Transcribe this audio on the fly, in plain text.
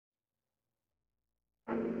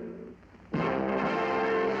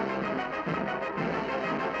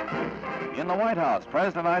In the White House,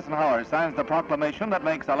 President Eisenhower signs the proclamation that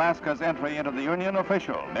makes Alaska's entry into the Union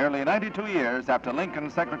official, nearly 92 years after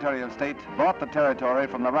Lincoln's Secretary of State bought the territory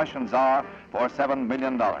from the Russian Tsar for $7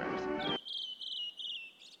 million.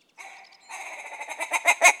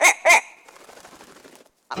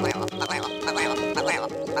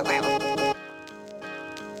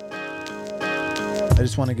 I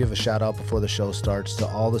just want to give a shout out before the show starts to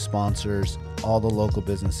all the sponsors, all the local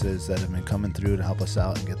businesses that have been coming through to help us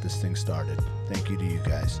out and get this thing started. Thank you to you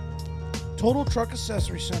guys. Total Truck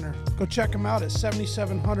Accessory Center. Go check them out at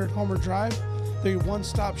 7700 Homer Drive. They're your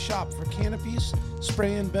one-stop shop for canopies,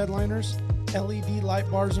 spray-in bed liners, LED light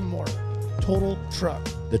bars, and more. Total Truck.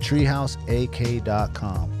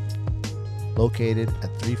 TheTreehouseAK.com. Located at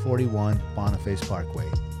 341 Boniface Parkway.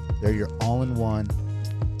 They're your all-in-one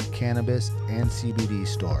cannabis and CBD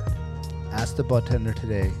store. Ask the bartender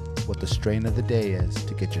today what the strain of the day is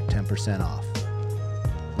to get your 10% off.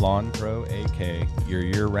 Lawn Pro AK, your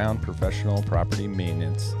year-round professional property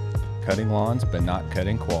maintenance. Cutting lawns, but not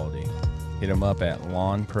cutting quality. Hit them up at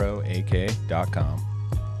lawnproak.com.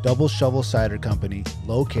 Double Shovel Cider Company,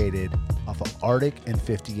 located off of Arctic and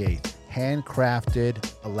 58th.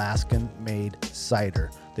 Handcrafted Alaskan-made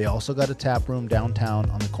cider. They also got a tap room downtown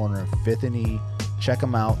on the corner of 5th and E. Check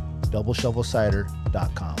them out,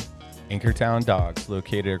 doubleshovelcider.com. Anchortown Dogs,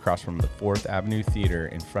 located across from the 4th Avenue Theater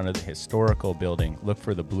in front of the historical building. Look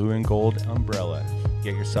for the blue and gold umbrella.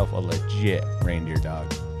 Get yourself a legit reindeer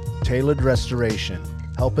dog. Tailored Restoration,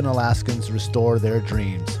 helping Alaskans restore their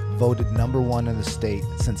dreams. Voted #1 in the state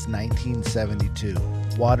since 1972.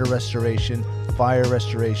 Water restoration, fire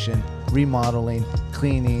restoration, remodeling,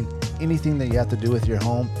 cleaning, anything that you have to do with your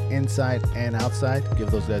home, inside and outside,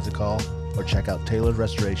 give those guys a call or check out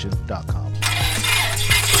tailoredrestoration.com.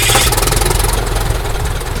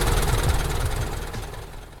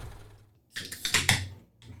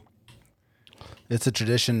 It's a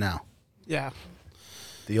tradition now. Yeah.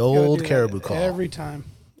 The old caribou call. Every time.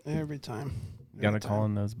 Gotta call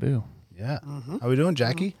in those boo. Yeah. How we doing,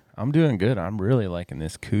 Jackie? I'm doing good. I'm really liking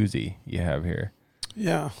this koozie you have here.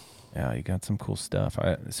 Yeah. Yeah, you got some cool stuff.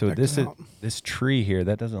 So Check this it is out. this tree here,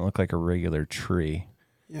 that doesn't look like a regular tree.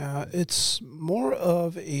 Yeah, it's more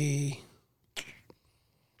of a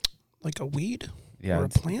weed Yeah, or a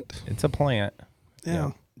plant. It's a plant.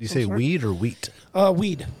 Yeah. Do you Some say sort? weed or wheat?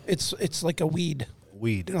 Weed. It's like a weed.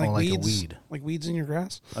 Weed. You know, Like weeds, a weed. like weeds in your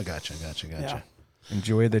grass. I gotcha. Yeah.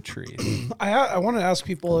 Enjoy the trees. I want to ask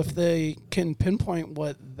people if they can pinpoint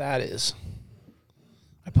what that is.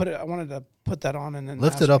 I wanted to put that on and then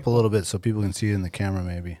Lift ask it up people. a little bit so people can see it in the camera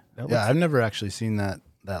maybe. That Yeah, looks- I've never actually seen that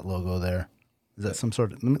logo there. Is that some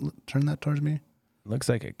sort of... Let me turn that towards me. Looks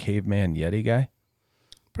like a caveman Yeti guy.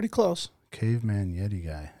 Pretty close. Caveman Yeti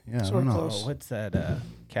guy. Yeah, I Sort don't of know. close. Oh, what's that?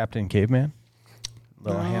 Captain Caveman?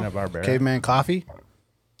 Little Hanna-Barbera. Caveman coffee?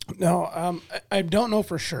 No, I don't know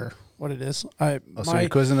for sure what it is. Oh, so you're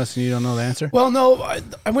quizzing us and you don't know the answer? Well, no,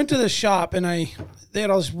 I went to the shop and they had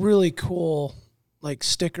all this really cool like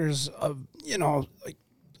stickers of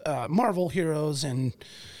Marvel heroes and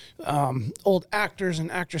old actors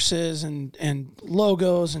and actresses and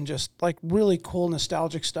logos and just like really cool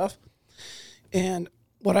nostalgic stuff. And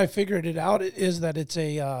what I figured it out is that it's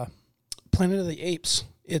a Planet of the Apes.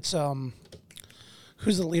 It's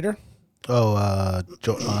who's the leader? Oh,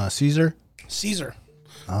 Caesar? Caesar.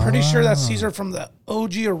 Pretty sure that's Caesar from the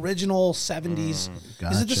OG original 70s. Is it the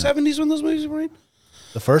Gotcha. 70s when those movies were made?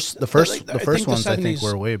 The first I think ones the I think 70s.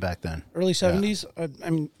 were way back then. Early 70s? I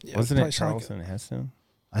mean, yeah, Wasn't probably it sound like Charleston Heston?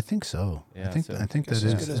 I think so. Yeah, I think so- that Guess is.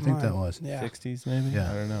 as good I as think that mine. was. Yeah. 60s maybe?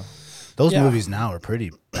 Yeah. I don't know. Those Yeah. movies now are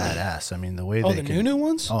pretty badass. I mean, the way Oh, they the can, new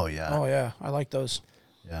ones? Oh yeah. Oh, yeah. I like those.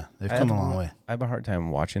 Yeah, they've come a long way. I have a hard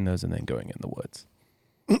time watching those and then going in the woods.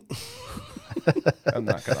 I'm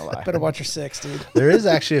not going to lie. Better watch your six, dude. There is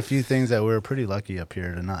actually a few things that we're pretty lucky up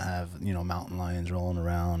here to not have, mountain lions rolling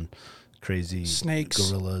around, crazy Snakes.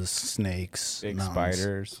 gorillas, snakes, Big mountains.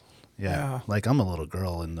 spiders. Yeah. Yeah. Like I'm a little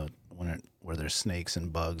girl in the where there's snakes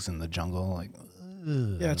and bugs in the jungle. Like,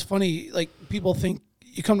 ugh. Yeah, it's funny. Like, people think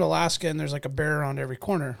you come to Alaska and there's like a bear around every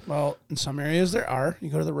corner. Well, in some areas there are. You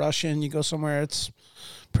go to the Russian, you go somewhere, it's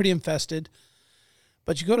pretty infested.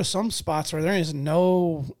 But you go to some spots where there is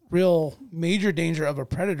no real major danger of a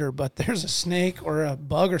predator, but there's a snake or a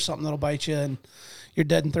bug or something that'll bite you and you're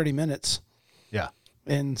dead in 30 minutes. Yeah.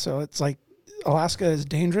 And so it's like Alaska is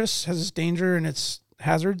dangerous, has its danger and its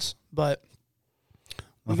hazards, but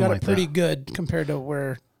we Nothing got like it pretty that. good compared to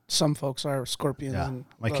where some folks are, scorpions. Yeah. And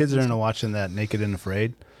My bugs kids are and into watching that Naked and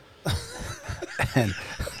Afraid. And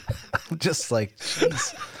I'm just like,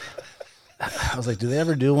 jeez. I was like, do they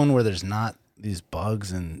ever do one where there's not these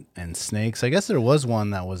bugs and snakes. I guess there was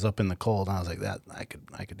one that was up in the cold. And I was like, that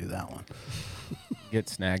I could do that one. Get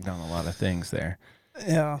snagged on a lot of things there.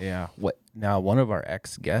 Yeah. Yeah. What now? One of our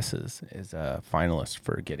ex guesses is a finalist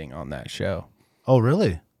for getting on that show. Oh,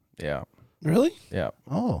 really? Yeah. Really? Yeah.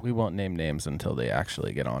 Oh, We won't name names until they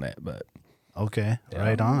actually get on it, but okay. Yeah.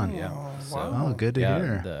 Right on. yeah. Oh, So, Oh, good to yeah,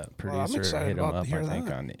 hear. the Well, I'm producer excited hit them about to up. hear I think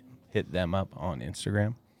that. hit them up on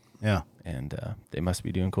Instagram, Yeah, and they must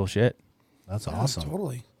be doing cool shit. that's Yeah, awesome.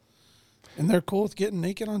 Totally. And they're cool with getting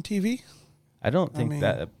naked on TV? I don't think mean-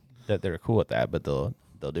 that they're cool with that, but they'll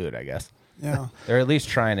do it, I guess. Yeah. They're at least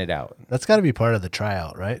trying it out. That's got to be part of the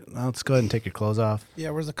tryout, right? Now let's go ahead and take your clothes off. Yeah,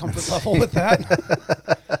 where's the comfort level with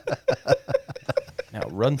that? Now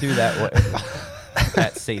run through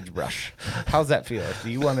that sagebrush. How's that feel? Do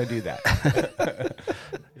you want to do that?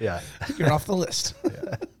 Yeah. You're off the list.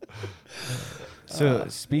 So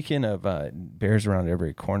speaking of bears around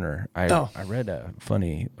every corner, I read a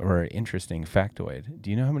funny or interesting factoid. Do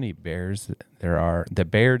you know how many bears there are? The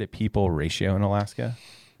bear to people ratio in Alaska?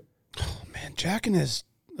 Man, Jack and this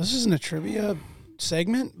isn't a trivia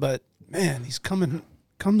segment, but man, he's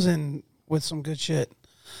comes in with some good shit.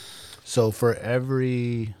 So for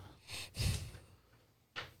every,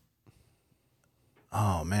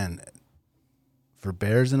 oh man, for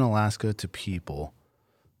bears in Alaska to people,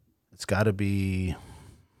 it's got to be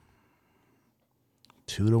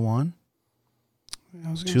 2 to 1,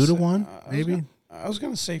 I was gonna 2 to say- 1, I was maybe. gonna- I was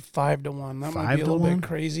going to say 5 to 1. That might 5 be a to little 1? bit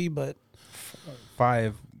crazy, but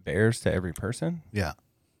 5 bears to every person? Yeah.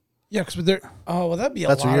 yeah, because there. Oh, well, that'd be a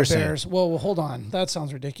That's what lot you're of saying. bears. Well, hold on. That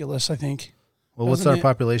sounds ridiculous. I think. Well, what's Doesn't our it-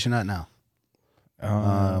 population at now?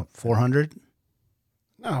 400.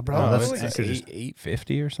 Nah, bro. Oh, it that's really it's Anchorage.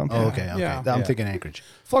 850 or something. Oh, okay. Okay. Yeah. I'm Yeah. thinking Anchorage.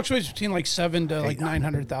 fluctuates between like 7 to like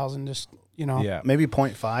 900,000. Just Yeah. Maybe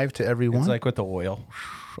 0.5 to every one. It's like with the oil.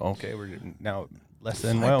 Okay, we're now less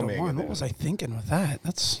than 5 well, to maybe. 1. What was I thinking with that?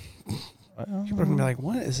 That's people are gonna be like,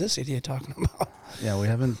 "What is this idiot talking about?" Yeah, we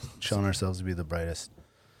haven't shown ourselves to be the brightest.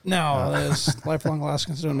 No, those lifelong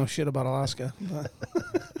Alaskans don't know shit about Alaska. But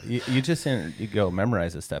You just you go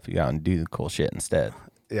memorize this stuff. You go out and do the cool shit instead.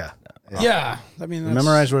 Yeah. yeah, I mean, that's,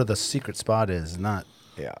 Memorize where the secret spot is, not.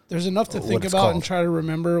 Yeah. There's enough to what think it's about and called. try to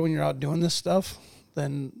remember when you're out doing this stuff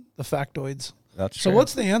than the factoids. That's So true.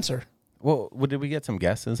 what's the answer? Well, did we get some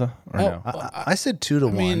guesses or Oh, no? I said 2 to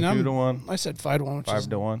 1. mean, 2 to 1, I said 5 to 1, which 5 is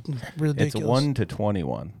to 1. ridiculous. It's 1 to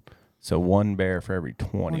 21. So 1 bear for every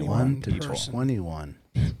 21 21 people. person. 21.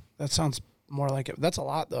 That sounds more like it. That's a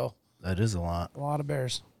lot, though. That is a lot. A lot of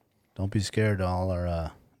bears. Don't be scared, all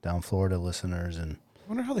our down Florida listeners. And I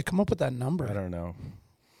wonder how they come up with that number. I don't know.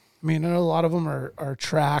 I mean, I know a lot of them are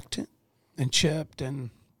tracked and chipped, and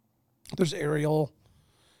there's aerial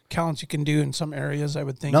counts you can do in some areas, I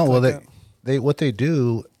would think. no, well, like they what they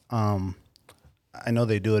do. I know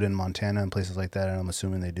they do it in Montana and places like that, and I'm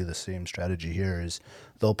assuming they do the same strategy here. Is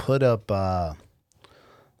they'll put up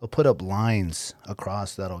lines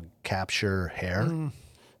across that'll capture hair,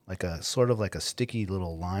 like a sort of like a sticky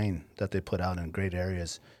little line that they put out in great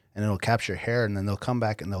areas, and it'll capture hair, and then they'll come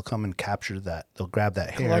back and they'll come and capture that. They'll grab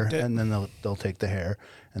that hair, Collect it. and then they'll take the hair,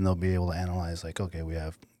 and they'll be able to analyze like, okay, we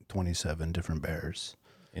have 27 different bears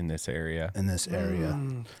In this area. in this area, give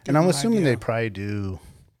and I'm them an assuming idea. they probably do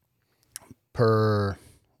per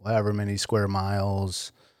however many square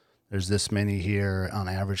miles. There's this many here on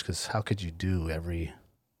average, because how could you do every?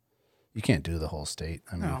 You can't do the whole state.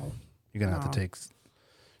 I mean, No. you're gonna have No. to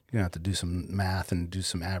you're gonna have to do some math and do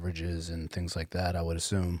some averages and things like that, I would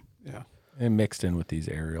assume. Yeah. And mixed in with these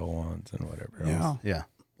aerial ones and whatever Yeah. else. Yeah.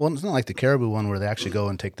 Well, it's not like the caribou one where they actually go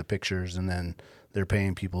and take the pictures, and then they're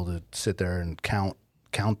paying people to sit there and count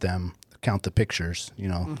the pictures.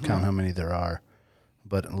 Count how many there are.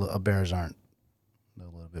 But bears aren't. They're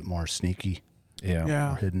a little bit more sneaky Yeah.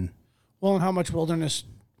 Yeah. or hidden. Well, and how much wilderness,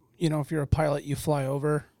 if you're a pilot, you fly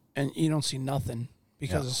over and you don't see nothing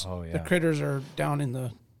because Oh, yeah. the critters are down in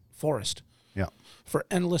the forest Yeah. for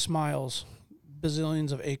endless miles,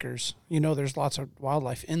 bazillions of acres. There's lots of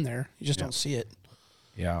wildlife in there. You just don't see it.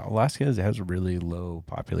 Yeah. Alaska has a really low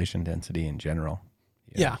population density in general.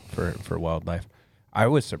 Yeah. For wildlife. I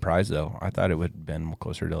was surprised though. I thought it would have been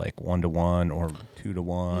closer to like 1 to 1 or 2 to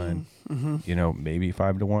 1. Maybe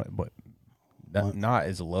 5 to 1, but not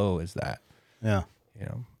as low as that. Yeah.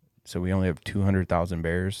 So we only have 200,000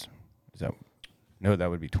 bears. No, that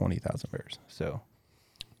would be 20,000 bears. So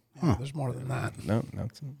Yeah, there's more than that. no,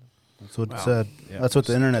 that's That's what it Wow. said. Yeah. That's what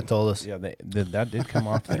the internet told us. yeah. That did come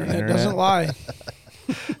off the Internet internet. doesn't lie.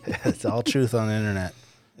 It's all truth on the internet.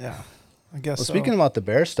 Yeah, I guess. Well, so. speaking about the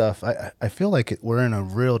bear stuff, I feel like we're in a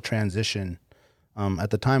real transition at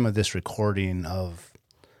the time of this recording of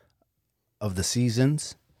of the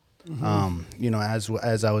seasons. You know,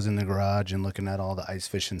 as I was in the garage and looking at all the ice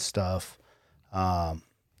fishing stuff,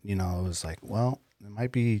 you know, it was like, well, it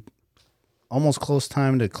might be almost close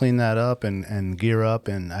time to clean that up and gear up.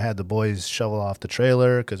 And I had the boys shovel off the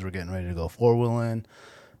trailer because we're getting ready to go 4-wheeling.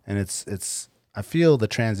 And it's I feel the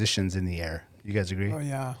transitions in the air. You guys agree? Oh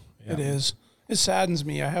yeah, it is. It saddens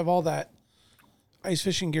me. I have all that ice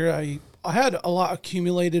fishing gear. I had a lot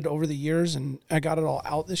accumulated over the years, and I got it all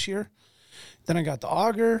out this year. Then I got the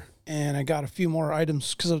auger, and I got a few more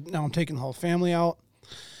items because now I'm taking the whole family out.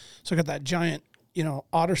 So I got that giant, you know,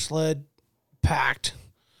 otter sled packed,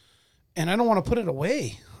 and I don't want to put it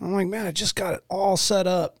away. I'm like, man, I just got it all set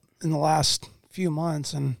up in the last few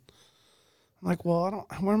months, and I'm like, well,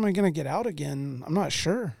 where am I going to get out again? I'm not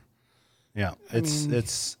sure. Yeah,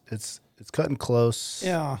 it's cutting close.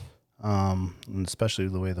 Yeah. And especially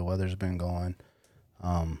the way the weather's been going.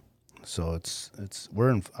 So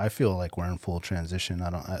I feel like we're in full transition.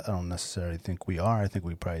 I don't necessarily think we are. I think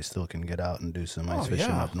we probably still can get out and do some ice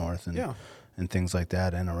fishing up north and things like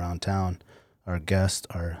that and around town. Our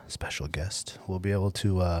special guest, will be able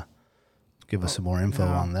to give us some more info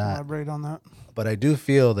on that. Elaborate on that. But I do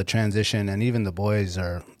feel the transition, and even the boys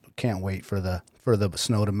can't wait for the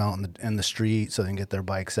snow to melt in the street so they can get their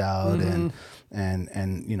bikes out.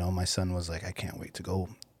 And you know, my son was like, I can't wait to go,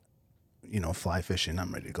 you know, fly fishing.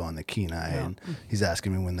 I'm ready to go on the Kenai. And he's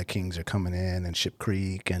asking me when the Kings are coming in and Ship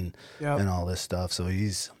Creek and all this stuff. So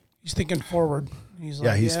he's thinking forward. He's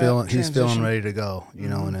feeling ready to go, you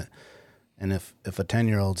know, and if a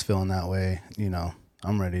 10-year-old's feeling that way, you know,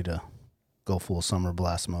 I'm ready to go full summer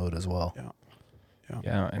blast mode as well.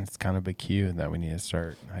 Yeah, and it's kind of a cue that we need to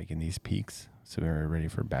start hiking these peaks so we're ready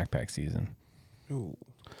for backpack season. Ooh.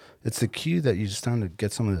 It's the cue that you just time to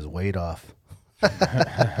get some of this weight off.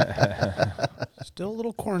 Still a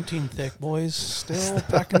little quarantine thick, boys. Still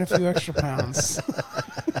packing a few extra pounds.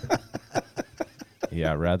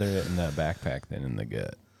 Yeah, rather it in the backpack than in the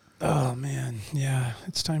gut. Oh, man. Yeah,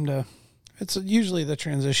 it's time to... It's usually the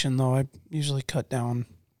transition, though. I usually cut down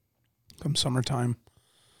come summertime.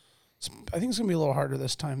 I think it's going to be a little harder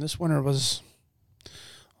this time. This winter was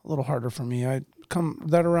a little harder for me. I come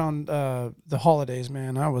that around the holidays,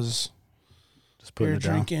 man. I was just beer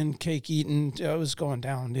drinking, cake eating. It was going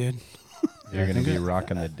down, dude. You're going to be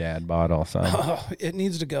rocking the dad bod all summer. It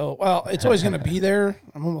needs to go. Well, it's always going to be there.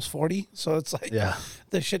 I'm almost 40, so it's like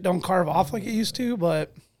the shit don't carve off like it used to,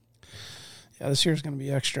 but... Yeah, this year's going to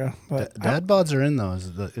be extra. But dad bods are in, though,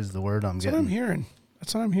 is the word I'm getting. That's what I'm hearing.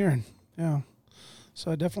 That's what I'm hearing. Yeah.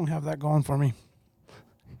 So I definitely have that going for me.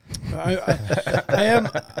 I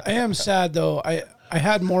am sad, though. I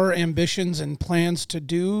had more ambitions and plans to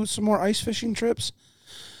do some more ice fishing trips,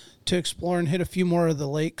 to explore and hit a few more of the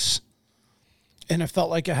lakes. And I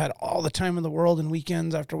felt like I had all the time in the world and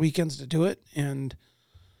weekends after weekends to do it. And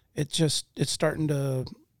it's starting to...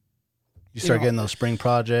 You start getting those spring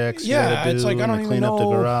projects. Yeah, it's like I don't even clean know. up the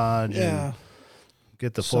garage. Yeah. And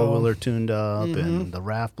get the 4-wheeler tuned up and the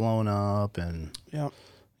raft blown up and. Yeah.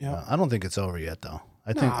 I don't think it's over yet, though.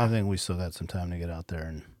 I think we still got some time to get out there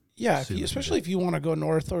and. Yeah, especially if you want to go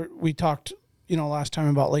north. Or we talked, you know, last time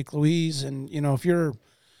about Lake Louise, and you know, if you're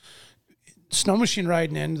snow machine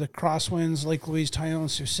riding in the crosswinds, Lake Louise, Tyone,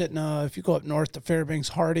 Susitna, if you go up north to Fairbanks,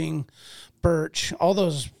 Harding, Birch, all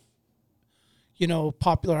those. You know,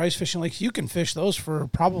 popular ice fishing lakes, you can fish those for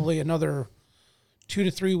probably another 2 to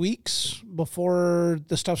 3 weeks before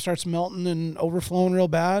the stuff starts melting and overflowing real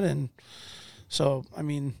bad. And so, I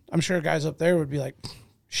mean, I'm sure guys up there would be like,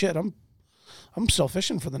 shit, I'm still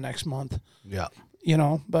fishing for the next month. Yeah. You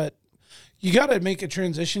know, but you got to make a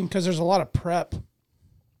transition because there's a lot of prep.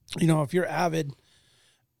 You know, if you're avid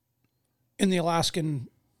in the Alaskan,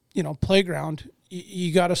 you know, playground,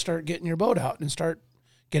 you got to start getting your boat out and start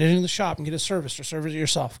get it in the shop and get it serviced or service it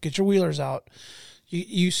yourself. Get your wheelers out.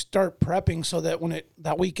 You start prepping so that when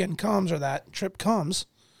that weekend comes or that trip comes,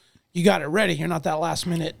 you got it ready. You're not that last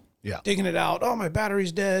minute digging it out. Oh, my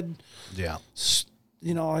battery's dead. Yeah.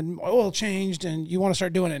 You know, and oil changed, and you want to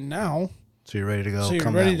start doing it now. So you're ready to go. So you're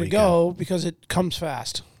ready to go because it comes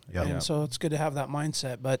fast. Yep. And so it's good to have that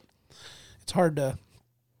mindset, but it's hard to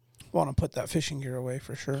want to put that fishing gear away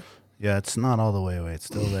for sure. Yeah, it's not all the way away. It's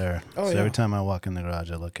still there. Every time I walk in the garage,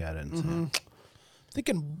 I look at it and say,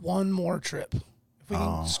 thinking one more trip. If we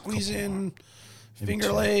can squeeze in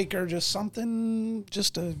Finger Lake or just something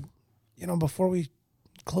just to, you know, before we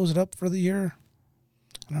close it up for the year.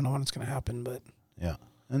 I don't know when it's going to happen, but. Yeah.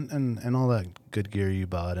 And all that good gear you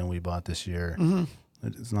bought and we bought this year,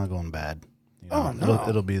 it's not going bad. You know, no.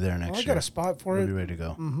 It'll be there next year. I got a spot for it. We'll be ready to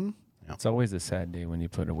go. Mm-hmm. It's always a sad day when you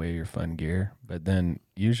put away your fun gear, but then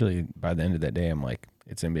usually by the end of that day, I'm like,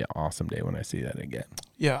 it's going to be an awesome day when I see that again.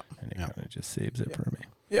 Yeah. And it kind of just saves it for me.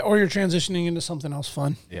 Yeah. Or you're transitioning into something else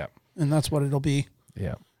fun. Yeah. And that's what it'll be.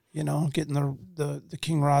 Yeah. You know, getting the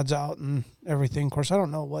king rods out and everything. Of course, I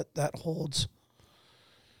don't know what that holds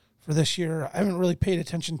for this year. I haven't really paid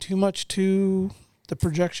attention too much to the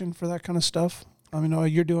projection for that kind of stuff. I mean,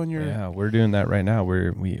 you're doing your... Yeah, we're doing that right now.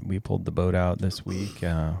 We pulled the boat out this week,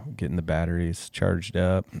 getting the batteries charged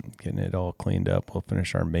up, getting it all cleaned up. We'll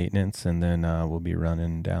finish our maintenance, and then we'll be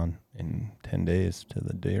running down in 10 days to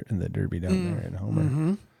the Derby down there in Homer.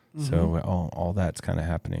 Mm-hmm. So all that's kind of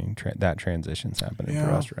happening. That transition's happening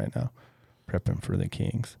for us right now, prepping for the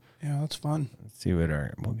Kings. Yeah, that's fun. Let's see what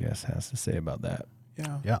our guest has to say about that.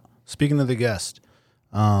 Yeah. Yeah. Speaking of the guest,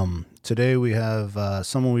 today we have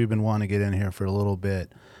someone we've been wanting to get in here for a little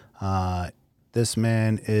bit. This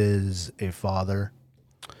man is a father.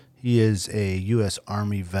 He is a U.S.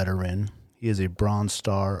 Army veteran. He is a Bronze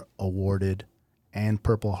Star awarded and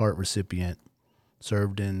Purple Heart recipient.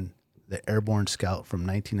 Served in the Airborne Scout from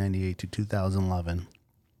 1998 to 2011.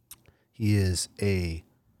 He is a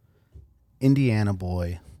Indiana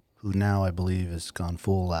boy who now I believe has gone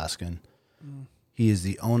full Alaskan. He is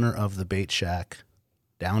the owner of the Bait Shack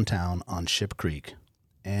downtown on Ship Creek,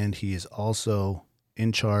 and he is also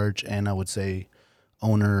in charge and I would say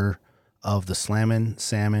owner of the Slammin'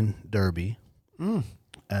 Salmon Derby,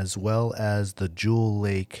 as well as the Jewel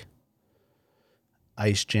Lake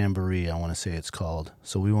Ice Jamboree, I want to say it's called.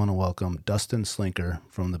 So we want to welcome Dustin Slinker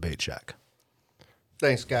from the Bait Shack.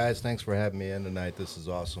 Thanks, guys. Thanks for having me in tonight. This is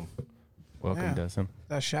awesome. Welcome, Yeah. Dustin.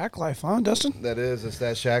 That shack life, huh, Dustin? It's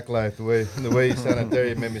that shack life. The way you sounded there,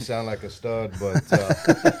 you made me sound like a stud, but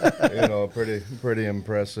pretty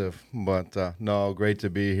impressive. But no, great to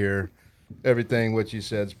be here. Everything what you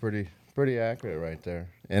said is pretty accurate right there.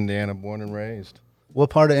 Indiana, born and raised. What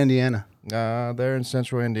part of Indiana? They're in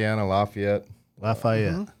central Indiana, Lafayette,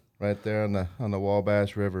 Lafayette. right there on the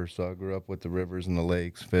Wabash River. So I grew up with the rivers and the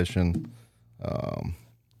lakes, fishing.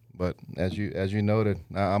 But as you noted,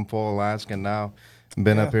 I'm full Alaskan now.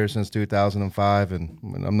 Been up here since 2005, and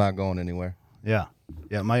I'm not going anywhere. Yeah.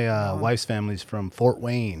 Yeah, my wife's family's from Fort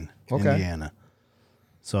Wayne, Indiana.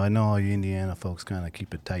 So I know all you Indiana folks kind of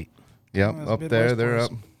keep it tight. Yep, That's up Midwest there. They're boys.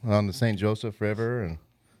 up on the St. Joseph River. And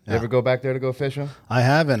Yeah. you ever go back there to go fishing? I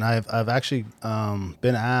haven't. I've actually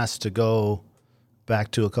been asked to go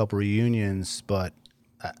back to a couple reunions, but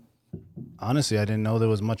honestly, I didn't know there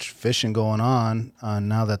was much fishing going on.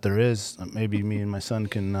 Now that there is, maybe me and my son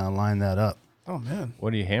can line that up. Oh, man.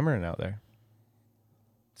 What are you hammering out there?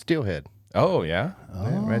 Steelhead. Oh, yeah?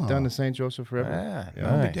 Yeah, right down the St. Joseph River. Ah,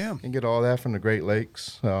 Yeah. nice. Damn. You can get all that from the Great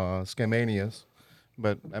Lakes, Skamanias.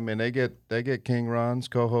 But, I mean, they get king runs,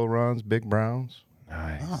 coho runs, big browns.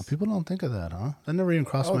 Nice. Oh, people don't think of that, huh? That never even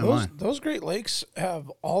crossed Oh, my those, mind. those Great Lakes have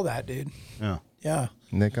all that, dude. Yeah. Yeah.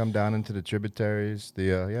 And they come down into the tributaries,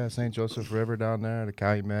 the St. Joseph River down there, the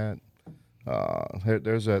Calumet.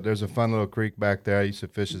 There's a fun little creek back there. I used to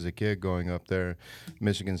fish as a kid going up there,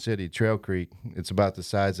 Michigan City, Trail Creek. It's about the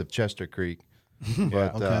size of Chester Creek,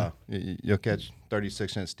 but Okay. you'll catch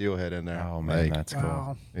 36-inch steelhead in there. Oh, man, Like, that's cool.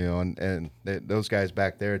 Wow. those guys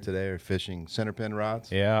back there today are fishing centerpin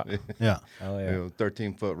rods. Yeah. Yeah. Hell yeah.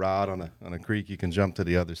 13-foot rod on a creek. You can jump to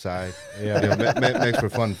the other side. Yeah. Makes for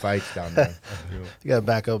fun fights down there. You got to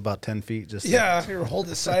back up about 10 feet just to- Yeah. You hold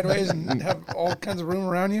it sideways and have all kinds of room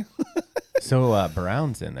around you. So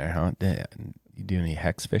Brown's in there, huh? You do any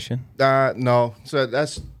hex fishing? No. So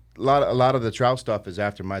that's a lot of the trout stuff is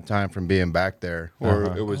after my time from being back there,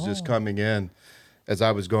 or it was just coming in as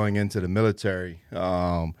I was going into the military.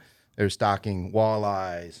 They're stocking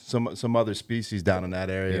walleyes, some other species down in that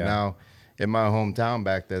area. Yeah. Now, in my hometown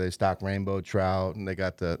back there, they stock rainbow trout, and they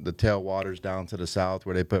got the tailwaters down to the south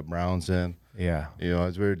where they put browns in. Yeah.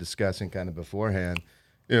 As we were discussing kind of beforehand,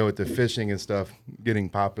 with the fishing and stuff getting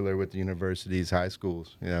popular with the universities, high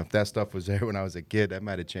schools. If that stuff was there when I was a kid, that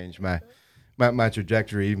might have changed my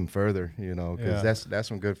trajectory even further, because Yeah. that's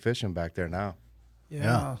some good fishing back there now.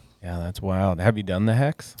 Yeah. Yeah, that's wild. Have you done the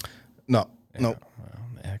hex? No. Well,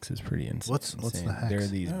 the hex is pretty insane. What's the hex? There are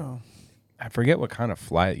these. Yeah. I forget what kind of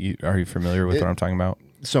fly. Are you familiar with what I'm talking about?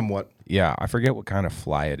 Somewhat. Yeah, I forget what kind of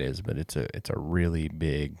fly it is, but it's a really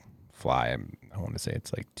big fly. I want to say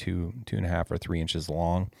it's like 2.5 or 3 inches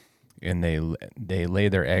long, and they lay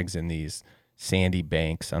their eggs in these sandy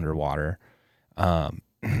banks underwater, and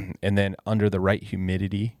then under the right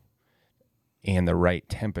humidity and the right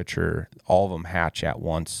temperature, all of them hatch at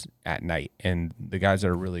once at night. And the guys that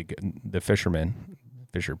are really good, the fisher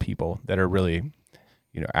people that are really,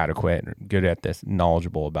 adequate and good at this,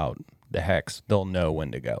 knowledgeable about the hex, they'll know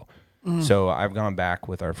when to go. So I've gone back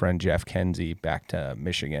with our friend Jeff Kenzie back to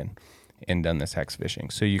Michigan and done this hex fishing.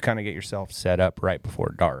 So you kind of get yourself set up right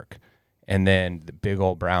before dark. And then the big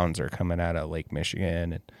old browns are coming out of Lake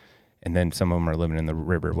Michigan. And then some of them are living in the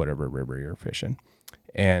river, whatever river you're fishing.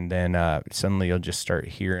 And then suddenly you'll just start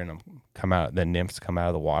hearing them come out. The nymphs come out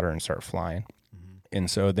of the water and start flying. And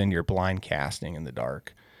so then you're blind casting in the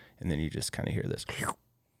dark. And then you just kind of hear this.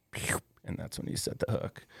 And that's when you set the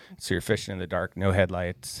hook. So you're fishing in the dark, no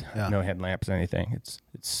headlights, no headlamps, anything. It's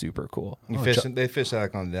super cool. They fish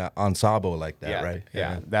like on Sabo like that, right?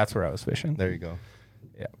 Yeah, that's where I was fishing. There you go.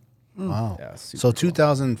 Yeah. Wow. Yeah, super So cool.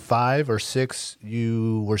 2005 or 6,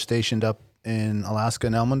 you were stationed up in Alaska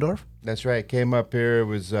in Elmendorf? That's right. Came up here. It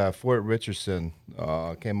was Fort Richardson.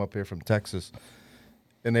 Came up here from Texas.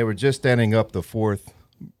 And they were just standing up the 4th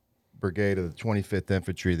Brigade of the 25th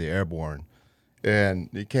Infantry, the Airborne. And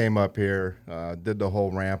he came up here, did the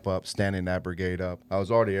whole ramp up, standing that brigade up. I was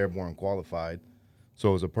already airborne qualified, so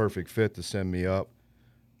it was a perfect fit to send me up.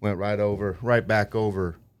 Went right back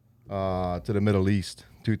over to the Middle East,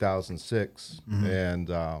 2006. And,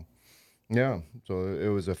 so it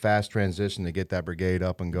was a fast transition to get that brigade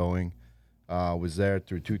up and going. Was there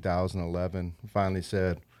through 2011. Finally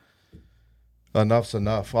said, enough's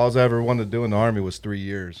enough. All I ever wanted to do in the Army was 3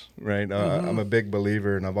 years, right? I'm a big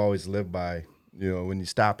believer, and I've always lived by, when you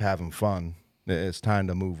stop having fun, it's time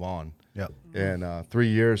to move on. Yep. And 3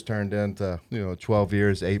 years turned into, 12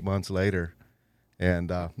 years, 8 months later. And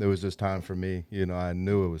it was just time for me. I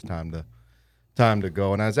knew it was time to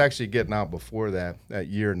go. And I was actually getting out before that, at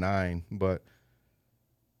year 9. But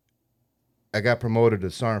I got promoted to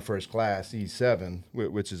Sergeant First Class, E7,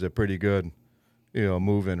 which is a pretty good,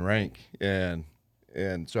 move in rank. And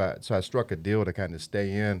so I struck a deal to kind of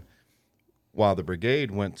stay in while the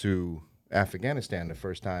brigade went to Afghanistan the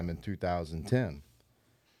first time in 2010.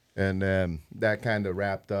 And then that kind of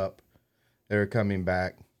wrapped up. They were coming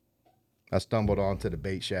back. I stumbled onto the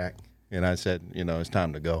bait shack, and I said, it's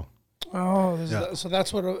time to go. Oh, so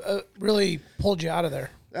that's what really pulled you out of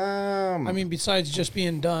there. Besides just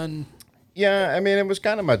being done. Yeah, it was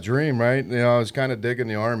kind of my dream, right? I was kind of digging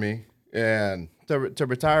the Army, and to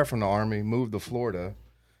retire from the Army, move to Florida,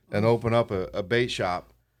 and open up a bait shop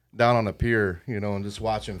down on the pier, and just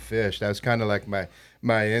watching fish. That was kind of like my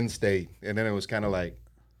end state. And then it was kind of like,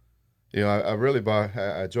 I really bought,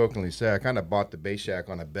 I jokingly say, I kind of bought the bait shack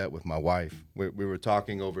on a bet with my wife. We were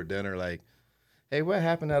talking over dinner like, hey, what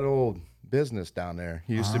happened to that old business down there?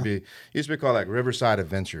 It used to be called like Riverside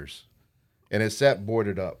Adventures. And it sat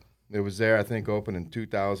boarded up. It was there, I think, opened in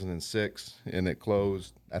 2006, and it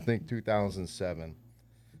closed, I think, 2007.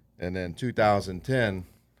 And then 2010,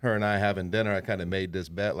 her and I having dinner, I kind of made this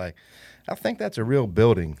bet, like, I think that's a real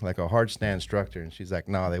building, like a hard stand structure. And she's like,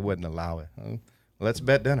 no, they wouldn't allow it. Well, let's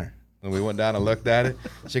bet dinner. And we went down and looked at it.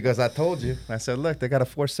 She goes, I told you. I said, look, they got a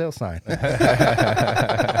for sale sign.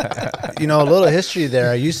 A little history there.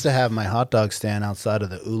 I used to have my hot dog stand outside of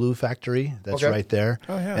the Ulu factory. That's right there.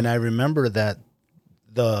 Oh, yeah. And I remember that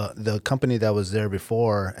the company that was there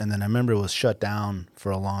before, and then I remember it was shut down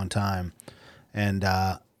for a long time. And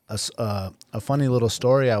a funny little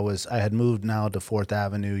story, I had moved now to 4th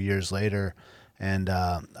Avenue years later, and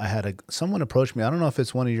I had someone approach me. I don't know if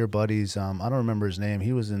it's one of your buddies. I don't remember his name.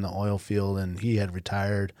 He was in the oil field, and he had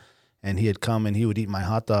retired, and he had come and he would eat my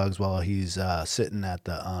hot dogs while he's sitting at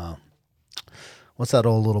the what's that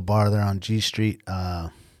old little bar there on G Street?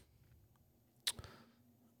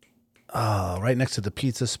 Right next to the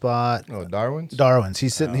pizza spot. Oh, Darwin's? Darwin's.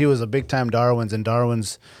 He's sitting. He was a big time Darwin's, and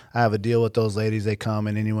Darwin's. I have a deal with those ladies. They come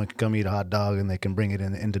and anyone can come eat a hot dog, and they can bring it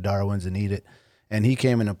into Darwin's and eat it. And he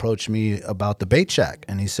came and approached me about the bait shack,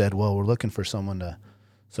 and he said, "Well, we're looking for someone to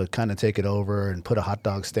kind of take it over and put a hot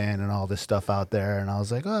dog stand and all this stuff out there." And I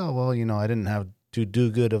was like, "Oh, well, I didn't have to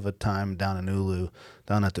do good of a time down in Ulu,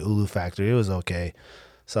 down at the Ulu factory. It was okay."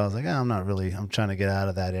 So I was like, I'm trying to get out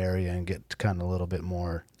of that area and get kind of a little bit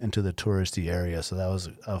more into the touristy area. So that was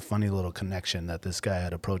a funny little connection that this guy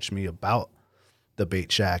had approached me about the bait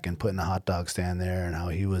shack and putting a hot dog stand there, and how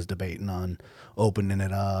he was debating on opening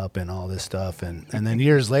it up and all this stuff. And then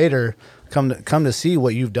years later, come to see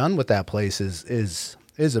what you've done with that place is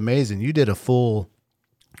amazing. You did a full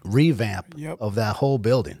revamp of that whole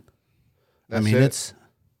building.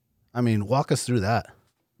 Walk us through that.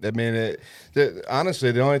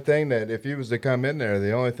 Honestly, the only thing that, if you was to come in there,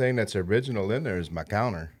 the only thing that's original in there is my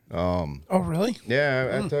counter. Oh, really?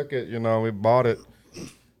 Yeah, I took it, we bought it.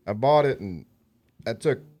 I bought it, and I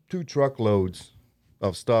took 2 truckloads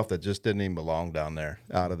of stuff that just didn't even belong down there,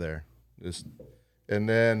 out of there. And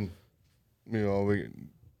then, we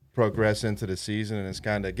progress into the season, and it's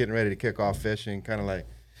kind of getting ready to kick off fishing, kind of like,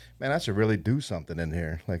 man, I should really do something in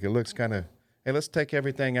here. Like, it looks kind of, hey, let's take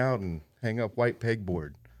everything out and hang up white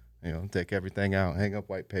pegboard. You know, take everything out, hang up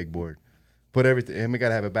white pegboard. Put everything, and we got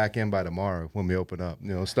to have it back in by tomorrow when we open up,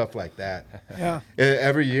 you know, stuff like that. Yeah.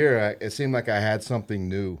 Every year, it seemed like I had something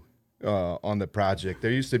new on the project.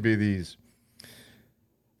 There used to be these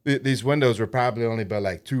windows were probably only about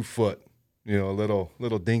like 2 foot, you know,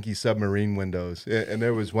 little dinky submarine windows. And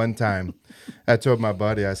there was one time I told my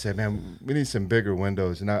buddy, I said, man, we need some bigger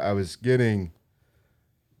windows. And I was getting,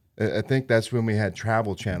 I think that's when we had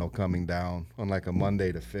Travel Channel coming down on like a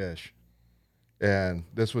Monday to fish. And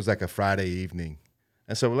this was like a Friday evening.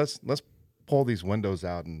 And so let's pull these windows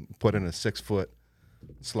out and put in a 6 foot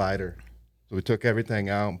slider. So we took everything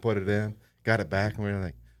out and put it in, got it back, and we were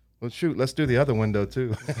like, well, shoot, let's do the other window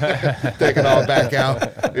too. Take it all back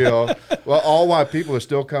out, you know. Well, all while people are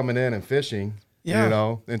still coming in and fishing, you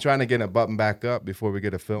know, and trying to get it buttoned back up before we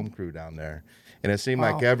get a film crew down there. And it seemed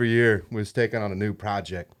like every year was taking on a new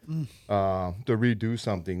project to redo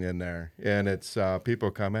something in there. And it's people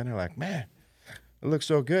come in and they're like, man, it looks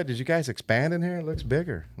so good. Did you guys expand in here? It looks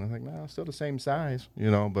bigger. And I'm like, no, it's still the same size,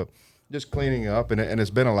 you know, but just cleaning it up. And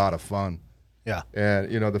it's been a lot of fun. Yeah.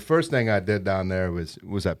 And, you know, the first thing I did down there was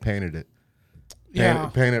I painted it.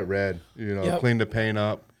 Paint it red, you know, clean the paint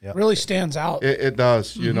up. Yep. Really stands out. It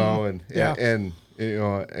does, you know, and you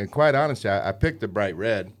know, and quite honestly, I picked the bright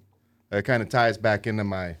red. It kind of ties back into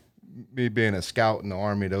me being a scout in the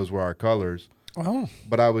Army. Those were our colors. Oh.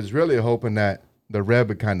 But I was really hoping that the red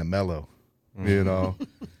would kind of mellow, you know.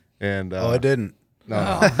 And it didn't.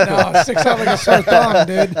 No, it sticks out like a sore thumb,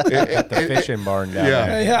 dude. The fishing barn down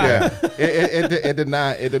there. Yeah.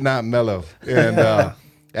 It did not mellow, and I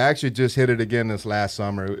actually just hit it again this last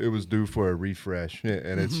summer. It was due for a refresh,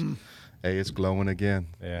 and it's glowing again.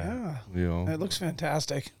 Yeah. You know, It looks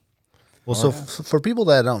fantastic. Well, so for people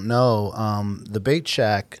that don't know, the Bait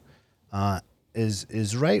Shack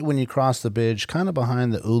is right when you cross the bridge, kind of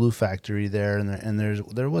behind the Ulu factory there, and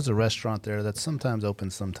there was a restaurant there that's sometimes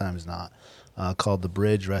open, sometimes not, called the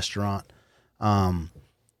Bridge Restaurant,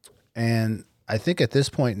 and I think at this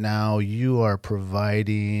point now you are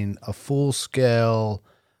providing a full scale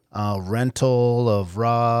rental of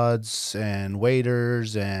rods and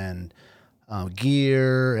waders and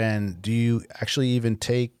gear, and do you actually even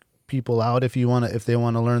take people out if they want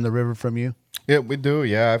to learn the river from you? Yeah, we do.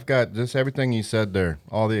 Yeah, I've got just everything you said there.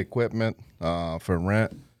 All the equipment for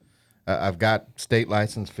rent. I've got state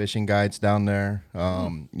licensed fishing guides down there.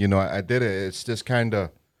 You know, I did it. It's just kind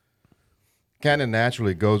of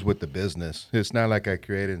naturally goes with the business. It's not like I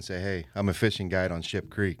created and say, hey, I'm a fishing guide on Ship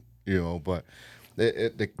Creek, you know, but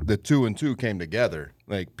the two and two came together.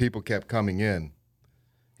 Like, people kept coming in.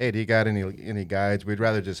 Hey, do you got any guides? We'd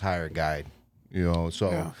rather just hire a guide, you know,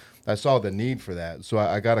 so I saw the need for that. So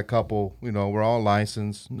I got a couple, you know, we're all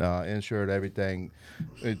licensed, insured, everything,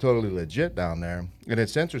 totally legit down there. And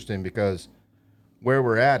it's interesting because where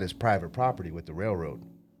we're at is private property with the railroad.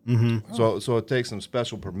 Mm-hmm. So it takes some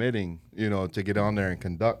special permitting, you know, to get on there and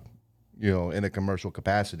conduct, you know, in a commercial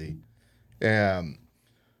capacity. And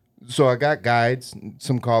so I got guides,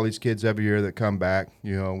 some college kids every year that come back.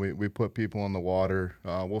 You know, we put people on the water.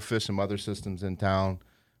 We'll fish some other systems in town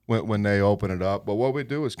when they open it up. But what we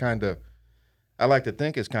do is I like to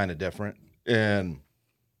think it's kind of different. And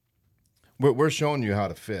we're showing you how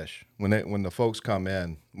to fish. When the folks come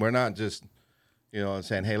in, we're not just, you know,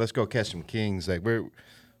 saying, hey, let's go catch some kings. Like,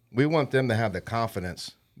 we want them to have the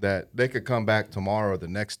confidence that they could come back tomorrow or the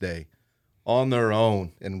next day on their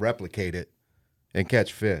own and replicate it and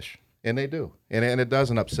catch fish. And they do. And it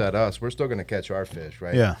doesn't upset us. We're still going to catch our fish,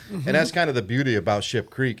 right? Yeah. Mm-hmm. And that's kind of the beauty about Ship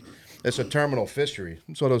Creek. It's a terminal fishery.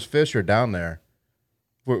 So those fish are down there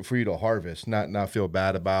for you to harvest, not feel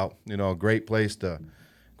bad about. You know, great place to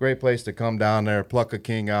come down there, pluck a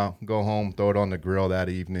king out, go home, throw it on the grill that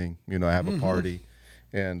evening, you know, have a party.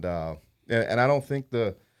 And I don't think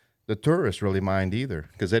the tourists really mind either,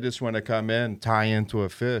 because they just want to come in, tie into a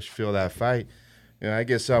fish, feel that fight. You know, I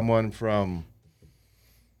get someone from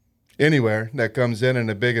anywhere that comes in, and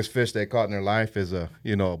the biggest fish they caught in their life is a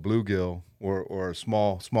bluegill or a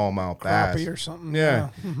smallmouth bass. Crappie or something. Yeah.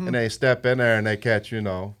 And they step in there and they catch, you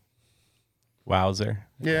know. Wowzer.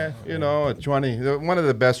 Yeah, you know, a 20. One of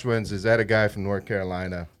the best ones is that a guy from North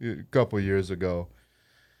Carolina a couple of years ago.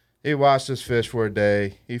 He watched this fish for a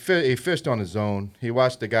day. He fished on his own. He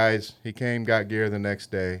watched the guys. He came, got gear the next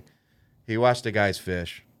day. He watched the guys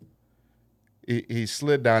fish. He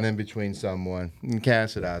slid down in between someone and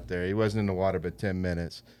cast it out there. He wasn't in the water but 10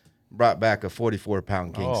 minutes. Brought back a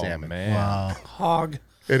 44-pound king salmon. Man. Wow. Hog.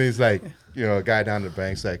 And he's like, you know, a guy down the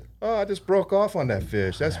bank's like, oh, I just broke off on that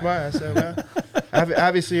fish. That's mine. I said, well,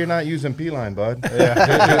 Obviously, you're not using P-line, bud. Yeah.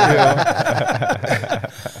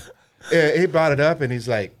 He brought it up, and he's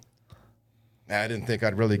like, I didn't think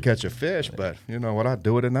I'd really catch a fish, but you know what? I'll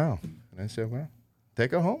do it now. And I said, well,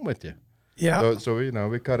 take it home with you. Yeah. So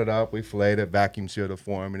we cut it up, we filleted it, vacuum sealed it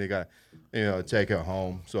for him, and he got, take it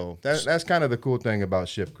home. So that's kind of the cool thing about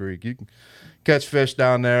Ship Creek. You can catch fish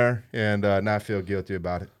down there and not feel guilty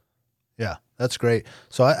about it. Yeah, that's great.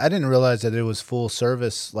 So I didn't realize that it was full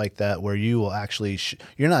service like that, where you will actually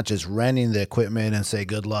you're not just renting the equipment and say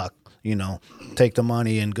good luck, take the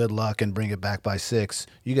money and good luck and bring it back by 6.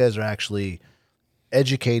 You guys are actually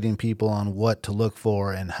educating people on what to look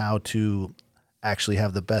for and how to actually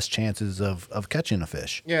have the best chances of catching a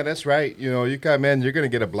fish. Yeah, that's right. You come in, you're going to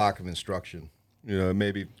get a block of instruction.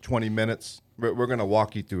 Maybe 20 minutes. We're going to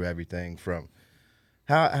walk you through everything from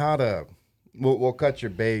how to. We'll cut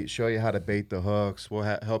your bait, show you how to bait the hooks. We'll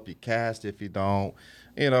help you cast if you don't.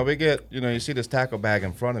 We get, you see this tackle bag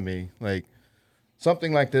in front of me. Like,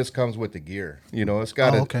 something like this comes with the gear. It's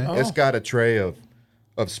got it's got a tray of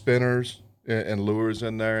spinners and lures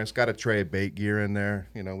in there. It's got a tray of bait gear in there.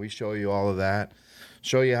 We show you all of that.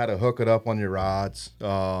 Show you how to hook it up on your rods.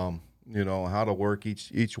 How to work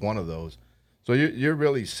each one of those. So you're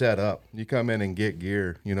really set up. You come in and get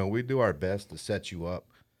gear. We do our best to set you up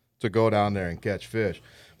to go down there and catch fish.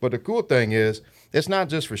 But the cool thing is, it's not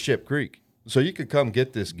just for Ship Creek. So you could come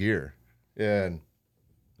get this gear, and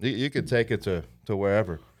you could take it to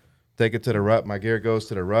wherever. Take it to the Rut. My gear goes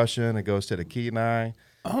to the Russian. It goes to the Kenai.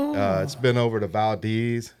 It's been over to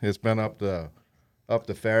Valdez. It's been up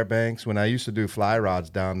to Fairbanks. When I used to do fly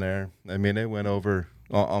rods down there, I mean, they went over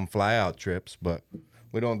on fly out trips, but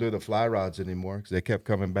we don't do the fly rods anymore because they kept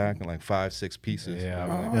coming back in like 5-6 pieces. Yeah,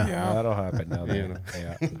 that'll happen now. They're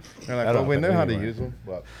like, That'll we know how to anywhere. use them.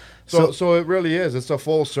 But so it really is. It's a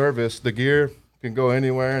full service. The gear can go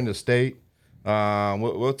anywhere in the state.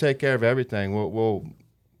 We'll take care of everything. We'll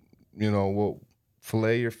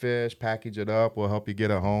fillet your fish, package it up. We'll help you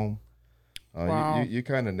get it home. Wow. You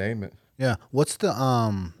kind of name it. Yeah. What's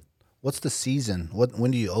the season?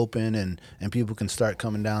 When do you open and people can start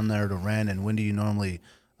coming down there to rent, and when do you normally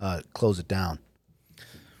close it down?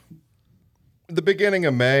 The beginning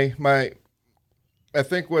of May. I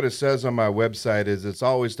think what it says on my website is it's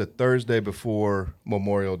always the Thursday before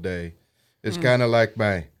Memorial Day. It's kind of like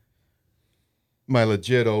my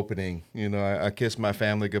legit opening. I kiss my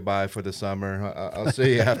family goodbye for the summer. I'll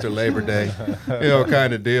see you after Labor Day,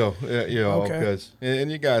 kind of deal. Because and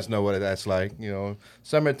you guys know what that's like.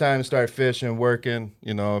 Summertime, start fishing, working.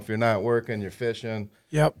 If you're not working, you're fishing.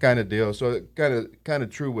 Yep. Kind of deal. So kind of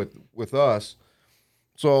true with us.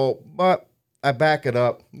 So, but I back it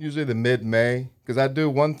up usually the mid-May because I do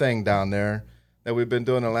one thing down there that we've been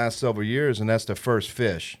doing the last several years, and that's the first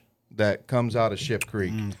fish that comes out of Ship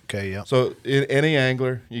Creek. Okay, yeah. So any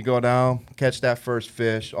angler, you go down, catch that first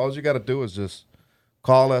fish. All you got to do is just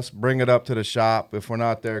call us, bring it up to the shop. If we're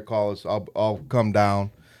not there, call us. I'll come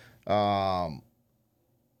down. And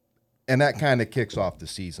that kind of kicks off the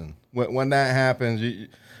season. When that happens, you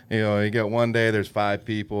get one day there's 5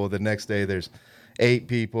 people. The next day there's 8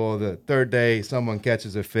 people. The third day someone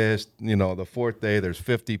catches a fish. The fourth day there's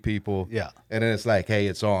 50 people. Yeah. And then it's like, hey,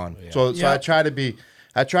 it's on. Yeah. So I try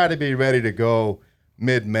to be ready to go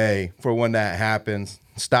mid-May for when that happens,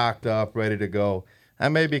 stocked up, ready to go. I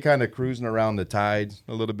may be kind of cruising around the tides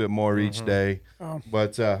a little bit more each day,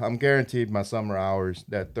 but I'm guaranteed my summer hours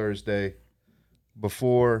that Thursday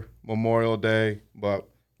before Memorial Day. But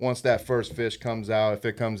once that first fish comes out, if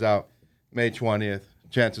it comes out May 20th,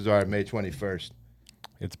 chances are May 21st.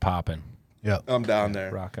 It's popping. Yeah. I'm down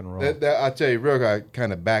there. Rock and roll. I'll tell you, real quick,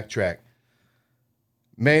 kind of backtrack.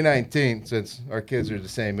 May 19th, since our kids are the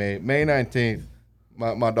same age, May 19th,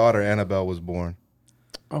 my daughter Annabelle was born.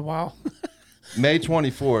 Oh, wow. May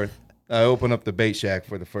 24th, I opened up the bait shack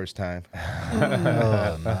for the first time.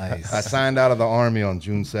 Oh, nice. I signed out of the Army on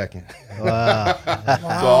June 2nd. Wow.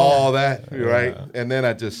 So all that, right? And then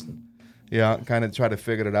I just, kind of tried to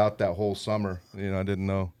figure it out that whole summer. I didn't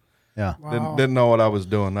know. Yeah. Wow. Didn't know what I was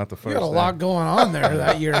doing, not the first You got a time. lot going on there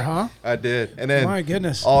that year, huh? I did. And then My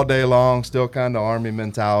goodness. all day long, still kind of Army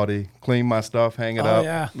mentality. Clean my stuff, hang it up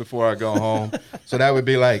yeah. before I go home. So that would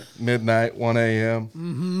be like midnight, 1 a.m.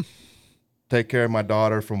 Mm-hmm. Take care of my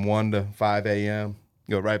daughter from 1 to 5 a.m.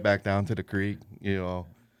 Go right back down to the creek. Oh,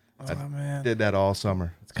 man. Did that all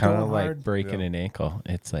summer. It's kind Going of like hard. breaking an ankle.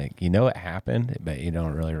 It's like, it happened, but you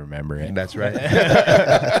don't really remember it. That's right.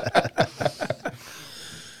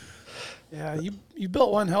 Yeah, you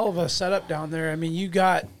built one hell of a setup down there. I mean, you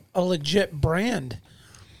got a legit brand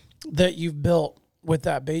that you've built with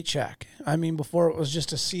that bait shack. I mean, before it was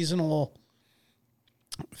just a seasonal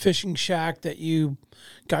fishing shack that you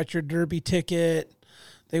got your derby ticket.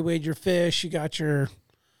 They weighed your fish. You got your,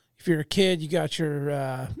 if you're a kid, you got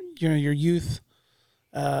your your youth.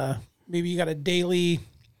 Maybe you got a daily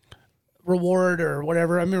reward or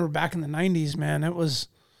whatever. I remember back in the 90s, man, it was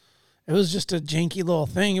just a janky little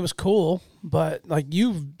thing. It was cool, but like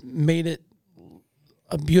you've made it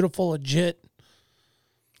a beautiful, legit,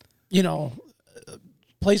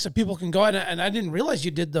 place that people can go. And I didn't realize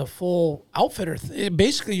you did the full outfitter.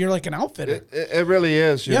 Basically, you're like an outfitter. It really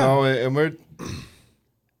is, you know, and we're,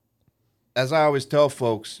 as I always tell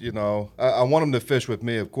folks, I want them to fish with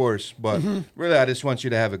me, of course, but really I just want you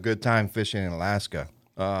to have a good time fishing in Alaska.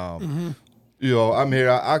 I'm here.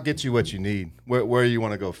 I'll get you what you need, where you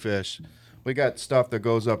want to go fish. We got stuff that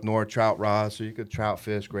goes up north, trout rods, so you could trout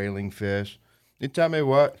fish, grayling fish. You tell me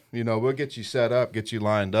what, we'll get you set up, get you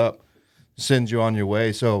lined up, send you on your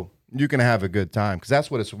way so you can have a good time, because that's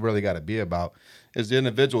what it's really got to be about, is the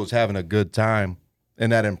individuals having a good time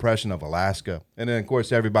and that impression of Alaska. And then, of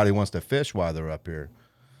course, everybody wants to fish while they're up here.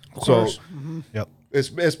 Of course. Yep.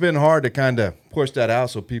 It's been hard to kind of push that out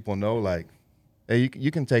so people know, like, hey, you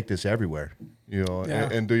can take this everywhere,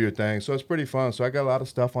 and do your thing. So it's pretty fun. So I got a lot of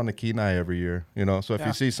stuff on the Kenai every year, So if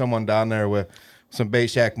you see someone down there with some Bait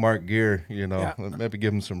Shack Mark gear, maybe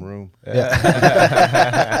give them some room.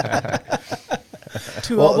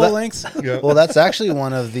 Two elbow lengths. Well, that's actually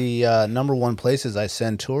one of the number one places I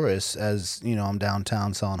send tourists. As I'm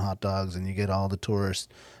downtown selling hot dogs, and you get all the tourists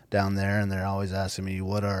down there, and they're always asking me,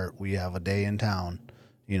 we have a day in town.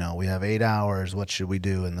 We have 8 hours. What should we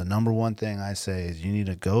do? And the number one thing I say is you need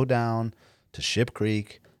to go down to Ship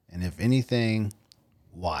Creek, and if anything,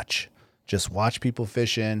 watch. Just watch people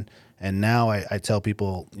fishing. And now I tell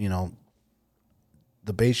people,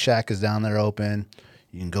 the bait shack is down there open.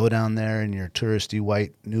 You can go down there in your touristy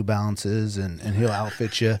white New Balances, and he'll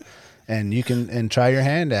outfit you, and you can try your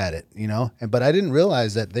hand at it, But I didn't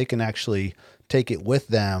realize that they can actually take it with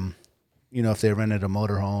them, if they rented a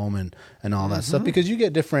motorhome and all that stuff, because you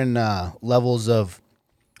get different levels of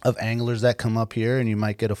anglers that come up here, and you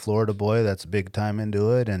might get a Florida boy that's big time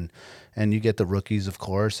into it, and you get the rookies, of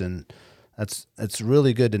course, and it's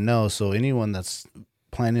really good to know. So anyone that's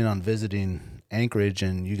planning on visiting Anchorage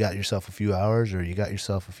and you got yourself a few hours or you got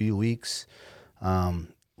yourself a few weeks,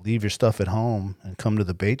 leave your stuff at home and come to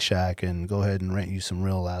the bait shack and go ahead and rent you some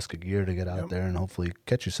real Alaska gear to get out there and hopefully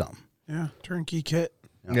catch you something. Yeah, turnkey kit.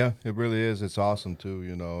 Yeah, it really is. It's awesome too,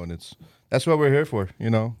 and that's what we're here for,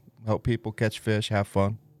 help people catch fish, have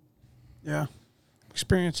fun. Yeah,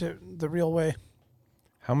 experience it the real way.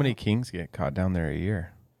 How many kings get caught down there a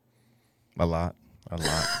year? A lot.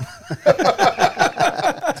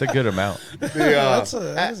 It's a good amount.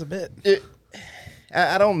 That is a bit.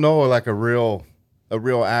 I don't know like a real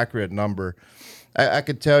accurate number. I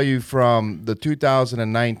could tell you from the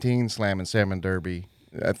 2019 Slam and Salmon Derby,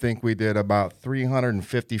 I think we did about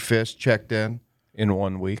 350 fish checked in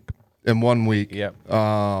 1 week. In 1 week. Yep.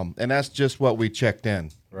 And that's just what we checked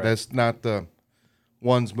in. Right. That's not the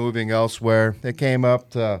ones moving elsewhere. They came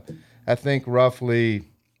up to, I think, roughly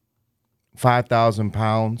 5,000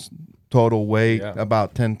 pounds total weight,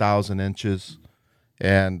 about 10,000 inches.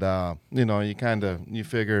 And, you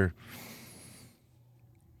figure,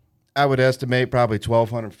 I would estimate probably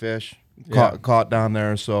 1,200 fish caught down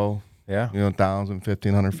there or so. Yeah. 1,000,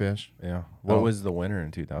 1,500 fish. Yeah. What was the winner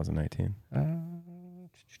in 2019?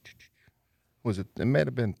 It may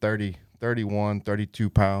have been 30, 31, 32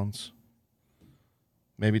 pounds.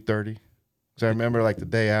 Maybe 30. Because I remember like the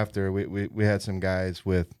day after we had some guys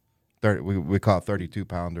with 30, we caught 32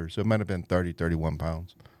 pounders. So it might have been 30, 31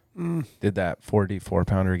 pounds. Did that 44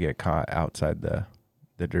 pounder get caught outside the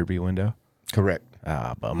derby window? Correct.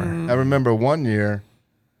 Ah, bummer. I remember one year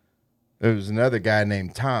there was another guy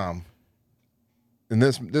named Tom, and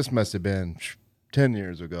this must have been 10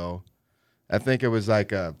 years ago. I think it was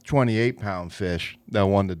like a 28-pound fish that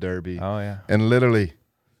won the derby. Oh, yeah. And literally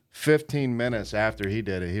 15 minutes after he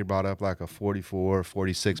did it, he brought up like a 44,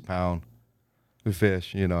 46-pound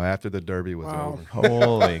fish, after the derby was over.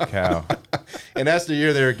 Holy cow. And that's the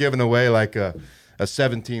year they were giving away like a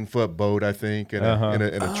 17-foot boat, I think, and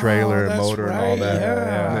a trailer and motor and all that.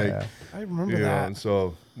 Yeah. I remember that. And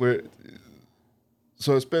so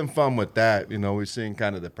it's been fun with that. We've seen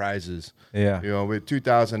kind of the prizes. Yeah. With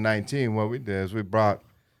 2019, what we did is we brought,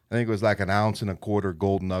 I think it was like 1.25 ounce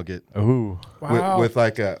gold nugget. Ooh. Wow. With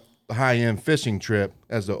like a high-end fishing trip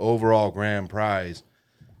as the overall grand prize.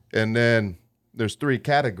 And then there's 3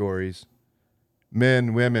 categories: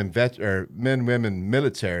 men, women,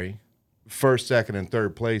 military, first, second, and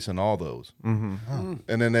third place in all those. Mm-hmm. Oh.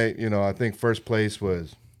 And then they, I think first place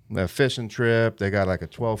was a fishing trip. They got like a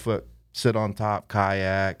 12-foot sit on top,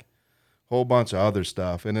 kayak, whole bunch of other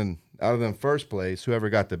stuff. And then out of them first place, whoever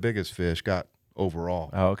got the biggest fish got overall.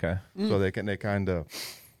 Oh, okay. So they kind of,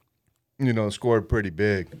 scored pretty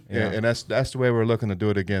big. Yeah. And that's the way we're looking to do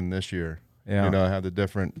it again this year. Yeah. Have the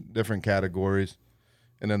different categories,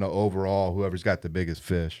 and then the overall, whoever's got the biggest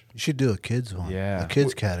fish. You should do a kids one. Yeah. A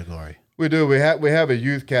kids category. We do. We have a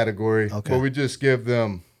youth category, Okay. but we just give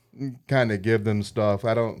them stuff.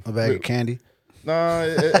 I don't. A bag of candy. No,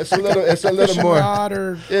 it's a little. It's a little Fishing more. rod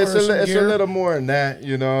or It's some a gear? little more than that.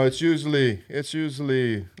 It's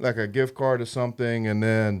usually like a gift card or something, and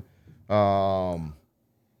then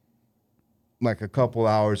like a couple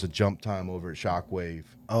hours of jump time over at Shockwave.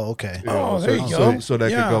 Oh, okay. Oh, there you go. So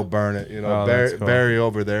they Yeah. could go burn it. Oh, that's cool. Barry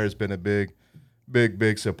over there has been a big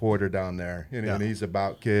supporter down there, and Yeah. he's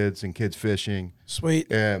about kids and kids fishing.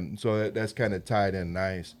 Sweet. And so that's kind of tied in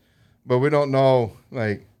nice. But we don't know,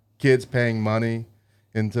 like, kids paying money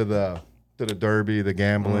into the derby, the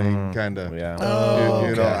gambling kind of, Yeah. Oh,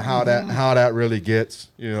 you know, how that really gets,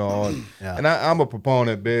 and, Yeah. and I'm a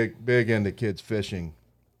proponent, big into kids fishing.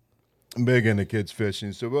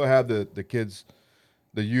 So we'll have the kids,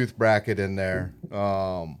 the youth bracket in there.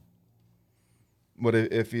 But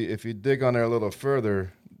if you dig on there a little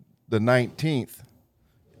further, the 19th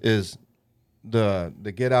is the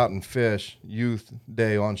Get Out and Fish Youth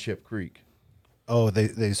Day on Ship Creek. Oh,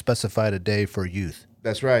 they specified a day for youth.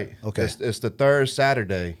 That's right. Okay. It's the third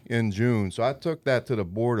Saturday in June. So I took that to the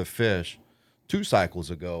Board of Fish 2 cycles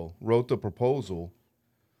ago, wrote the proposal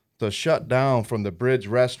to shut down from the Bridge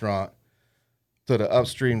Restaurant to the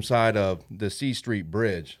upstream side of the C Street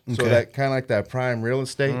Bridge. So Okay. that kind of like that prime real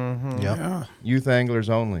estate, Yep. Yeah. youth anglers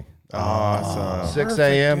only. Awesome. 6 Perfect,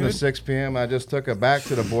 a.m. to dude. 6 p.m. I just took it back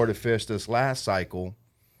to the Board of Fish this last cycle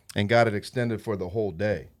and got it extended for the whole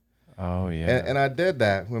day. Oh, yeah. And I did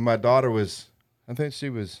that when my daughter was, I think she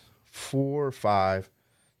was 4 or 5,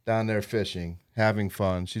 down there fishing, having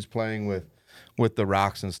fun. She's playing with the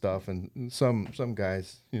rocks and stuff, and some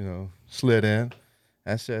guys, slid in.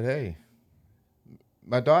 I said, "Hey,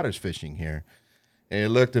 my daughter's fishing here." And he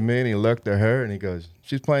looked at me and he looked at her and he goes,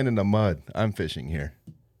 "She's playing in the mud. I'm fishing here."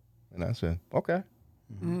 And I said, "Okay.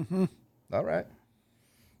 All right."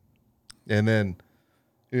 And then,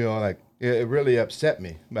 it really upset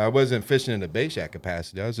me. I wasn't fishing in the bait shack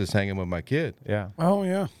capacity. I was just hanging with my kid. Yeah. Oh,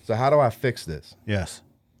 yeah. So how do I fix this? Yes.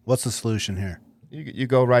 What's the solution here? You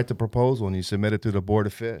go write the proposal and you submit it to the Board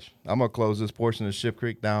of Fish. I'm going to close this portion of Ship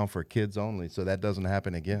Creek down for kids only so that doesn't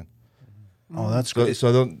happen again. Oh, that's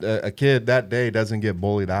So, great. a kid that day doesn't get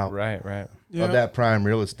bullied out Right. Yeah. of that prime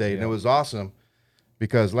real estate. And it was awesome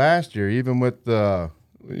because last year, even with the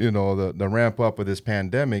ramp up of this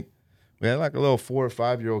pandemic, we had like a little 4 or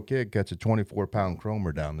 5-year-old kid catch a 24-pound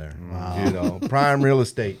chromer down there. Wow. Prime real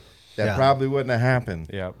estate. That Yeah. probably wouldn't have happened.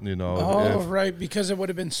 Yep. Oh, if- right. Because it would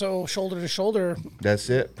have been so shoulder to shoulder. That's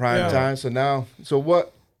it, prime Yeah. time.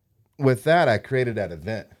 With that, I created that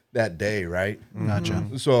event that day, right? Gotcha.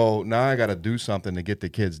 So now I got to do something to get the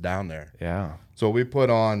kids down there. Yeah. So we put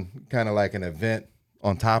on kind of like an event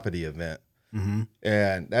on top of the event.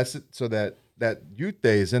 And that's it, so that youth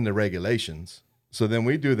day is in the regulations. So then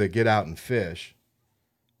we do the Get Out and Fish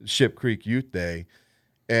Ship Creek Youth Day.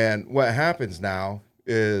 And what happens now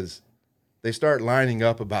is they start lining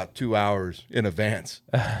up about 2 hours in advance.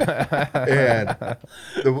 And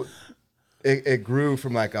it grew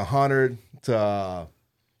from like 100 to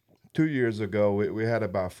 2 years ago, we had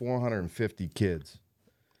about 450 kids.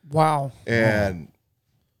 Wow. And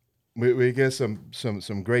we get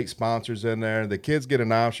some great sponsors in there. The kids get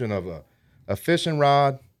an option of a fishing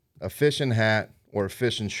rod, a fishing hat, or a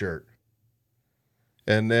fishing shirt.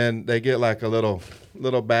 And then they get like a little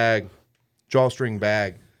bag, drawstring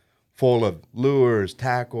bag, full of lures,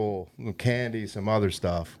 tackle, candy, some other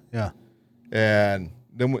stuff. Yeah. And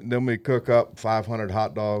then we cook up 500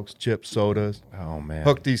 hot dogs, chips, sodas, Oh, man.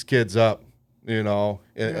 hook these kids up, and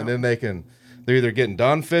then they're either getting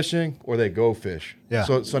done fishing or they go fish. Yeah.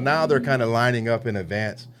 So now they're kind of lining up in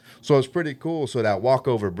advance. So it's pretty cool. So that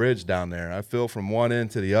walkover bridge down there, I feel from one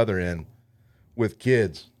end to the other end with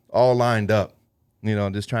kids all lined up,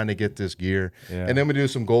 just trying to get this gear. Yeah. And then we do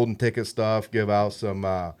some golden ticket stuff, give out some,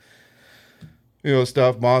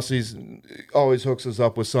 stuff. Mossy's always hooks us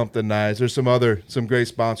up with something nice. There's some great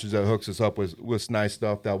sponsors that hooks us up with nice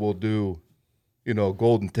stuff that we'll do,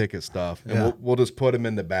 golden ticket stuff. And Yeah. we'll just put them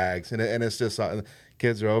in the bags. And it's just,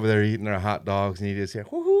 kids are over there eating their hot dogs and you just hear,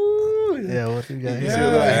 whoo-hoo, Yeah, what you guys? You see a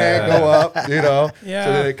little hand go up, you know. Yeah.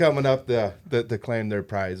 So they're coming up to claim their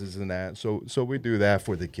prizes and that. So we do that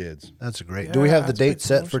for the kids. That's great. Do we have the that's a big date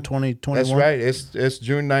set for promotion. 2021? That's right. It's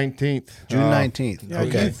June 19th. June 19th. Yeah,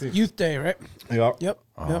 Okay. youth day, right? Yep. Yep.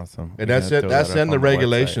 Awesome. And that's it. That's in the website.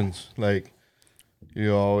 regulations. Like, you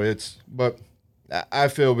know, but I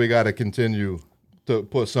feel we got to continue to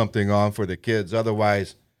put something on for the kids.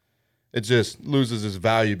 Otherwise, it just loses its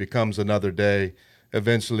value, becomes another day.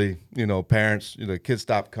 Eventually, you know, parents, you know, kids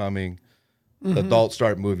stop coming. Adults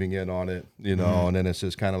start moving in on it, you know, and then it's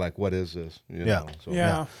just kind of like, what is this? You Yeah. know, so,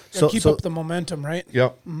 Yeah. So- Keep so- up the momentum, right?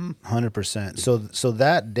 Yep. 100%. So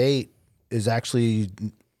that date is actually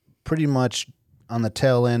pretty much on the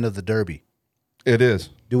tail end of the Derby. It is.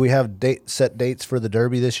 Do we have set dates for the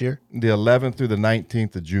Derby this year? The 11th through the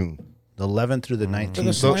 19th of June. The 11th through the 19th. For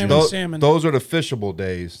the Slam and Salmon. Those are the fishable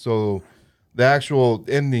days. So the actual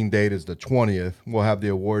ending date is the 20th. We'll have the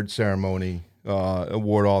award ceremony,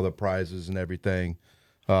 award all the prizes and everything.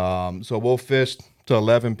 So we'll fish till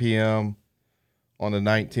 11 p.m. on the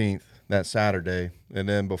 19th, that Saturday. And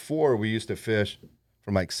then before, we used to fish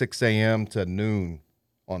from like 6 a.m. to noon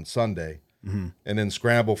on Sunday, and then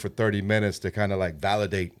scramble for 30 minutes to kind of like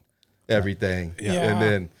validate everything. Yeah. And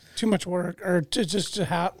then Too much work, or to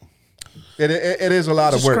have it is a lot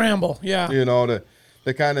to of work. scramble. Yeah. You know,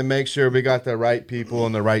 to kind of make sure we got the right people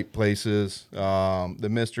in the right places, the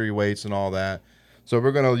mystery weights and all that. So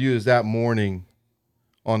we're going to use that morning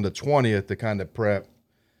on the 20th to kind of prep,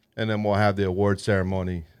 and then we'll have the award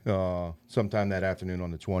ceremony sometime that afternoon on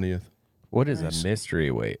the 20th. What is a mystery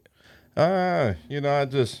weight? You know,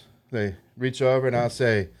 they reach over and I'll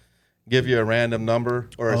say, give you a random number,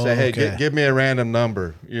 or say, hey, okay. give me a random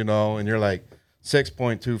number, you know, and you're like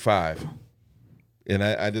 6.25. And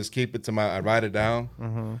I just keep it I write it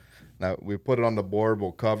down. Now we put it on the board,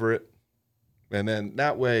 we'll cover it. And then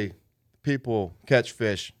that way people catch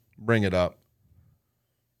fish, bring it up.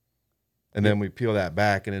 And then we peel that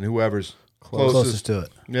back, and then whoever's closest to it.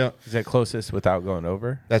 Yeah, Is it closest without going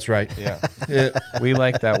over? that's right. Yeah. Yeah. We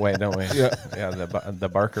like that way, don't we? Yeah. Yeah, the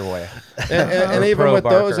Barker way. And even Pro with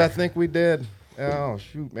those, Barker. I think we did. Oh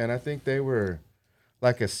shoot, man! I think they were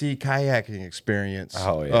like a sea kayaking experience.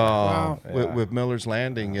 Oh, yeah. Wow. With Miller's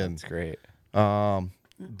Landing and It's great.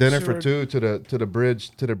 dinner for two to the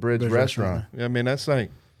bridge restaurant. I mean, that's like,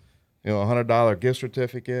 you know, $100 gift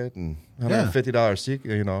certificate and $150 seat.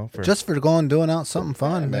 You know, for Just for doing out something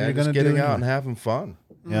fun. man, You're just gonna getting do out anyway. and having fun.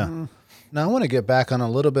 Yeah. Now I want to get back on a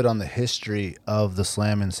little bit on the history of the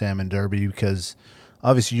Slam and Salmon Derby, because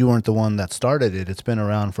obviously you weren't the one that started it. It's been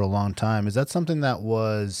around for a long time. Is that something that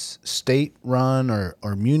was state run or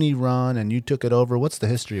muni run and you took it over? What's the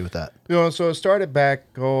history with that? You know, so it started back,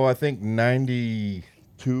 I think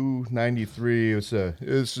 92, 93. This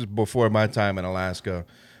is before my time in Alaska,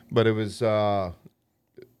 but it was an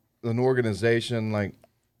organization like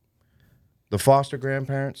the foster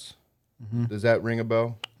grandparents. Does that ring a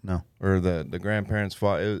bell? No. Or the grandparents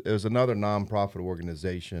fought. It was another nonprofit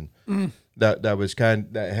organization that was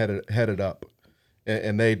that headed up,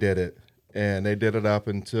 and they did it, and they did it up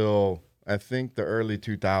until I think the early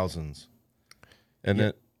 2000s, and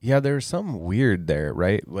then Yeah, there's something weird there,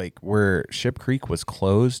 right? Like where Ship Creek was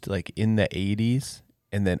closed like in the 80s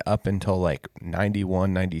and then up until like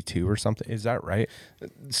 91, 92 or something. Is that right?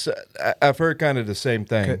 so I've heard kind of the same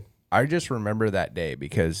thing. I just remember that day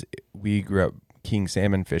because we grew up king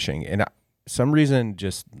salmon fishing. And some reason,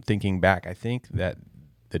 just thinking back, I think that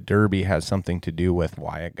the Derby has something to do with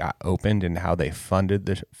why it got opened and how they funded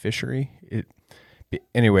the fishery.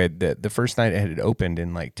 Anyway, the first night it had opened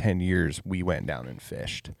in like 10 years, we went down and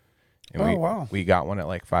fished. And wow. We got one at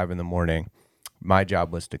like 5 a.m. My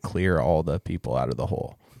job was to clear all the people out of the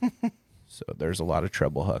hole. So there's a lot of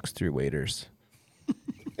treble hooks through waders.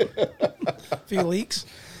 Few leaks.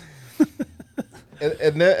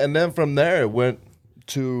 And then from there it went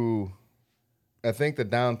to, I think the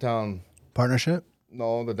downtown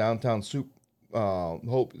soup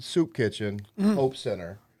Hope Soup Kitchen, Hope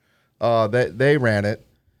Center. They ran it,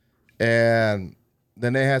 and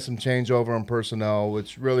then they had some changeover in personnel,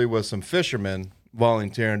 which really was some fishermen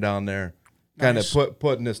volunteering down there, kind of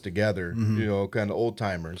putting this together. You know, kind of old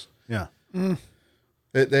timers. Yeah.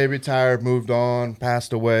 They retired, moved on,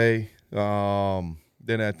 passed away.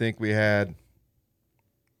 Then I think we had,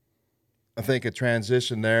 a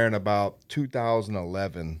transition there in about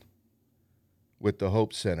 2011 with the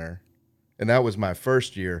Hope Center. And that was my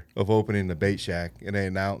first year of opening the bait shack. And they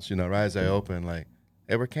announced, you know, right as I opened, like,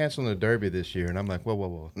 hey, we're canceling the Derby this year. And I'm like,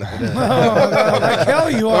 whoa. Like hell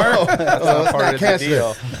you are. That's not part of the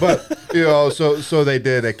deal. But, you know, so they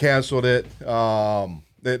did. They canceled it.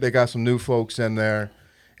 They got some new folks in there.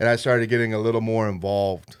 and I started getting a little more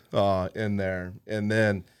involved in there. And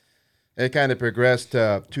then it kind of progressed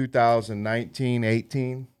to 2019,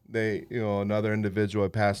 18. They, another individual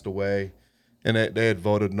had passed away, and they had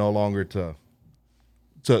voted no longer to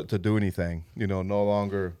do anything. No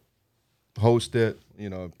longer host it.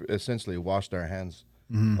 Essentially washed our hands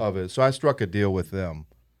of it. So I struck a deal with them.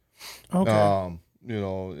 Okay.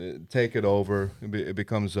 Take it over. It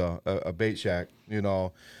becomes a bait shack.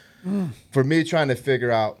 For me, trying to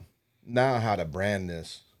figure out now how to brand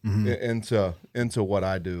this into what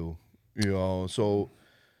I do. So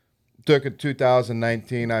took it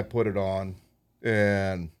 2019. I put it on,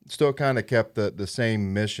 and still kind of kept the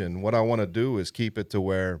same mission. What I want to do is keep it to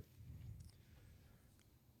where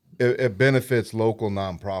it benefits local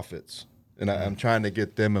nonprofits, and I'm trying to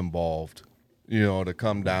get them involved. To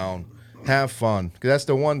come down, have fun, because that's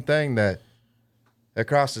the one thing that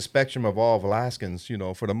across the spectrum of all of Alaskans,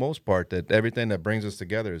 for the most part, that everything that brings us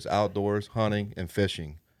together is outdoors, hunting, and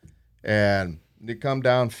fishing. And you come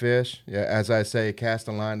down, fish, as I say, cast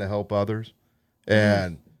a line to help others,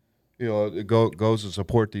 and it goes to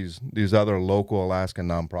support these other local Alaskan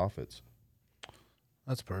nonprofits.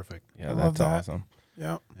 That's perfect. Yeah, I that's love that. awesome.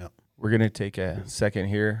 Yeah. We're going to take a second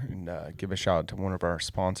here and give a shout out to one of our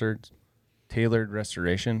sponsors, Tailored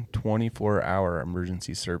Restoration, 24-hour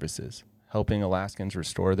emergency services, helping Alaskans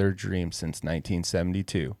restore their dreams since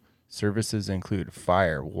 1972. Services include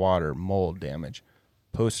fire, water, mold damage,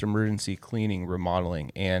 post-emergency cleaning,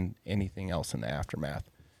 remodeling, and anything else in the aftermath,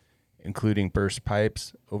 including burst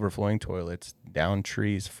pipes, overflowing toilets, downed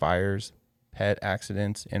trees, fires, pet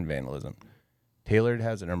accidents, and vandalism. Tailored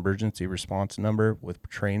has an emergency response number with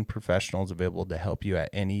trained professionals available to help you at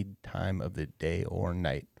any time of the day or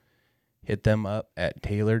night. Hit them up at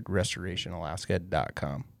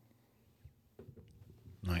tailoredrestorationalaska.com.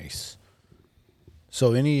 Nice.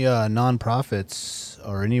 So any nonprofits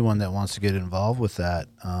or anyone that wants to get involved with that,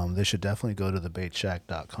 they should definitely go to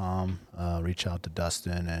thebaitshack.com, reach out to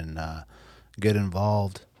Dustin, and get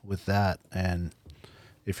involved with that. And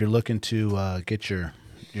if you're looking to get your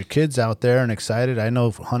kids out there and excited, I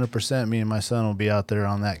know 100% me and my son will be out there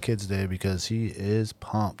on that Kids Day, because he is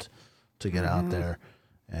pumped to get out there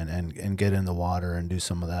and get in the water and do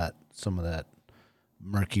some of that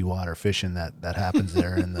murky water fishing that happens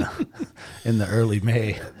there in the early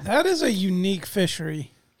May. That is a unique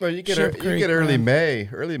fishery. Well, you get Ship Creek, early man. May.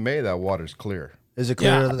 Early May, that water's clear. Is it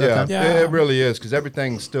clear? Yeah. at that Yeah, time? Yeah. It really is, because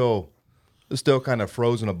everything's still kind of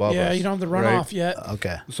frozen above us. Yeah, you don't have the right? runoff yet.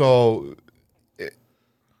 Okay. So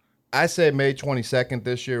I say May 22nd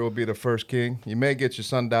this year will be the first king. You may get your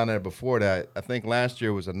son down there before that. I think last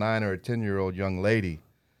year was a 9 or a 10-year-old young lady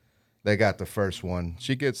that got the first one.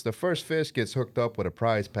 The first fish gets hooked up with a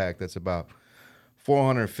prize pack that's about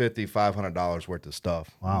 $450, $500 worth of stuff.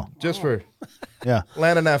 Wow. Just for Yeah.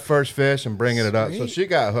 landing that first fish and bringing it up. So she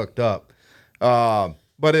got hooked up.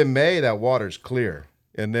 But in May, that water's clear.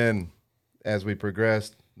 And then as we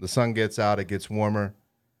progress, the sun gets out, it gets warmer.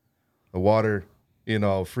 The water,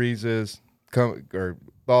 freezes, or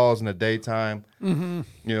thaws in the daytime. Mm-hmm.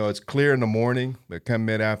 It's clear in the morning, but come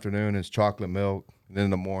mid-afternoon, it's chocolate milk. And then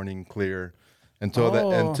in the morning, clear. Until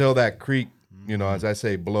that creek, as I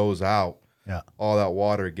say, blows out. Yeah. All that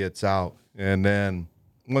water gets out. And then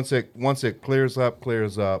once it clears up,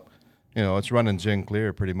 it's running gin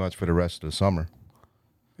clear pretty much for the rest of the summer.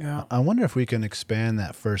 Yeah. I wonder if we can expand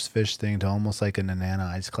that first fish thing to almost like a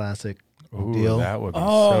Nanana Ice Classic Ooh, deal. that would be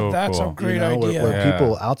Oh, so that's cool. a great where idea.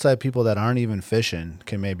 people, outside people that aren't even fishing,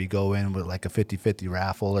 can maybe go in with like a 50-50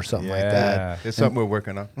 raffle or something like that. Yeah. It's something we're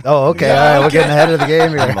working on. Oh, okay. Yeah, All right. We're okay. getting ahead of the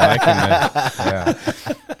game here. I'm liking that.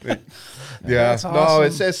 Yeah. Yeah. That's No,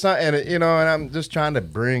 awesome. it's not, and I'm just trying to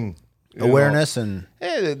bring Awareness and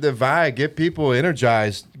the vibe, get people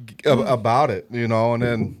energized about it, and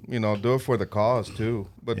then do it for the cause too.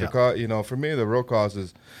 But the cause, for me, the real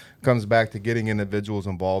cause comes back to getting individuals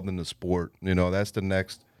involved in the sport. That's the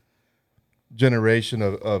next generation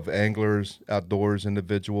of anglers, outdoors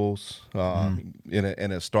individuals, and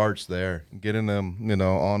it starts there, getting them,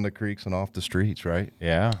 on the creeks and off the streets, right?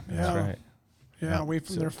 Yeah. That's Yeah. right. Yeah, away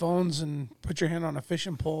from their phones and put your hand on a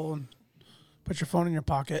fishing pole and put your phone in your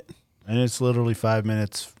pocket. and it's literally 5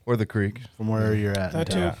 minutes Or the creek. from where you're at. That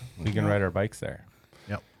too. Yeah. We can ride our bikes there.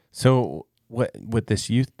 Yep. So what with this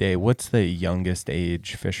youth day, what's the youngest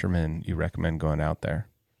age fisherman you recommend going out there?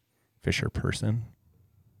 Fisher person?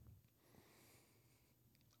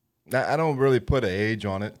 I don't really put an age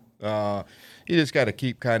on it. You just got to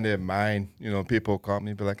keep kind of in mind. People call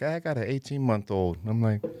me, be like, "Hey, I got an 18-month-old." I'm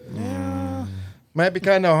like, might be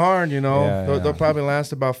kind of hard, They'll probably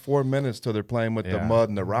last about 4 minutes till they're playing with the Yeah. mud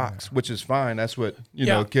and the rocks, which is fine. That's what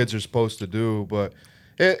Yeah. kids are supposed to do. But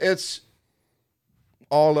It's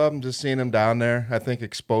all of them. Just seeing them down there, I think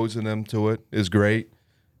exposing them to it is great.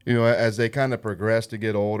 You know, as they kind of progress to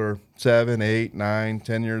get older, 7, 8, 9,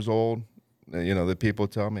 10 years old, you know, the people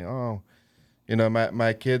tell me, oh, you know,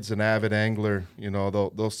 my kid's an avid angler. You know,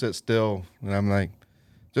 they'll sit still, and I'm like,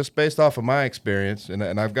 just based off of my experience, and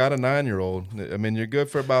I've got a 9-year-old. I mean, you're good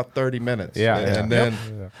for about 30 minutes. Yeah, and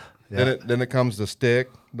then it comes the stick,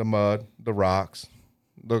 the mud, the rocks.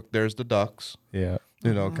 Look, there's the ducks. Yeah.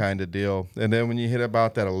 You know, kind of deal. And then when you hit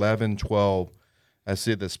about that 11, 12, I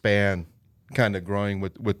see the span kind of growing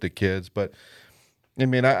with the kids. But I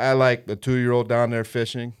mean, I like the 2-year-old down there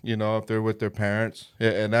fishing. You know, if they're with their parents,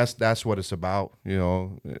 and that's what it's about. You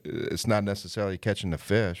know, it's not necessarily catching the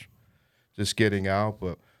fish, just getting out.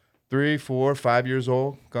 But 3, 4, 5 years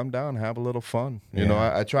old, come down, have a little fun. You know,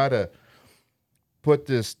 I try to put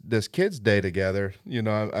this kids day together. You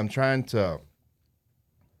know, I'm trying to,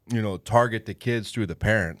 you know, target the kids through the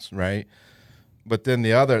parents, right? But then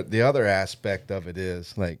the other aspect of it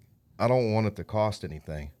is, like, I don't want it to cost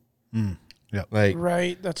anything. Yeah. Like,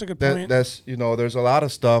 Right. That's a good point. that's, you know, there's a lot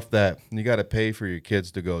of stuff that you got to pay for your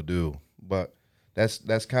kids to go do, but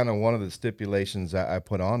that's kind of one of the stipulations I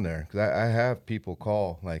put on there, because I have people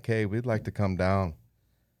call like, hey, we'd like to come down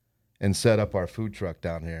and set up our food truck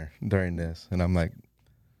down here during this, and I'm like,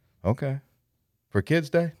 okay, for Kids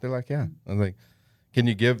Day? They're like, yeah. I'm like, can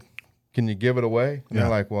you give it away? And they're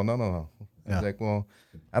like, well, no. I was like, well,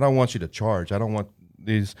 I don't want you to charge. I don't want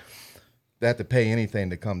they have to pay anything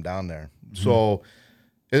to come down there. Mm-hmm. So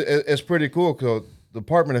it's pretty cool, because the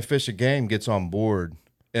Department of Fish and Game gets on board,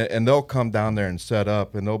 and they'll come down there and set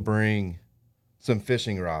up, and they'll bring some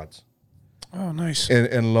fishing rods. Oh, nice.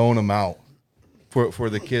 And loan them out for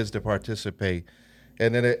the kids to participate.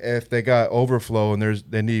 And then if they got overflow and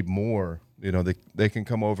they need more, you know, they can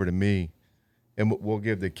come over to me, and we'll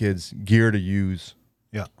give the kids gear to use.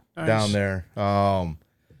 Yeah. Nice. Down there.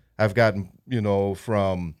 I've gotten, you know,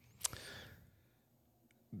 from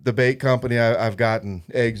the bait company, I've gotten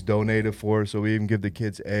eggs donated for, so we even give the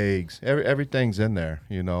kids eggs. Everything's in there.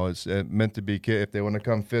 You know, it's meant to be if they want to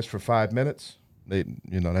come fish for 5 minutes,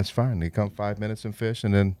 that's fine. They come 5 minutes and fish,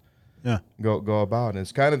 and then go about. And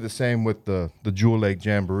it's kind of the same with the Jewel Lake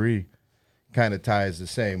Jamboree. Kind of ties the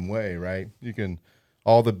same way, right?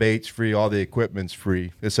 All the bait's free, all the equipment's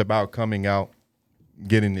free. It's about coming out,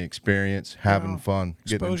 getting the experience, having fun,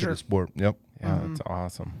 getting into the sport. Yep. Yeah, that's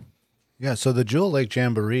awesome. Yeah, so the Jewel Lake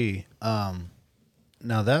Jamboree, now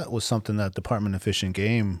that was something that Department of Fish and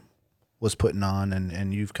Game was putting on,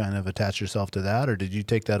 and you've kind of attached yourself to that, or did you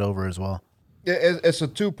take that over as well? Yeah, it's a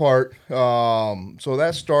 2-part. So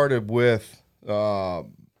that started with,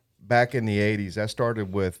 back in the 80s, that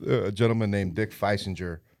started with a gentleman named Dick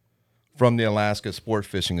Feisinger from the Alaska Sport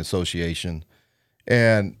Fishing Association.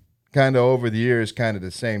 And kind of over the years, kind of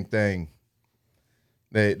the same thing.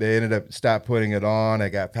 They ended up stopped putting it on. I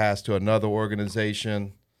got passed to another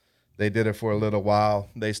organization. They did it for a little while.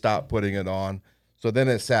 They stopped putting it on. So then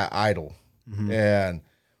it sat idle. Mm-hmm. And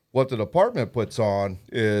what the department puts on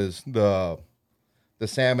is the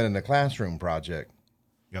Salmon in the Classroom project.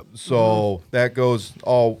 Yep. So that goes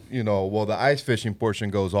all, the ice fishing portion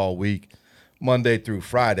goes all week, Monday through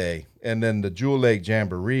Friday. And then the Jewel Lake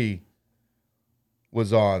Jamboree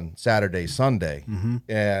was on Saturday, Sunday. Mm-hmm.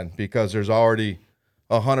 And because there's already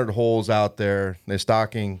 100 holes out there, they're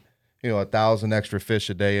stocking, 1,000 extra fish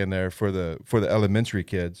a day in there for the elementary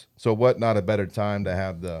kids. So what not a better time to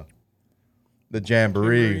have the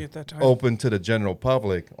Jamboree open to the general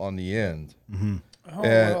public on the end. Mm-hmm. Oh,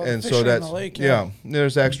 and so that's the lake,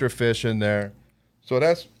 there's extra fish in there. So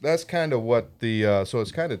that's kind of what so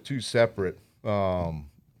it's kind of two separate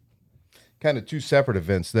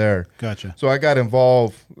events there. Gotcha. So I got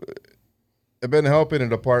involved. I've been helping the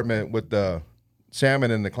department with the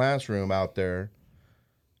Salmon in the Classroom out there,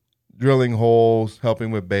 drilling holes,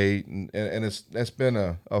 helping with bait, and that's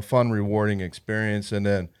been a fun, rewarding experience. And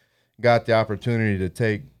then got the opportunity to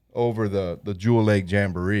take over the Jewel Lake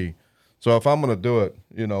Jamboree. So if I'm going to do it,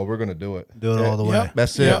 we're going to do it. Do it all the way. Yep.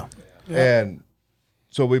 That's it. Yep. And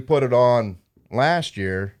so we put it on last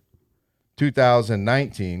year,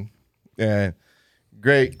 2019, and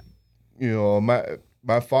great,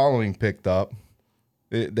 my following picked up.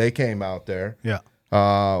 They came out there. Yeah.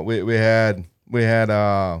 We had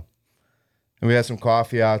some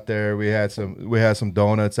coffee out there. We had some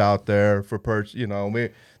donuts out there for purchase.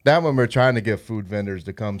 That one we're trying to get food vendors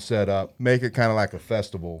to come set up, make it kind of like a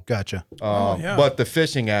festival. Gotcha. But the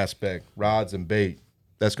fishing aspect, rods and bait,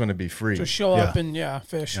 that's going to be free. So show up and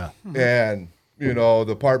fish. Yeah. Mm-hmm. And the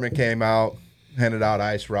department came out, handed out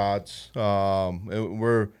ice rods.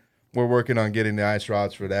 We're working on getting the ice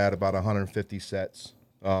rods for that, about 150 sets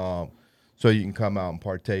so you can come out and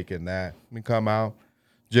partake in that. We come out,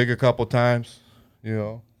 jig a couple times, you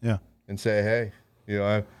know, Yeah. and say, hey, you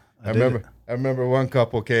know, I did it. remember one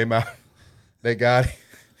couple came out, they got it.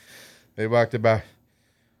 They walked about,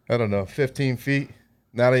 I don't know, 15 feet,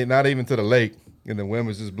 not even to the lake, and the wind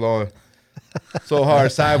was just blowing so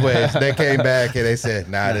hard sideways. They came back and they said,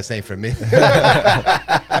 nah, this ain't for me.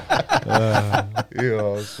 You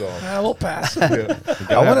know, so. We'll pass. Yeah.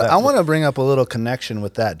 I want to bring up a little connection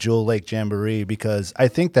with that Jewel Lake Jamboree, because I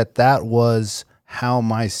think that was how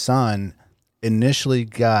my son initially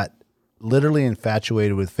got literally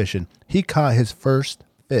infatuated with fishing. He caught his first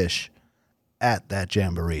fish at that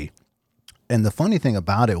Jamboree. And the funny thing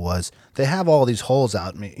about it was they have all these holes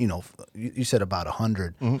out. You know, you said about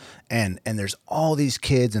 100, and there's all these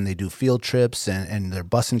kids, and they do field trips, and they're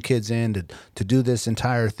bussing kids in to do this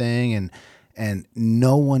entire thing, and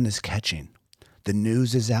no one is catching. The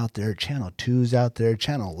news is out there, Channel 2's out there,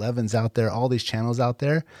 Channel 11's out there, all these channels out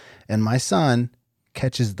there, and my son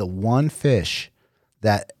catches the one fish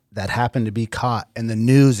that happened to be caught, and the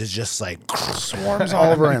news is just like Swarms all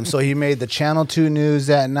all over him. So he made the Channel 2 news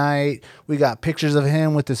that night. We got pictures of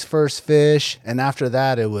him with his first fish, and after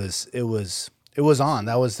that, it was on.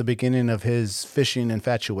 That was the beginning of his fishing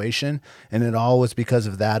infatuation, and it all was because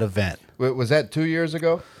of that event. Was that 2 years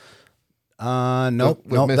ago? Nope.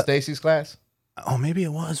 With Miss Stacy's class? Oh, maybe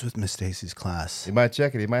it was with Miss Stacy's class. You might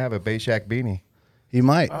check it. He might have a Bay Shack beanie. He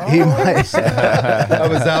might. He might. I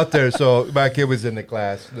was out there, so my kid was in the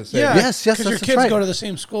class. The same. Yeah. Yes, Because your that's kids right. go to the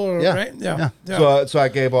same school, Yeah. right? Yeah. So I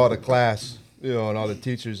gave all the class, you know, and all the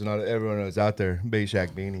teachers and everyone that was out there, Bay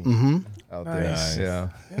Shack beanie out Nice. there.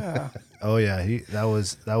 Yeah. Yeah. Oh yeah, that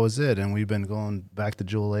was it, and we've been going back to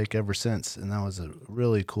Jewel Lake ever since, and that was a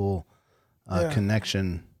really cool Yeah.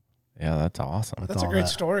 connection. Yeah, that's awesome. That's a all great that.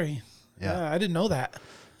 story. Yeah. Yeah. I didn't know that.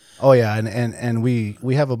 Oh yeah, and we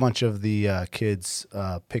have a bunch of the kids'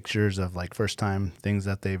 pictures of like first time things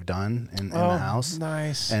that they've done in the house.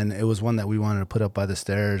 Nice. And it was one that we wanted to put up by the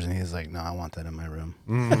stairs, and he's like, "No, I want that in my room."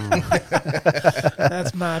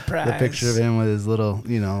 That's my prize. The picture of him with his little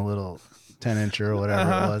 10-incher or whatever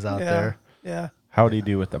it was out there. Yeah. How'd he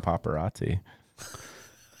do with the paparazzi?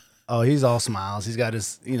 Oh, he's all smiles. He's got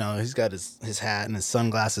his his hat and his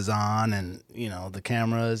sunglasses on, and the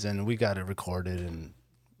cameras, and we got it recorded and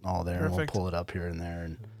all there. And we'll Perfect. pull it up here and there,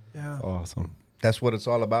 and Yeah. Awesome. That's what it's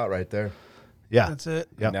all about right there. yeah. That's it.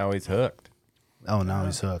 Yep. Now he's hooked. Oh, now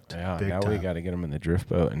he's hooked. Yeah. Big now time. we got to get him in the drift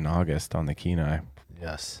boat in August on the Kenai.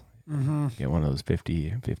 Yes. Get one of those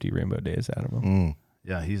 50 rainbow days out of him.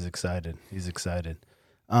 Yeah, he's excited. He's excited.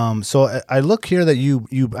 So I look here that you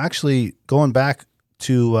actually going back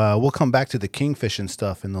to we'll come back to the kingfish and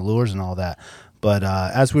stuff and the lures and all that. But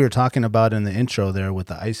as we were talking about in the intro there with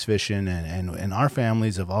the ice fishing and our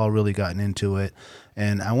families have all really gotten into it.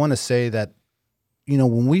 And I want to say that,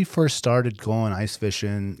 when we first started going ice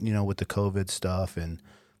fishing, with the COVID stuff and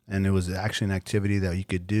it was actually an activity that you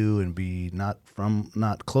could do and be not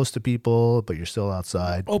close to people, but you're still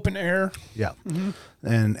outside. Open air. Yeah.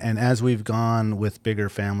 And as we've gone with bigger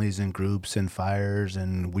families and groups and fires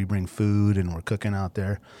and we bring food and we're cooking out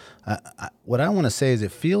there, what I want to say is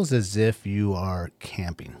it feels as if you are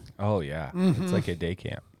camping. Oh, yeah. It's like a day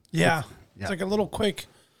camp. Yeah. Yeah. It's like a little quick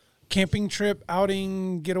camping trip,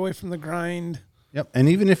 outing, get away from the grind. Yep. And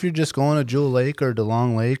even if you're just going to Jewel Lake or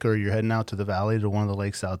DeLong Lake, or you're heading out to the valley to one of the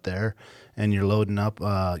lakes out there and you're loading up,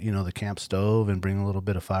 the camp stove and bring a little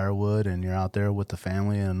bit of firewood and you're out there with the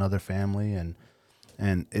family and another family. And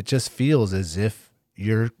it just feels as if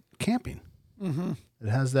you're camping. Mm-hmm. It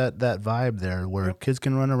has that vibe there where kids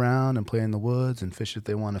can run around and play in the woods and fish if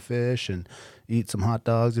they want to fish and eat some hot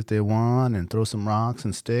dogs if they want and throw some rocks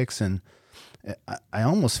and sticks. And I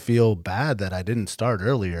almost feel bad that I didn't start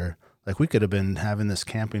earlier. Like we could have been having this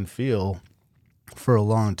camping feel for a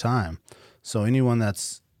long time. So anyone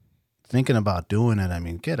that's thinking about doing it, I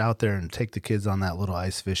mean, get out there and take the kids on that little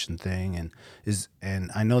ice fishing thing.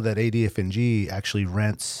 And I know that ADF&G actually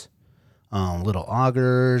rents little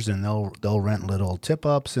augers, and they'll rent little tip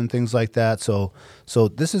ups and things like that. So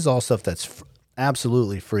this is all stuff that's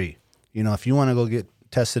absolutely free. If you want to go get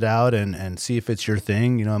tested out and see if it's your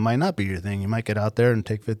thing, it might not be your thing. You might get out there and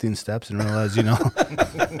take 15 steps and realize,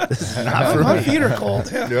 this is not for My me. feet are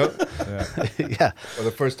cold. Yeah. Yep. Yeah. Well,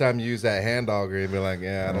 the first time you use that hand auger, you'll be like,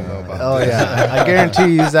 yeah, I don't know about Oh that. yeah. I guarantee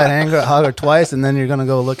you use that auger twice, and then you're gonna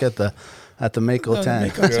go look at the Mako 10.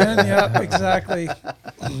 Mako 10, yeah, exactly.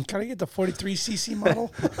 Can I get the 43cc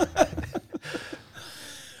model?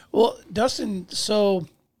 Well, Dustin, so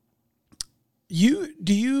your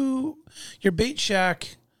bait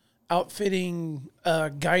shack outfitting,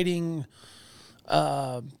 guiding,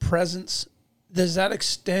 presence, does that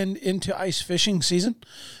extend into ice fishing season?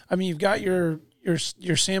 I mean, you've got your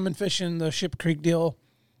salmon fishing, the Ship Creek deal.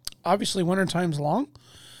 Obviously, wintertime's long.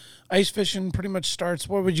 Ice fishing pretty much starts,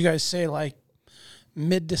 what would you guys say, like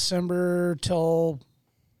mid-December till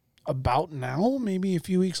about now, maybe a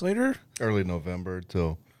few weeks later? Early November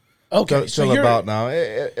till so about now.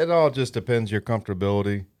 It all just depends your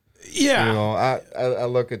comfortability. Yeah. You know, I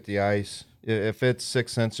look at the ice. If it's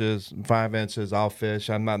 6 inches, 5 inches, I'll fish.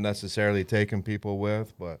 I'm not necessarily taking people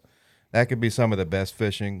with, but that could be some of the best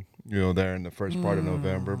fishing, there in the first part of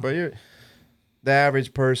November. But the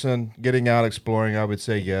average person getting out exploring, I would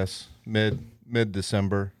say yes,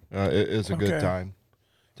 mid-December is a good time.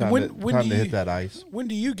 Time to hit that ice. When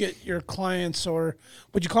do you get your clients, or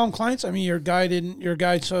would you call them clients? I mean, your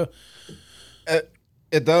guide. So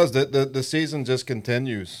it does. The season just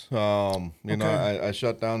continues. I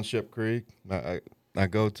shut down Ship Creek. I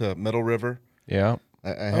go to Middle River. Yeah. I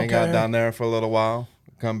hang out down there for a little while.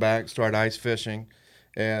 Come back, start ice fishing,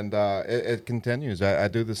 and it continues. I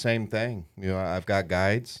do the same thing. I've got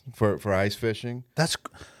guides for ice fishing.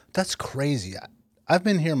 That's crazy. I've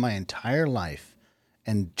been here my entire life,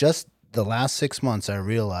 and just the last 6 months, I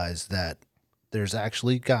realized that there's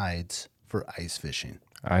actually guides for ice fishing.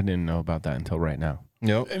 I didn't know about that until right now.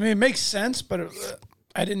 Yep. I mean, it makes sense, but it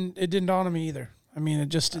didn't dawn on me either. I mean, it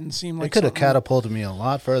just didn't seem like it could have catapulted me a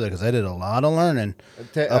lot further because I did a lot of learning.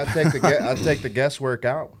 I take the guesswork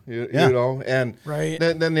out, you know. And right.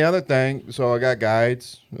 Then the other thing, so I got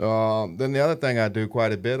guides. Then the other thing I do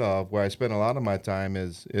quite a bit of, where I spend a lot of my time,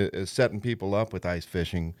 is setting people up with ice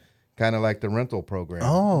fishing, kind of like the rental program.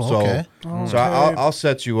 Oh, okay. So I'll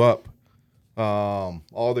set you up,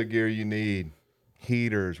 all the gear you need,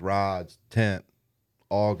 heaters, rods, tent,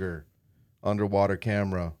 auger, underwater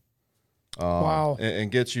camera. Wow. And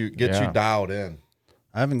get you dialed in.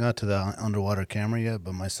 I haven't got to the underwater camera yet,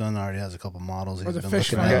 but my son already has a couple models he's the been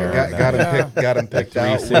fish looking at. Got him picked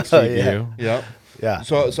out. 360 view. Yep. Yeah.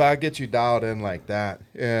 So I get you dialed in like that,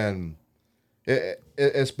 and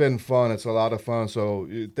it's been fun. It's a lot of fun. So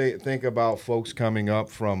you think about folks coming up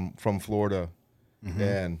from Florida,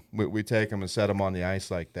 and we take them and set them on the ice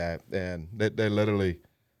like that, and they literally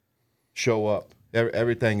show up.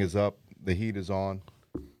 Everything is up. The heat is on.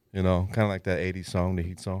 Kind of like that 80s song, the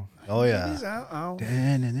heat song. Oh, yeah.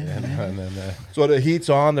 So the heat's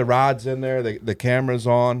on, the rod's in there, the camera's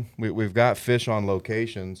on. We've got fish on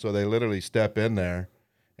location, so they literally step in there,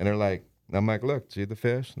 and they're like, I'm like, look, see the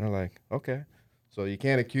fish? And they're like, okay. So you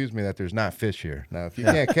can't accuse me that there's not fish here. Now, if you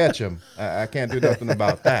can't catch them, I can't do nothing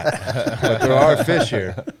about that. But there are fish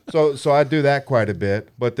here. So I do that quite a bit.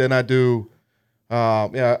 But then I do...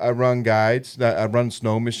 I run guides. I run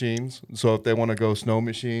snow machines. So if they want to go snow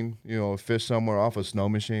machine, fish somewhere off a snow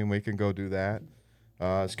machine, we can go do that.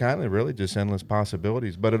 It's kind of really just endless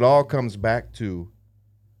possibilities. But it all comes back to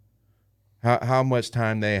how much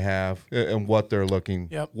time they have and what they're looking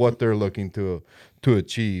to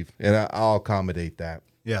achieve, and I'll accommodate that.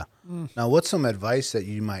 Yeah. Now, what's some advice that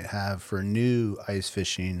you might have for new ice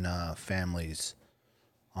fishing families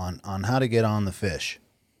on how to get on the fish?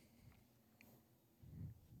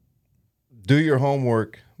 Do your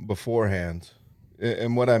homework beforehand.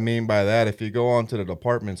 And what I mean by that, if you go onto the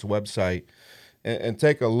department's website and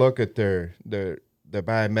take a look at their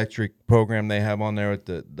biometric program they have on there with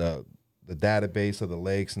the database of the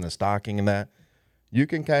lakes and the stocking and that, you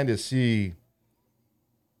can kind of see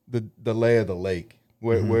the lay of the lake,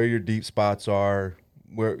 where your deep spots are,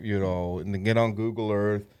 where, and then get on Google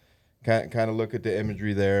Earth, kind of look at the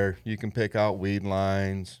imagery there. You can pick out weed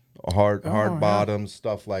lines, hard bottoms,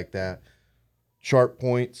 stuff like that. Sharp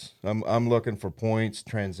points. I'm looking for points,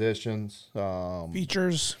 transitions,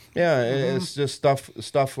 features. Yeah, it's just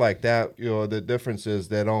stuff like that. The difference is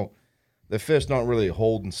the fish don't really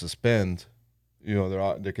hold and suspend.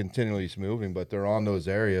 They're continually moving, but they're on those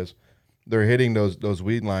areas. They're hitting those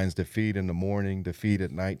weed lines to feed in the morning, to feed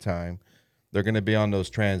at nighttime. They're going to be on those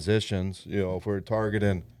transitions. If we're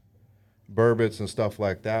targeting burbot and stuff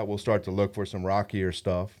like that, we'll start to look for some rockier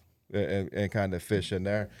stuff and kind of fish in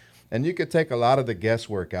there. And you could take a lot of the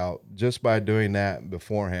guesswork out just by doing that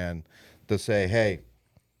beforehand to say, hey,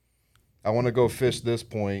 I want to go fish this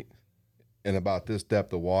point in about this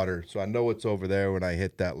depth of water. So I know it's over there when I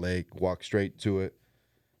hit that lake, walk straight to it.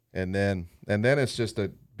 And then it's just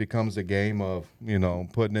becomes a game of,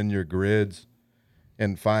 putting in your grids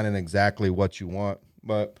and finding exactly what you want.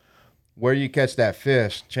 But where you catch that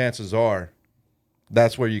fish, chances are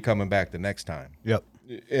that's where you're coming back the next time. Yep.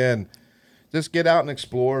 And just get out and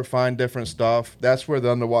explore, find different stuff. That's where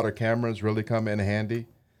the underwater cameras really come in handy.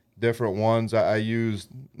 Different ones. I use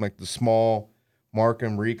like the small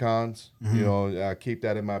Markham Recons. I keep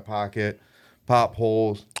that in my pocket. pop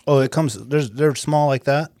holes. Oh, it comes. They're small like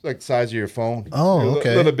that. It's like the size of your phone. Oh,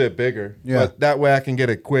 okay. A little bit bigger. Yeah. But that way I can get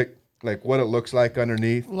a quick, like what it looks like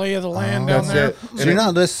underneath. Lay of the land down That's there. it. So you're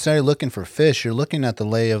not necessarily looking for fish. You're looking at the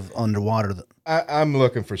lay of underwater. I'm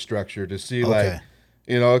looking for structure to see, Okay. like,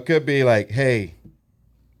 it could be like, hey,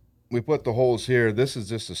 we put the holes here. This is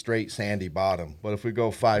just a straight sandy bottom. But if we go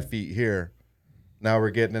 5 feet here, now we're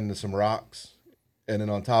getting into some rocks. And then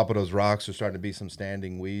on top of those rocks, there's starting to be some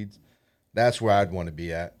standing weeds. That's where I'd want to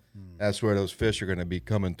be at. That's where those fish are going to be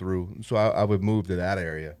coming through. So I would move to that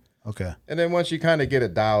area. Okay. And then once you kind of get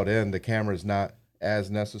it dialed in, the camera's not as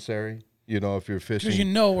necessary. If you're fishing. Because you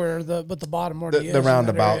know where the bottom already is. The in that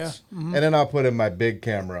roundabouts. area. And then I'll put in my big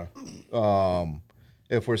camera.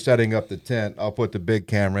 If we're setting up the tent, I'll put the big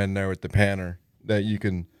camera in there with the panner that you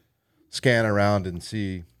can scan around and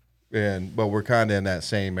see. But we're kind of in that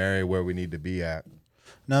same area where we need to be at.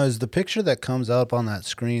 Now, is the picture that comes up on that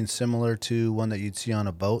screen similar to one that you'd see on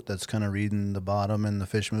a boat that's kind of reading the bottom and the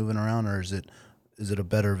fish moving around, or is it a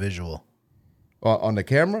better visual? On the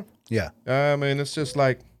camera? Yeah. I mean, it's just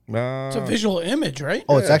like. It's a visual image, right?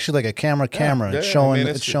 Oh, it's actually like a camera. Yeah, It's I showing. mean,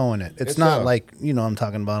 it's showing it. It's it's not a- like I'm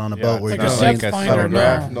talking about on a boat where like you're a just depth seeing finder,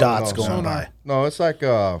 photograph no. dots No, going sonar. by. No, it's like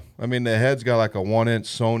the head's got like a 1-inch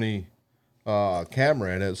Sony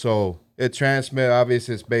camera in it, so it transmits.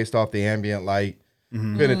 Obviously, it's based off the ambient light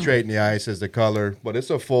penetrating the ice as the color, but it's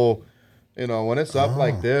a full. When it's up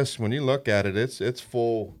like this, when you look at it, it's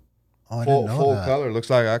full. Oh, I didn't know Full that. color. Looks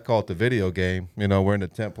like I call it the video game. We're in the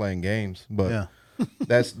tent playing games, but Yeah.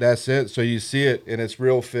 that's it. So you see it, and it's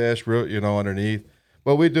real fish, underneath.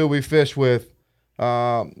 But we fish with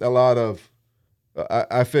a lot of.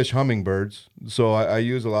 I fish hummingbirds, so I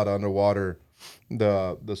use a lot of underwater,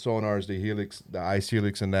 the sonars, the helix, the ice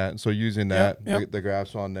helix, and that. So using that, Yep. the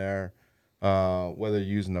graphs on there, whether you're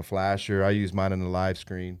using a flasher, I use mine in the live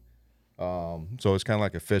screen. So it's kind of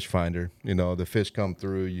like a fish finder. The fish come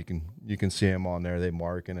through, you can see them on there. They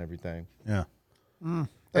mark and everything. Yeah. And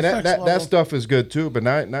That's next that level. stuff is good too. But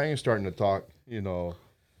now you're starting to talk.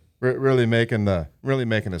 Really making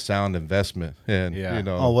a sound investment. And Yeah.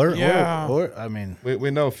 Oh, Yeah. I mean,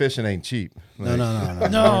 we know fishing ain't cheap. no.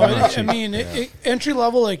 No, I mean, entry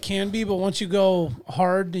level it can be, but once you go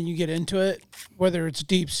hard and you get into it, whether it's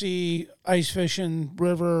deep sea, ice fishing,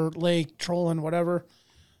 river, lake, trolling, whatever,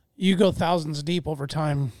 you go thousands deep over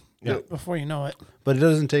time before you know it. But it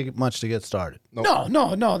doesn't take much to get started. No,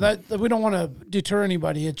 that we don't want to deter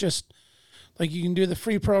anybody. It just like you can do the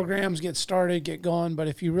free programs, get started, get going, but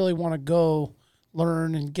if you really want to go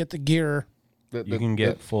learn and get the gear, You can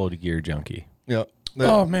get full gear junkie. Yeah.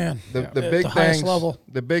 oh man, The at big the highest things. level.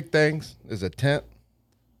 The big things is a tent,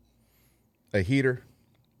 a heater,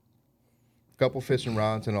 a couple fishing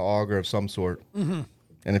rods, and an auger of some sort. Mm-hmm.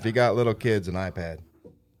 And if you got little kids, an iPad.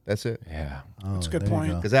 That's it. Yeah. That's a good there you point.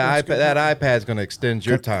 go. Because that iPad's going to extend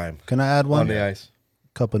your time Can I add on one? the ice.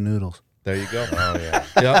 Cup of noodles. There you go. Oh yeah.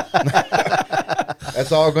 Yep.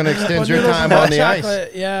 That's all going to extend Well, your noodles time and on the hot ice.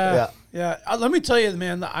 chocolate, Yeah. Let me tell you,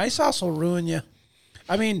 man, the ice house will ruin you.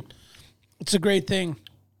 I mean, it's a great thing.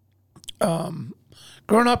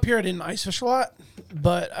 Growing up here, I didn't ice fish a lot,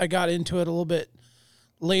 but I got into it a little bit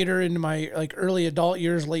later into my early adult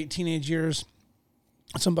years, late teenage years.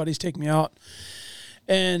 Some buddies take me out,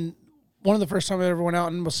 and one of the first time I ever went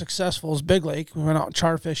out and was successful was Big Lake. We went out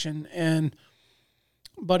char fishing, and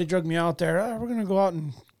a buddy dragged me out there. We're gonna go out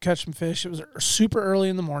and catch some fish. It was super early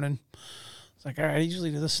in the morning. It's like, all right, I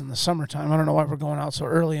usually do this in the summertime. I don't know why we're going out so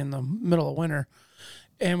early in the middle of winter.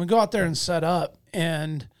 And we go out there and set up,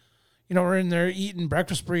 and we're in there eating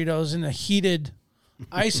breakfast burritos in a heated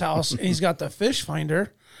ice house, and he's got the fish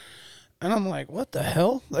finder, and I'm like, what the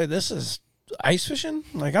hell? Like, this is ice fishing?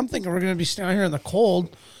 Like, I'm thinking we're gonna be standing here in the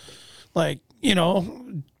cold,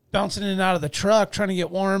 bouncing in and out of the truck, trying to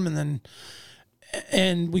get warm,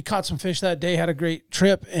 and we caught some fish that day, had a great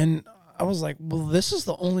trip, and I was like, well, this is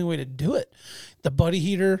the only way to do it. The buddy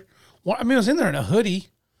heater. I was in there in a hoodie,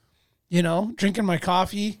 drinking my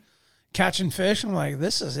coffee, catching fish. I'm like,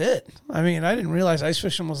 this is it. I didn't realize ice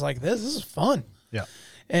fishing was like this. This is fun. Yeah.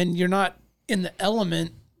 And you're not in the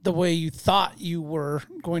element the way you thought you were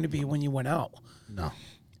going to be when you went out. No.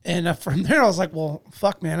 And from there, I was like, well,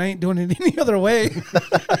 fuck, man, I ain't doing it any other way.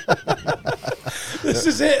 This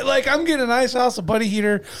is it. Like, I'm getting an ice house, a buddy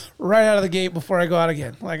heater right out of the gate before I go out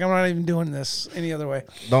again. Like, I'm not even doing this any other way.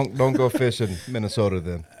 Don't go fish in Minnesota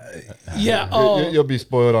then. Yeah. Oh, You'll be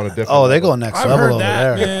spoiled on a different Oh, they level. go next I've level heard over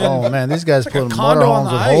that, there. man. Oh man, these guys like a put condo on motorhomes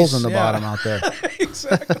the with holes ice, in the yeah. bottom out there.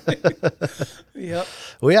 exactly. Yep.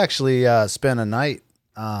 We actually spent a night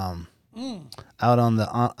out on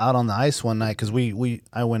the ice one night because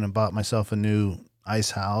I went and bought myself a new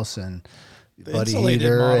ice house and buddy insulated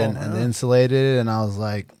heater model, and huh? insulated. And I was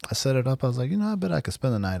like, I set it up. I was like, I bet I could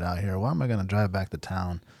spend the night out here. Why am I going to drive back to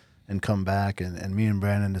town and come back? And me and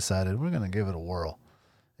Brandon decided we're going to give it a whirl.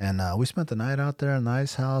 And we spent the night out there in the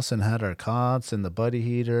ice house and had our cots and the buddy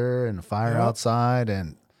heater and the fire outside.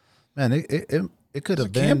 And man, it could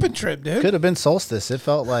have been camping trip, dude. Could have been solstice. It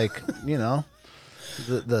felt like,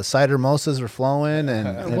 the cider mimosas were flowing.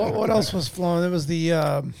 And What else was flowing? It was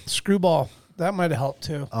the screwball. That might have helped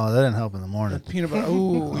too. Oh, that didn't help in the morning. Peanut butter.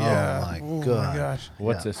 Ooh, yeah. my Oh God. my gosh.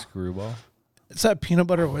 What's a screwball? It's that peanut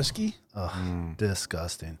butter whiskey. Ugh,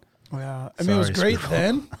 disgusting. Yeah. I mean, it was Sorry, great screwball.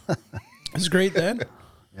 then. It was great then.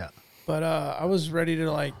 Yeah. But I was ready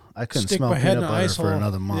to I couldn't stick smell my head in peanut an butter ice for hole.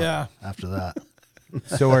 another month Yeah. after that.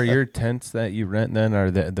 So are your tents that you rent then,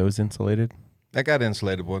 are those insulated? I got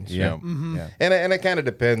insulated ones. Yeah. Yeah. And it kind of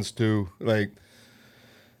depends too. Like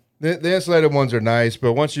the insulated ones are nice,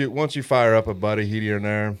 but once you fire up a buddy heater in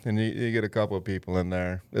there and you get a couple of people in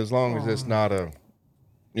there, as long as it's not a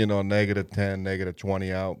 -10,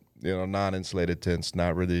 -20 out, non-insulated tent's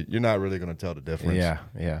you're not really going to tell the difference. Yeah.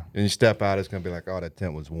 Yeah. And you step out, it's going to be like, oh, that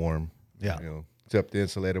tent was warm. Yeah. Except the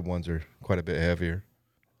insulated ones are quite a bit heavier.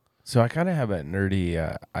 So I kind of have a nerdy,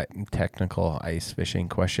 technical ice fishing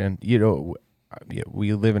question.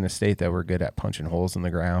 We live in a state that we're good at punching holes in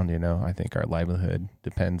the ground. I think our livelihood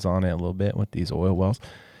depends on it a little bit with these oil wells.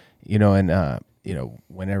 When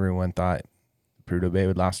everyone thought Prudhoe Bay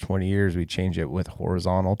would last 20 years, we change it with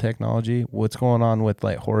horizontal technology. What's going on with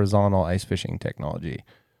like horizontal ice fishing technology?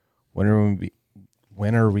 When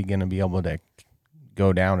are we going to be able to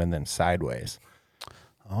go down and then sideways?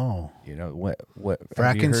 Oh, What Fracking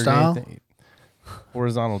have you heard style? anything?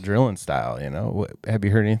 Horizontal drilling style, have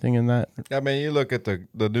you heard anything in that? I mean, you look at the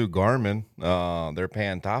new Garmin, their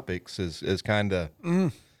Pantopics is kind of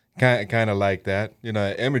like that,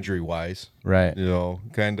 imagery wise, Right.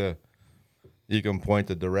 kind of you can point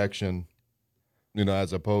the direction,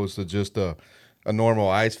 as opposed to just a normal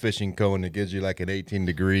ice fishing cone that gives you like an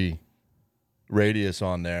 18-degree radius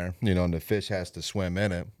on there, and the fish has to swim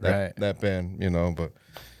in it. Right. That been, but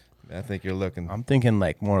I think you're looking. I'm thinking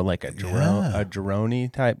like more like a drone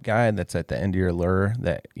type guy that's at the end of your lure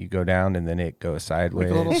that you go down and then it goes sideways.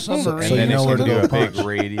 Like a little submarine. and So then you know it where can to do go a big punch.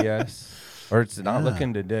 radius. Or it's not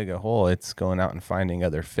looking to dig a hole, it's going out and finding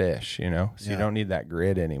other fish, So you don't need that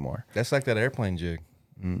grid anymore. That's like that airplane jig.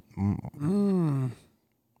 You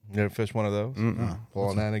ever fish one of those? Pull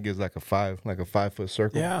on that and it gives like a 5-foot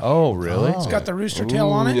circle. Yeah. Oh, really? It's got the rooster tail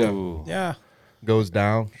on it. Ooh. Yeah. Goes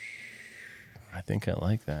down. I think I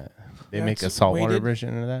like that. They Yeah, make a it's saltwater weighted.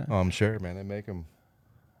 version of that? Oh, I'm sure, man. They make them.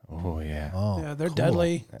 Oh, yeah. oh, Yeah, they're cool.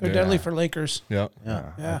 deadly. They're deadly for Lakers. Yeah.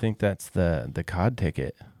 Yeah. Yeah. I think that's the cod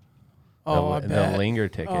ticket. Oh, I the bet. linger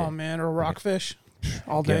ticket. Oh man, or rockfish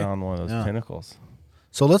all Get day. on one of those Yeah. pinnacles.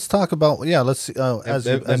 So let's talk about Let's see.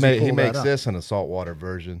 He makes this in a saltwater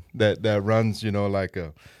version that runs, like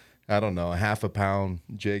a half a pound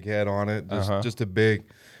jig head on it, just a big,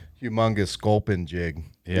 humongous sculpin jig.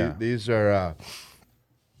 Yeah. These are.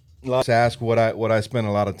 Let's ask what I spend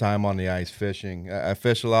a lot of time on the ice fishing. I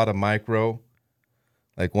fish a lot of micro,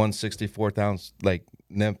 like 1/64 ounce like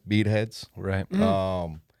nymph bead heads. Right.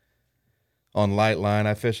 On light line,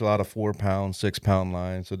 I fish a lot of 4-pound, 6-pound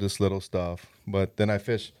lines, so just little stuff. But then I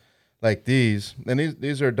fish like these, and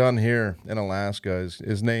these are done here in Alaska.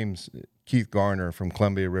 His name's Keith Garner from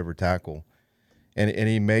Columbia River Tackle, and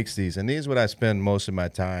he makes these, and these are what I spend most of my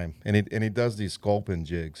time. And he does these sculpin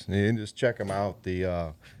jigs. And you can just check them out.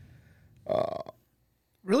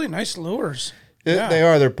 Really nice lures. They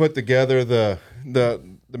are. They're put together. The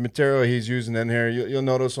material he's using in here, you'll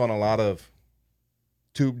notice on a lot of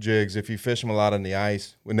tube jigs, if you fish them a lot in the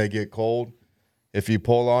ice, when they get cold, if you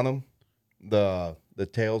pull on them, the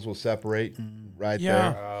tails will separate right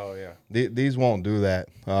Yeah. there. Oh, yeah. These won't do that.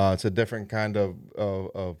 It's a different kind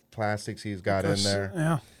of plastics he's got in there.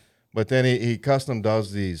 Yeah. But then he custom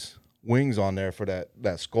does these wings on there for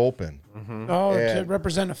that sculpin. Oh, to Yeah.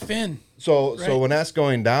 represent a fin. So Right. when that's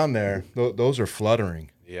going down there, those are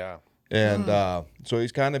fluttering. Yeah. And so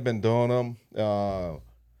he's kind of been doing them.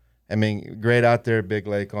 I mean, great out there, Big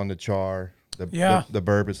Lake on the Char. Yeah. The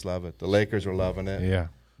Burbs love it. The Lakers are loving it. Yeah.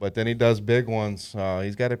 But then he does big ones.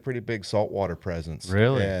 He's got a pretty big saltwater presence.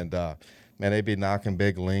 Really? And man, they be knocking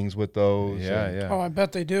big lings with those. Yeah, and, yeah. Oh, I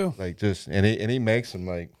bet they do. Like just and he makes them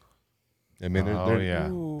like. I mean, they're, yeah.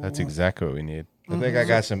 That's exactly what we need. I think I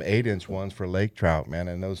got some 8-inch ones for lake trout, man,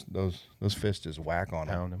 and those fish just whack on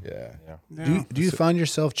Pound them. 'em. Yeah. Yeah. Do you find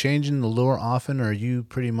yourself changing the lure often, or are you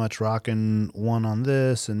pretty much rocking one on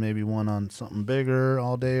this and maybe one on something bigger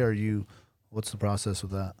all day? Or what's the process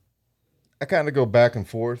with that? I kind of go back and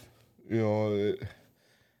forth.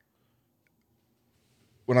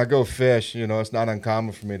 when I go fish, it's not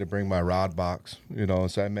uncommon for me to bring my rod box.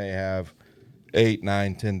 So I may have 8,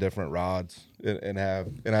 9, 10 different rods, and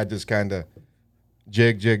I just kind of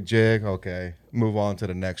jig. Okay, move on to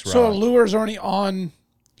the next rod. So a lure's already on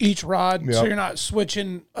each rod, so Yep. you're not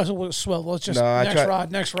switching a swivel. It's just No, I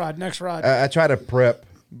next rod. I try to prep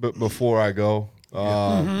before I go,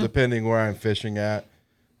 depending where I'm fishing at.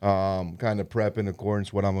 Kind of prep in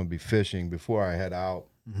accordance with what I'm going to be fishing before I head out.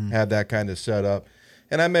 Have that kind of set up.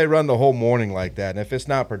 And I may run the whole morning like that. And if it's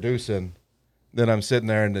not producing, then I'm sitting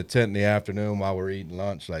there in the tent in the afternoon while we're eating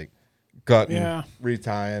lunch, like cutting,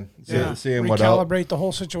 retying, seeing what else. Recalibrate the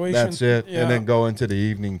whole situation. That's it. Yeah. And then go into the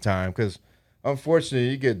evening time. Because unfortunately,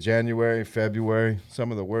 you get January, February,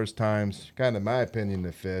 some of the worst times, kind of my opinion,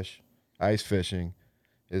 to fish, ice fishing,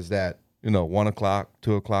 is that, 1 o'clock,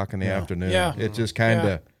 2 o'clock in the afternoon. Yeah. It just kind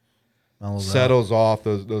of Mellows out. settles off.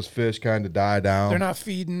 Those fish kind of die down. They're not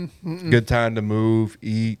feeding. Good time to move,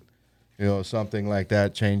 eat, something like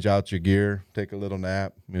that. Change out your gear, take a little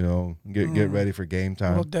nap, get ready for game A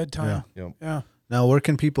little time. dead time. Yep. Yeah. Now, where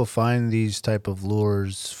can people find these type of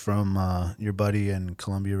lures from your buddy in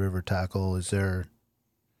Columbia River Tackle? Is there,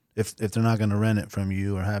 if they're not going to rent it from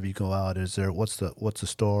you or have you go out, is there what's the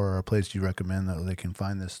store or a place you recommend that they can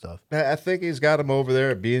find this stuff? I think he's got him over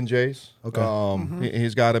there at B&J's. Okay.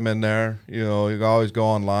 He's got him in there. You can always go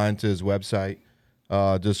online to his website,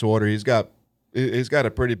 just order. He's got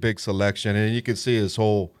a pretty big selection, and you can see his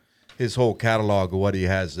whole catalog of what he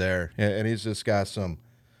has there. And he's just got some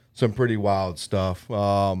pretty wild stuff.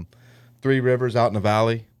 Three Rivers out in the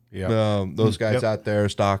valley. Yeah. Those guys out there are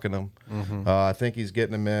stocking them. I think he's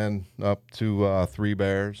getting them in up to Three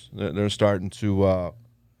Bears. They're starting to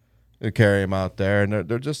carry them out there, and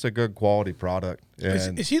they're just a good quality product.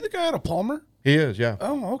 And Is he the guy out of Palmer? he is, yeah.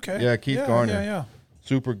 Oh, okay. Yeah, Keith Garner. Yeah.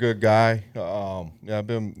 Super good guy. I've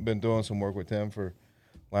been doing some work with him for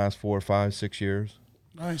last 4, 5, 6 years.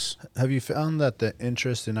 Nice. Have you found that the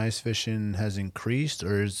interest in ice fishing has increased,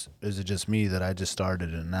 or is it just me that I just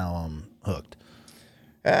started and now I'm hooked?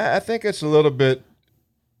 I think it's a little bit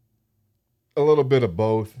of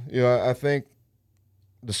both. I think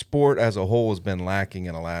the sport as a whole has been lacking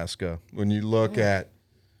in Alaska. When you look at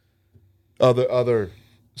other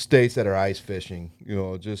states that are ice fishing,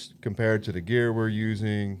 just compared to the gear we're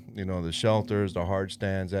using, the shelters, the hard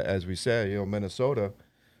stands, as we say, Minnesota,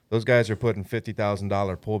 those guys are putting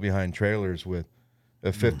 $50,000 pull behind trailers with a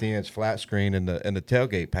 50-inch flat screen and the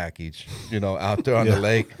tailgate package, out there on the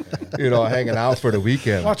lake, hanging out for the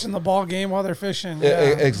weekend. Watching the ball game while they're fishing.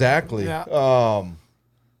 Exactly. Yeah.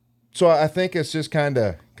 So I think it's just kind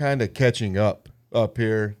of catching up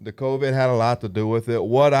here. The COVID had a lot to do with it.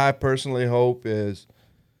 What I personally hope is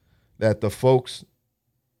that the folks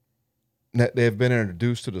that they've been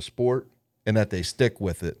introduced to the sport and that they stick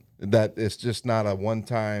with it. That it's just not a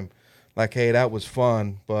one-time, like, hey, that was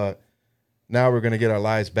fun, but now we're going to get our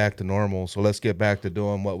lives back to normal, so let's get back to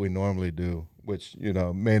doing what we normally do, which,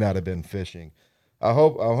 may not have been fishing. I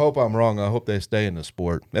hope I'm wrong. I hope they stay in the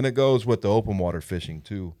sport. And it goes with the open water fishing,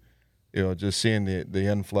 too. Just seeing the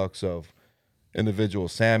influx of individual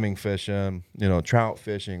salmon fishing, trout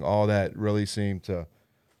fishing, all that really seemed to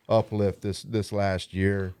uplift this last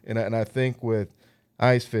year. And I think with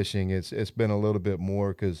ice fishing, it's been a little bit more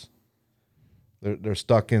because they're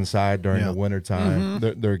stuck inside during the wintertime.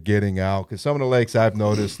 They're getting out. Because some of the lakes I've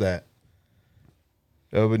noticed that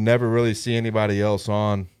I would never really see anybody else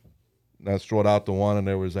on. I strolled out the one, and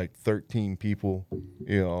there was like 13 people,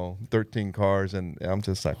 13 cars, and I'm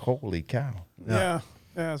just like, holy cow. Yeah.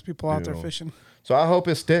 There's people out there fishing. So I hope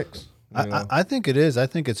it sticks. I think it is. I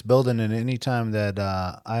think it's building, and any time that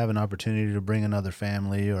I have an opportunity to bring another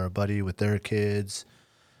family or a buddy with their kids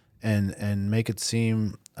and make it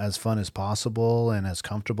seem as fun as possible and as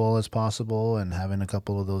comfortable as possible, and having a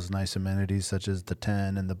couple of those nice amenities such as the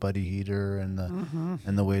tent and the buddy heater and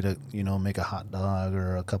the way to make a hot dog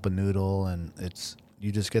or a cup of noodle, and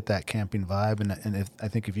you just get that camping vibe. And I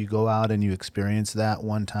think if you go out and you experience that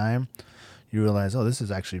one time, you realize, oh, this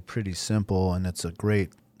is actually pretty simple, and it's a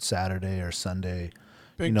great Saturday or Sunday,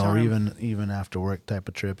 Big or time. even after work type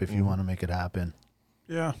of trip if you want to make it happen.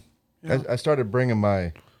 Yeah. I started bringing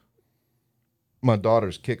my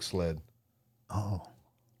daughter's kick sled. Oh,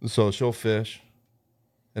 So she'll fish,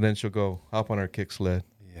 and then she'll go hop on her kick sled.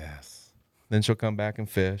 Yes. Then she'll come back and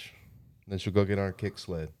fish. Then she'll go get on her kick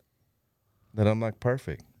sled. Then I'm like,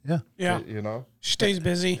 perfect. Yeah. Stays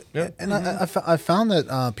busy. Yeah. and I found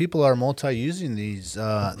that people are multi-using these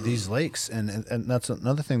lakes, and that's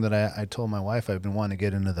another thing that I told my wife. I've been wanting to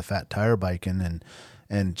get into the fat tire biking,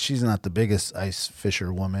 and she's not the biggest ice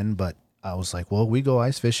fisher woman, but I was like, well, we go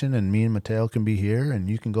ice fishing, and me and Mateo can be here, and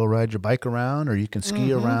you can go ride your bike around, or you can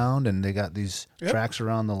ski around, and they got these tracks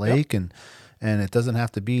around the lake, and it doesn't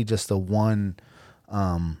have to be just a one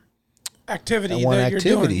activity one that activity.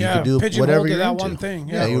 you're doing. You Yeah, can do pigeonhole whatever to you're that into. one thing.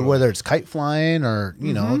 Yeah, Yeah. whether it's kite flying or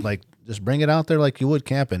you know, like just bring it out there like you would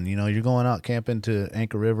camping. You know, you're going out camping to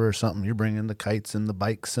Anchor River or something. You're bringing the kites and the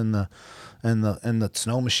bikes and the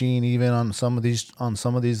snow machine even on some of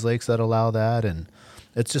these lakes that allow that, and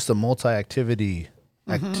it's just a multi-activity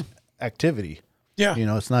activity. Yeah. You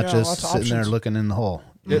know, it's not Yeah, just lots of sitting there options. looking in the hole.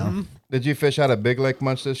 You know? Did you fish out of Big Lake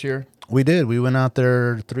much this year? We did. We went out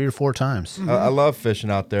there 3 or 4 times. I love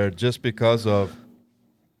fishing out there just because of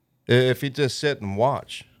if you just sit and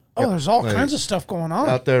watch. Oh, there's all Like, kinds of stuff going on.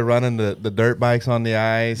 Out there running the dirt bikes on the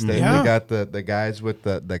ice. They Yeah. got the guys with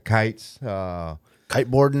the kites.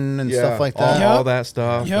 Kiteboarding and stuff like that. All Yep. that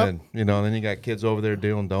stuff. Yep. And, you know, then you got kids over there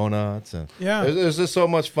doing donuts. And Yeah. there's just so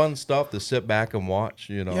much fun stuff to sit back and watch,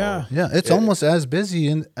 you know. Yeah. Yeah, it's almost as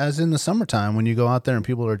busy as in the summertime when you go out there and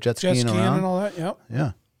people are jet Jet skiing skiing around. and all that. Yep.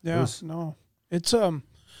 Yeah. Yeah. No. It's it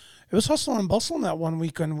was hustling and bustling that one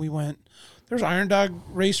weekend we went. There's Iron Dog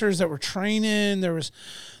racers that were training. There was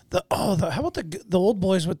how about the old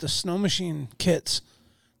boys with the snow machine kits?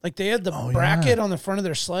 Like they had the bracket on the front of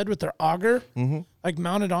their sled with their auger, like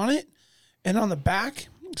mounted on it, and on the back.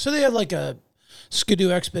 So they had like a Skidoo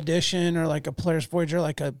Expedition or like a Polaris Voyager,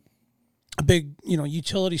 like a big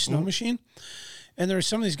utility snow machine. And there were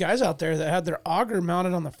some of these guys out there that had their auger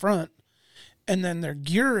mounted on the front, and then their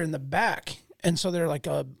gear in the back. And so they're like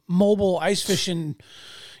a mobile ice fishing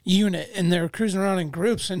unit, and they're cruising around in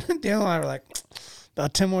groups. And Daniel and I were like,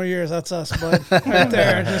 about 10 more years, that's us, bud. Right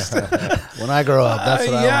there. Just When I grow up, that's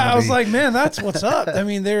what I I was be. like, man, that's what's up. I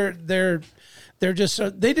mean, they're just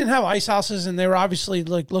they didn't have ice houses, and they were obviously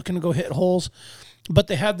like looking to go hit holes, but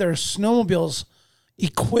they had their snowmobiles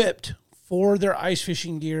equipped for their ice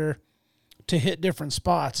fishing gear to hit different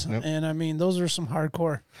spots. And I mean, those are some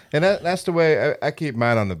hardcore. And that's the way I keep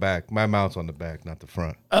mine on the back. My mount's on the back, not the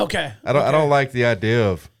front. Okay. I don't like the idea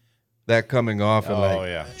of that coming off and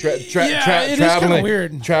yeah. Yeah, it is kinda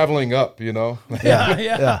weird. traveling up, you know.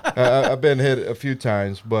 Yeah. I've been hit a few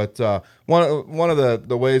times, but one of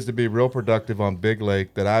the ways to be real productive on Big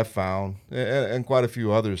Lake that I've found, and quite a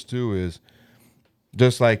few others too, is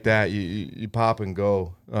just like that. You pop and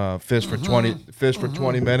go, fish for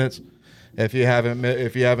 20 minutes. If you haven't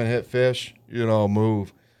hit fish,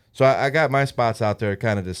 move. So I got my spots out there,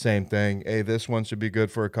 kind of the same thing. Hey, this one should be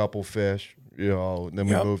good for a couple fish. Then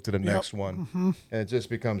we Yep. move to the Yep. next one, and it just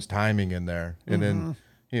becomes timing in there. And then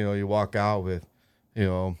you walk out with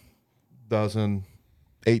dozen,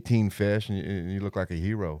 18 fish, and you look like a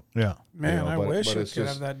hero. Yeah. Man, I but wish I it's could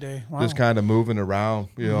just- have that day. Wow. Just kind of moving around.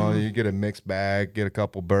 You get a mixed bag, get a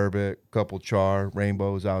couple burbot, couple char,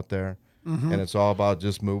 rainbows out there, and it's all about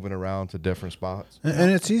just moving around to different spots.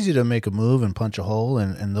 And it's easy to make a move and punch a hole,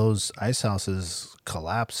 and those ice houses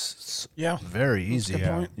collapse Yeah. very easy. a good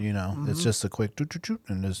point. It's just a quick toot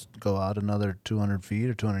and just go out another 200 feet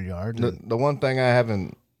or 200 yards. The one thing I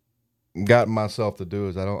haven't gotten myself to do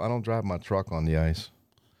is I don't drive my truck on the ice.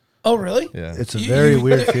 Oh, really? Yeah, It's a very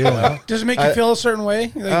weird feeling. Does it make you feel a certain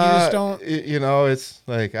way? Like you just don't. It's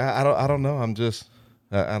like I don't know. I'm just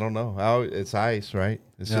I don't know. It's ice, right?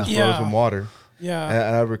 It's just Yeah. frozen water. Yeah.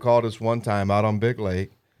 And I recall this one time out on Big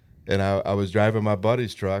Lake, and I was driving my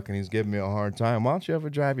buddy's truck, and he's giving me a hard time. Why don't you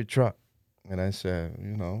ever drive your truck? And I said,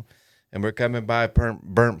 and we're coming by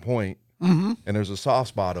Burnt Point, and there's a soft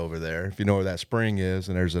spot over there, if you know where that spring is,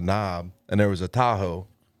 and there's a knob, and there was a Tahoe.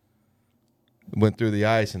 Went through the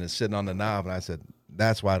ice, and it's sitting on the knob, and I said,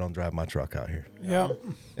 that's why I don't drive my truck out here. Yeah.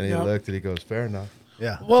 And he looked, and he goes, fair enough.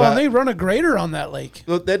 Yeah. Well, So and they run a grader on that lake.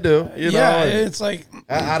 Look, they do, Yeah, and it's like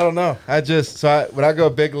I don't know. When I go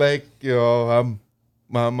Big Lake, I'm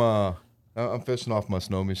fishing off my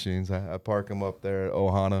snow machines. I park them up there at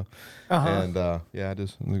Ohana, and I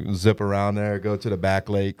just zip around there, go to the back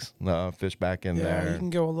lakes, fish back in you there. can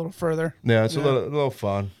go a little further. Yeah, it's a little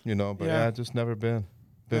fun, But Yeah. I just never been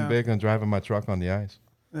Yeah. big on driving my truck on the ice.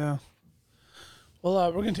 Yeah. Well,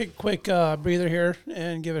 we're going to take a quick breather here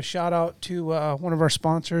and give a shout out to one of our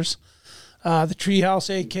sponsors, the Treehouse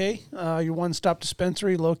AK, your one-stop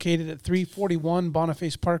dispensary located at 341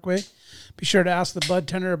 Boniface Parkway. Be sure to ask the bud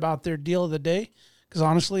tender about their deal of the day, because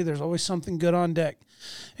honestly, there's always something good on deck.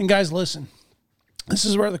 And guys, listen, this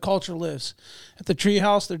is where the culture lives. At the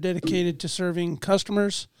Treehouse, they're dedicated to serving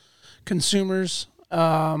customers, consumers,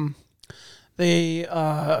 that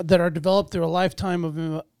are developed through a lifetime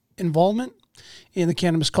of involvement in the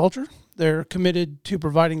cannabis culture. They're committed to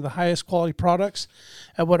providing the highest quality products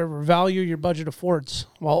at whatever value your budget affords,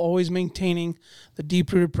 while always maintaining the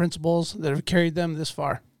deep-rooted principles that have carried them this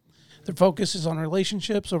far. Their focus is on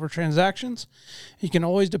relationships over transactions. You can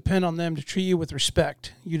always depend on them to treat you with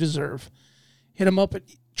respect you deserve. Hit them up at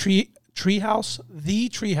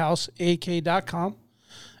TheTreehouse.com.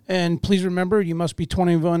 And please remember, you must be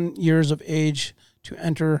 21 years of age to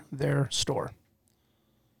enter their store.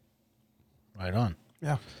 Right on.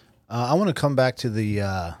 Yeah. I want to come back to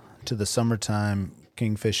the summertime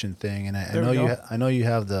kingfishing thing, and I know you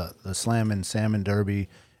have the Slam and Salmon Derby,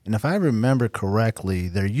 and if I remember correctly,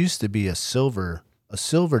 there used to be a silver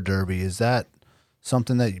derby. Is that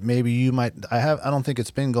something that maybe you might? I don't think it's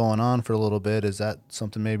been going on for a little bit. Is that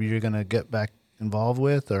something maybe you're going to get back involved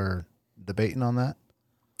with or debating on that?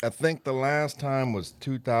 I think the last time was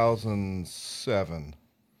 2007,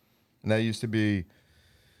 and that used to be.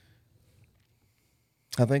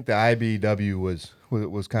 I think the IBW was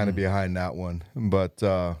kind of behind that one, but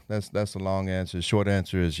that's the long answer. Short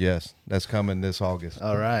answer is yes. That's coming this August.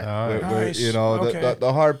 All right. Nice.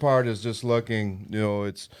 The hard part is just looking.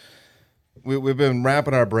 We've been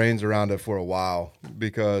wrapping our brains around it for a while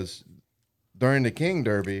because during the King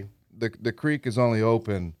Derby, the creek is only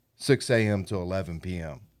open 6 a.m. to 11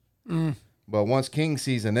 p.m. But once King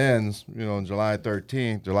season ends, on July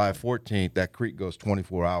 13th, July 14th, that creek goes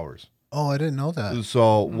 24 hours. Oh, I didn't know that.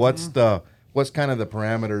 So what's kind of the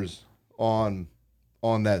parameters on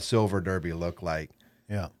that Silver Derby look like?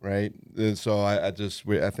 Yeah. Right. And so I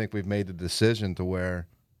think we've made the decision to where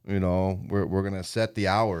we're gonna set the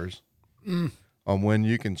hours on when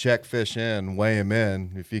you can check fish in, weigh them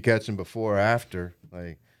in. If you catch them before or after,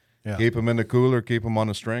 keep them in the cooler, keep them on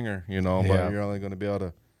the stringer. But you're only going to be able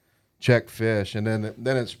to check fish, and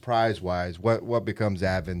then it's prize wise. What becomes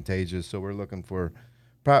advantageous? So we're looking for.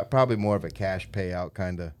 Probably more of a cash payout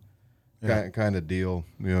kind of deal.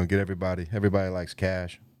 Get everybody likes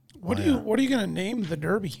cash. What are you going to name the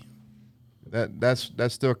Derby? That's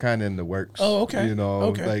still kind of in the works. Oh, okay.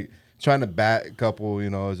 Okay. Like trying to bat a couple.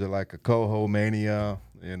 Is it like a Coho Mania?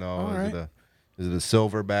 Right. Is it a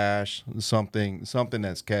Silver Bash? Something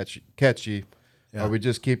that's catchy. Yeah. Are we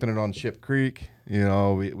just keeping it on Ship Creek?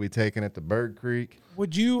 We taking it to Bird Creek.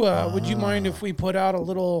 Would you mind if we put out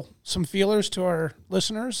some feelers to our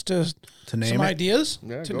listeners to name some it? ideas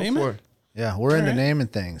Yeah, to go name for it? Yeah, we're into right. naming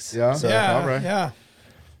things. Yeah. So, Yeah, all right.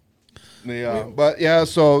 yeah.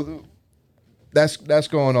 So that's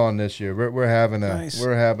going on this year. We're having Nice.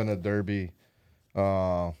 a derby,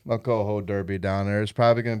 a Coho Derby down there. It's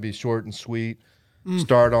probably going to be short and sweet.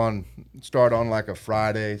 Start on like a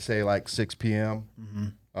Friday, say like 6 p.m.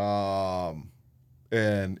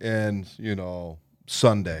 And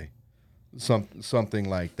Sunday, something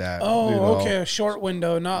like that. Oh, okay, a short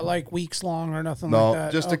window, not like weeks long or nothing like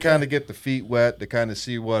that. Just to kind of get the feet wet, to kind of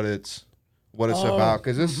see what it's about,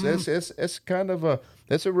 because it's kind of a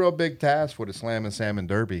real big task for the Slam and Salmon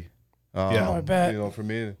Derby. I bet. For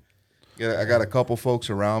me, I got a couple folks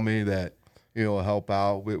around me that help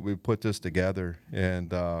out. We put this together,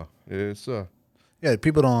 and it's yeah,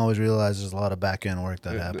 people don't always realize there's a lot of back end work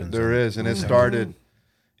that happens. There is, and it started.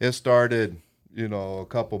 A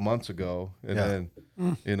couple months ago, and then,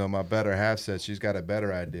 my better half said she's got a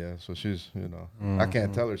better idea. So she's, I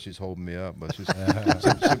can't tell her she's holding me up, but she's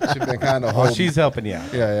been kind of holding. She's helping you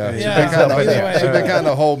out. Yeah. Yeah, She's been kind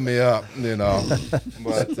of holding me up,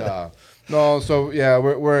 But no, so yeah,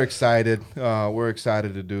 we're excited. We're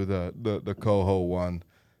excited to do the Coho one.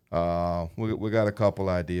 We got a couple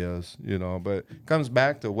ideas, but it comes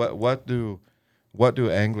back to what do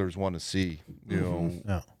anglers want to see,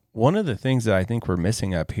 Yeah. One of the things that I think we're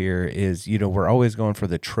missing up here is, we're always going for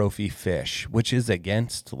the trophy fish, which is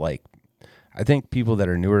against, I think people that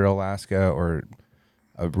are newer to Alaska, or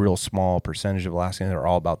a real small percentage of Alaskans, are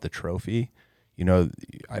all about the trophy.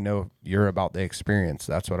 I know you're about the experience.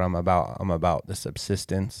 That's what I'm about. I'm about the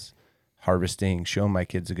subsistence, harvesting, showing my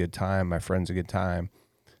kids a good time, my friends a good time,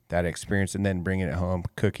 that experience, and then bringing it home,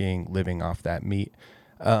 cooking, living off that meat.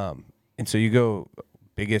 And so you go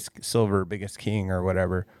biggest silver, biggest king, or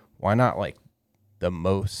whatever. Why not the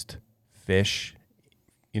most fish?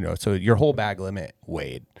 So your whole bag limit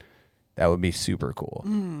weighed. That would be super cool.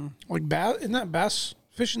 Like bass, isn't that bass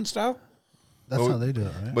fishing style? That's how they do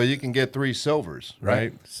it, right? But you can get 3 silvers,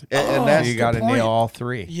 right? And that's so you got to point. nail all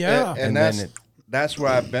 3. Yeah. And then that's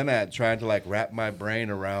where I've been at, trying to wrap my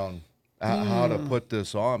brain around how to put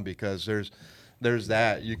this on, because there's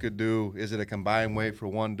that you could do. Is it a combined weight for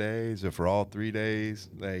one day? Is it for all 3 days?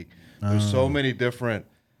 There's so many different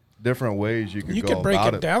ways you could You go could break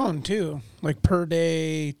about it down too, like per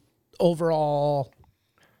day overall.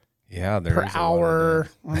 Yeah, per there's hour.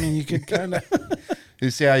 I mean, you could kind of. You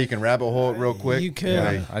see how you can rabbit hole it real quick? You could.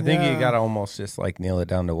 Yeah, I think Yeah. you gotta almost just like nail it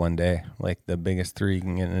down to one day, like the biggest 3 you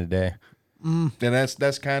can get in a day. And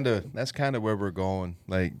that's kind of where we're going.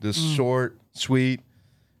 Like this short, sweet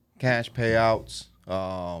cash payouts.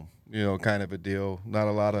 Kind of a deal. Not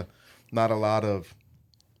a lot of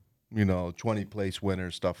 20 place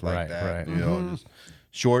winners, stuff like Right, that. right. Just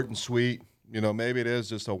short and sweet. Maybe it is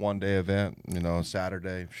just a 1 day event.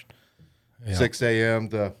 Saturday, Yeah. 6 a.m.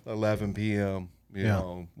 to 11 p.m.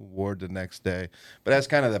 Award the next day. But that's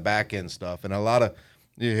kind of the back end stuff. And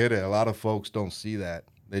you hit it. A lot of folks don't see that.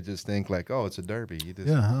 They just think like, oh, it's a derby. You just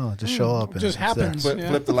Just show up. It just and it's there. happens.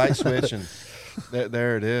 flip the light switch and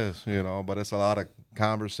there it is. But it's a lot of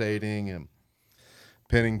conversating and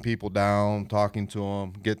pinning people down, talking to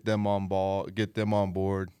them, get them on board,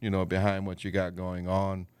 behind what you got going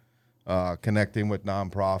on, connecting with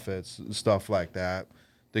nonprofits, stuff like that,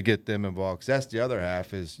 to get them involved. 'Cause that's the other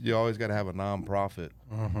half is you always got to have a nonprofit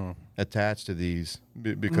attached to these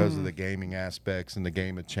because of the gaming aspects and the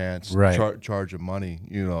game of chance, Right. charge of money,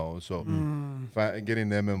 so getting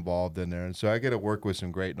them involved in there. And so I get to work with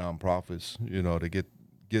some great nonprofits, to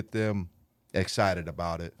get them excited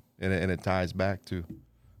about it. And it ties back to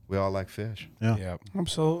we all like fish. Yeah. Yep.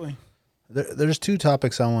 Absolutely. There's 2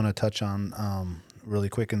 topics I want to touch on really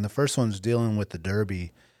quick, and the first one's dealing with the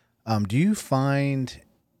Derby. Do you find,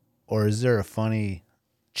 or is there a funny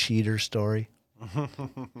cheater story?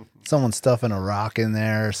 Someone stuffing a rock in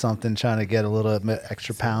there or something, trying to get a little bit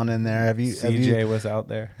extra pound in there. Have you? CJ was out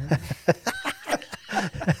there.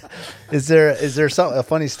 Is there a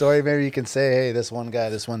funny story? Maybe you can say, hey, this one guy,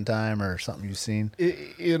 this one time, or something you've seen.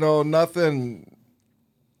 Nothing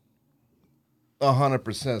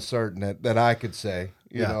 100% certain that I could say.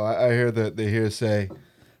 I hear the hearsay,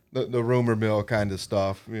 the rumor mill kind of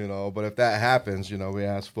stuff. But if that happens, we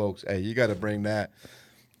ask folks, hey, you got to bring that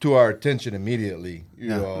to our attention immediately.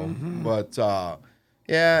 But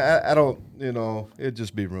I don't. It'd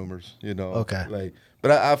just be rumors. Okay. But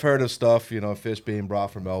I've heard of stuff. Fish being brought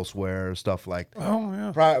from elsewhere, stuff like that. Oh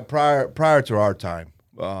yeah. Prior to our time,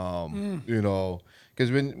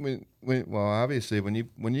 because when obviously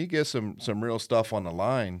when you get some real stuff on the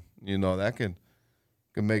line, that can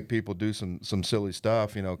make people do some silly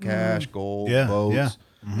stuff, cash, gold, boats.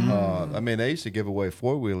 Yeah. They used to give away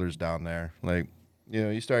 4-wheelers down there. Like,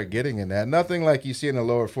 you start getting in that. Nothing like you see in the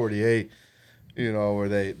lower 48.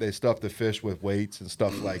 Where they stuff the fish with weights and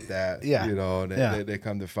stuff like that. Yeah. And they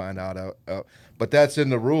come to find out. But that's in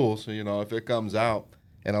the rules. So, if it comes out,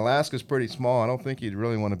 and Alaska's pretty small, I don't think you'd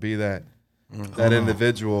really want to be that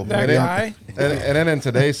individual. That and guy. And then in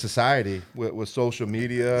today's society with social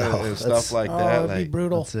media and stuff like that, That'd be like,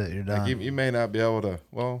 brutal. That's it. You're done. you may not be able to.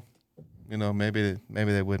 Well, maybe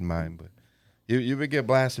they wouldn't mind, but you would get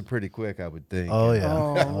blasted pretty quick, I would think. Oh yeah.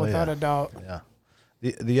 Oh, without a doubt. Yeah.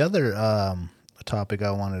 The other topic I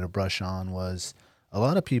wanted to brush on was a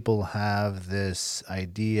lot of people have this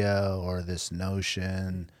idea or this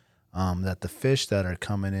notion that the fish that are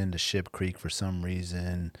coming into Ship Creek for some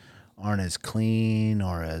reason aren't as clean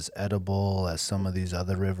or as edible as some of these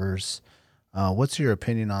other rivers. What's your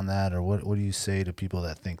opinion on that, or what do you say to people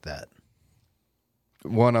that think that?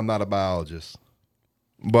 One, I'm not a biologist,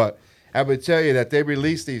 but I would tell you that they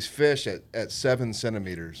release these fish at 7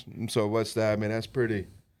 centimeters. So what's that?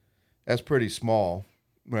 That's pretty small,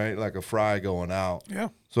 right? Like a fry going out. Yeah.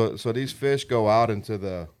 So these fish go out into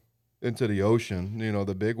the ocean,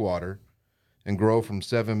 the big water, and grow from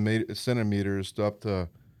 7 centimeters up to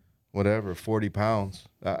whatever 40 pounds.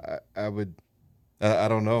 I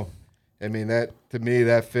don't know. That to me,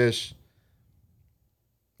 that fish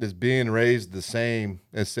is being raised the same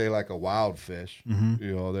as, say, like a wild fish.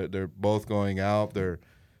 Mm-hmm. They're both going out. They're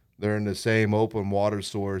in the same open water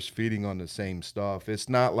source, feeding on the same stuff. It's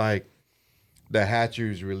not like the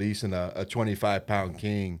hatchery's releasing a 25-pound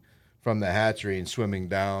king from the hatchery and swimming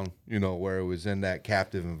down, where it was in that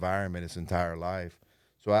captive environment its entire life.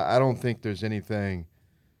 So I don't think there's anything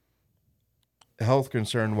health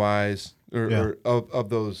concern wise or of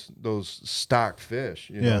those stock fish,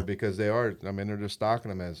 because they are. They're just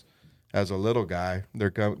stocking them as a little guy. They're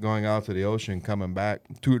going out to the ocean, coming back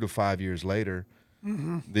 2 to 5 years later.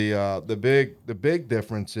 Mm-hmm. The big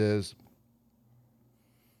difference is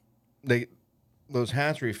those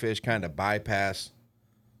hatchery fish kind of bypass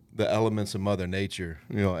the elements of Mother Nature.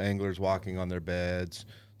 Anglers walking on their beds,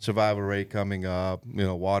 survival rate coming up.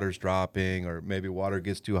 Water's dropping, or maybe water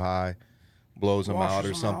gets too high, blows them out,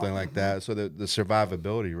 or something like that. So the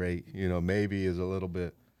survivability rate, maybe is a little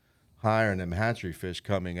bit higher in them hatchery fish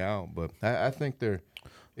coming out. But I think they're.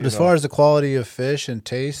 But as far as the quality of fish and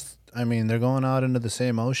taste, I mean, they're going out into the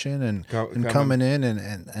same ocean and coming in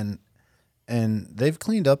and they've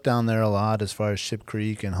cleaned up down there a lot as far as Ship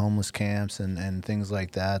Creek and homeless camps and things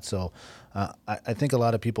like that. So I think a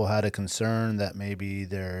lot of people had a concern that maybe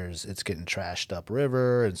it's getting trashed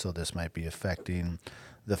upriver, and so this might be affecting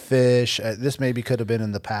the fish. This maybe could have been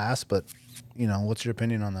in the past, but what's your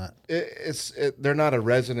opinion on that? They're not a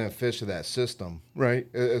resident fish of that system, right?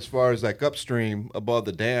 As far as like upstream above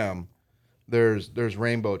the dam, there's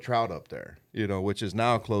rainbow trout up there, which is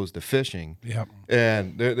now closed to fishing. Yep.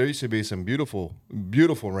 And there used to be some beautiful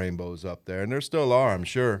rainbows up there, and there still are, I'm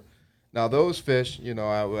sure. Now those fish,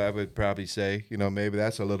 I would probably say, maybe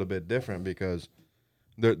that's a little bit different because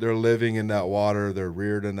they're living in that water, they're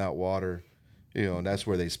reared in that water, and that's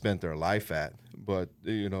where they spent their life at. But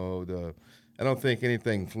I don't think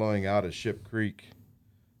anything flowing out of Ship Creek,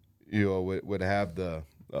 would have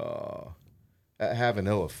have an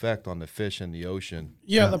ill effect on the fish in the ocean.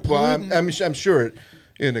 Yeah, I'm sure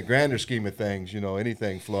in the grander scheme of things,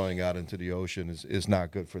 anything flowing out into the ocean is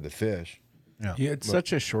not good for the fish. Yeah, it's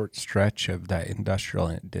such a short stretch of that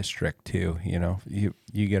industrial district too.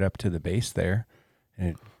 You get up to the base there,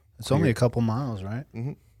 and it's only a couple miles, right?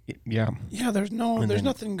 Mm-hmm. Yeah. Yeah, there's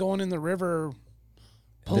nothing going in the river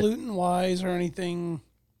pollutant wise or anything.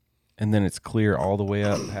 And then it's clear all the way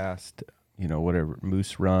up past, whatever,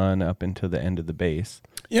 Moose Run up into the end of the base.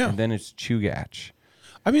 Yeah. And then it's Chugach.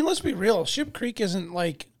 I mean, let's be real. Ship Creek isn't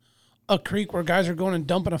like a creek where guys are going and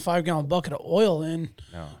dumping a 5-gallon bucket of oil in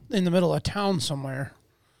the middle of town somewhere.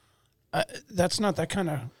 That's not that kind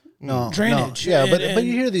of drainage. No. Yeah, but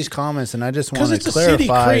you hear these comments, and I just want to a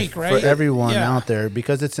clarify creek, right? for everyone out there,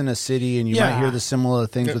 because it's in a city, and you might hear the similar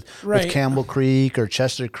things with Campbell Creek or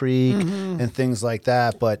Chester Creek and things like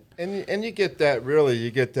that. But you get that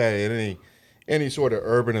in any sort of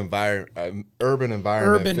urban environment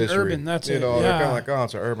fishery. Urban, that's it. They're kind of like,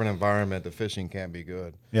 it's an urban environment. The fishing can't be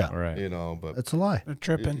good. Yeah, right. But it's a lie. They're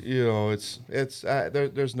tripping.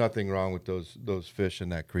 There's nothing wrong with those fish in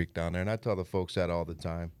that creek down there, and I tell the folks that all the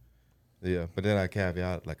time. Yeah, but then I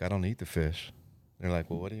caveat, like, I don't eat the fish. They're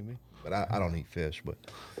like, well, what do you mean? But I don't eat fish, but...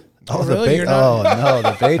 Oh, really?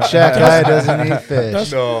 The bait shack guy doesn't eat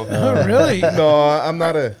fish. No. Oh, really? No, I'm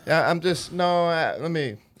not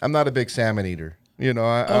I'm not a big salmon eater.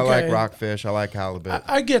 I like rockfish. I like halibut.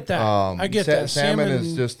 I get that. I get that. Salmon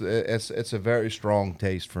is just, it's a very strong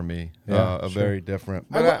taste for me. Very different.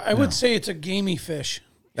 But I would say it's a gamey fish.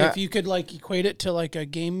 If you could equate it to a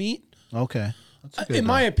game meat. Okay. In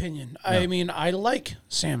my opinion. I mean, I like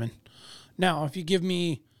salmon. Now, if you give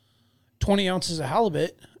me 20 ounces of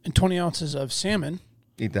halibut and 20 ounces of salmon.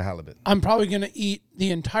 Eat the halibut. I'm probably going to eat the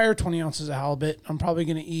entire 20 ounces of halibut. I'm probably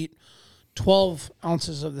going to eat 12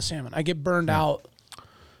 ounces of the salmon. I get burned out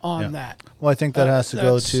on that. Well, I think that has to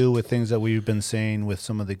go too with things that we've been saying with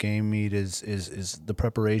some of the game meat is the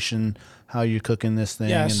preparation, how you're cooking this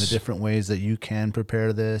thing, and the different ways that you can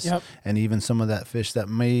prepare this. Yep. And even some of that fish that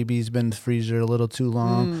maybe's been in the freezer a little too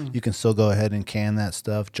long, you can still go ahead and can that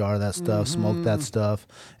stuff, jar that stuff, smoke that stuff,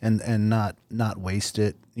 and not waste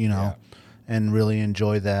it, and really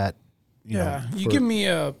enjoy that. You give me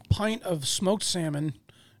a pint of smoked salmon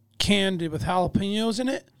canned with jalapenos in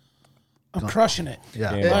it, I'm crushing it.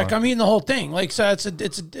 Yeah. I'm eating the whole thing. So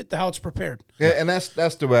it's how it's prepared. Yeah, and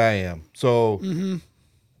that's the way I am. So,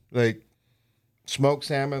 smoked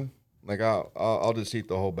salmon, I'll just eat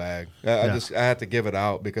the whole bag. I have to give it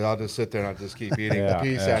out because I'll just sit there and I'll just keep eating a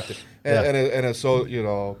piece after. And it's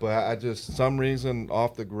so but I just some reason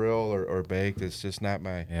off the grill or baked, it's just not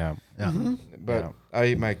my. Yeah. But I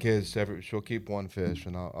eat my kids. She'll keep one fish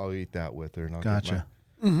and I'll eat that with her and I'll gotcha.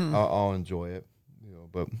 I'll enjoy it.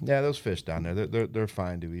 But those fish down there, they're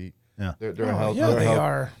fine to eat. Yeah, they're healthy. Yeah, they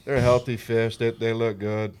are. They're healthy fish. They look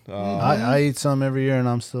good. I eat some every year, and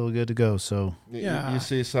I'm still good to go. So you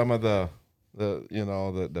see some of the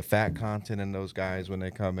fat content in those guys when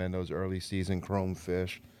they come in, those early season chrome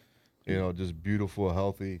fish. Just beautiful,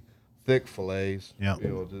 healthy, thick fillets. Yeah,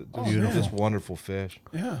 just wonderful fish.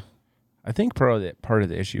 Yeah. I think part of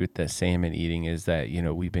the issue with the salmon eating is that,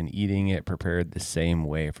 we've been eating it prepared the same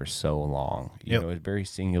way for so long. It's very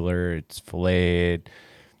singular. It's filleted,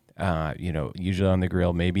 usually on the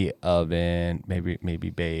grill, maybe oven,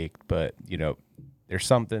 maybe baked. But, there's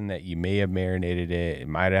something that you may have marinated it. It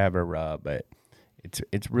might have a rub, but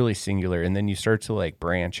it's really singular. And then you start to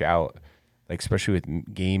branch out, especially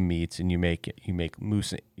with game meats, and you make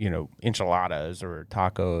moose, enchiladas or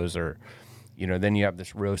tacos or. Then you have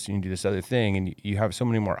this roast and you do this other thing and you have so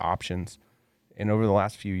many more options. And over the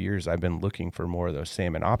last few years, I've been looking for more of those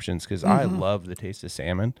salmon options because I love the taste of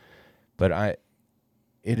salmon, but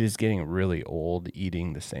it is getting really old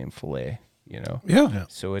eating the same fillet. Yeah.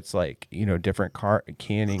 So it's like, different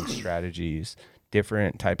canning strategies,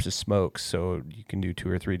 different types of smokes. So you can do 2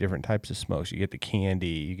 or 3 different types of smokes. You get the candy,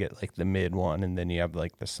 you get like the mid one, and then you have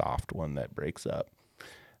like the soft one that breaks up.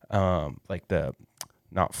 Like the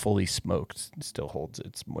not fully smoked still holds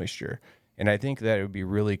its moisture. And I think that it would be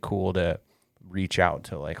really cool to reach out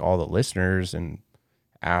to like all the listeners and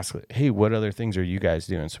ask, hey, what other things are you guys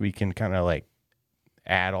doing? So we can kind of like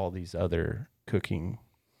add all these other cooking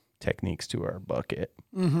techniques to our bucket.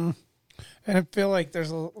 Mm-hmm. And I feel like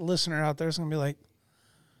there's a listener out there who's going to be like,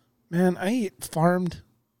 man, I eat farmed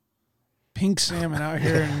pink salmon out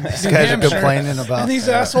here in These New guys are Hampshire, complaining about. and these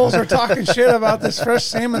assholes are talking shit about this fresh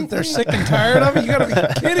salmon. They're sick and tired of it. You got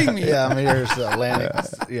to be kidding me. Yeah, I mean, here's Atlantic.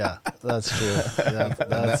 Yeah, that's true.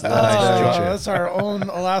 That's That's our own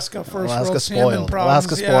Alaska first Alaska world salmon spoiled. problems.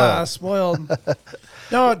 Alaska Yeah, spoiled.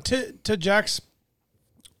 No, to Jack's,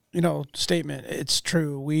 statement, it's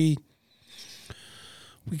true. We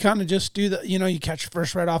kind of just do the, you catch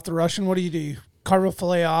first right off the Russian. What do? You carve a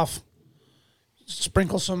fillet off,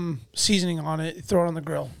 sprinkle some seasoning on it, throw it on the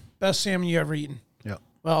grill. Best salmon you ever eaten. Yeah.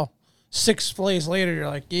 Well, 6 fillets later, you're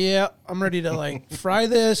like, yeah, I'm ready to like fry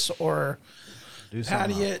this or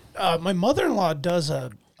patty it. My mother-in-law does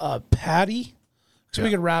a patty. So we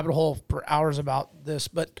could rabbit hole for hours about this.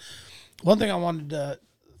 But one thing I wanted to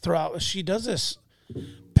throw out was she does this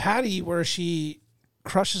patty where she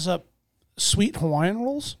crushes up sweet Hawaiian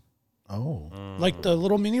rolls. Oh. Like the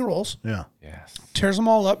little mini rolls. Yeah. Yes. Tears them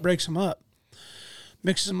all up, breaks them up.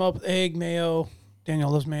 Mixes them up with egg, mayo. Danielle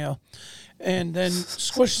loves mayo. And then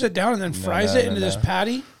squishes it down and then fries it into this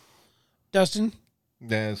patty. Dustin?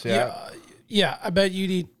 Yes, Yeah, I bet you'd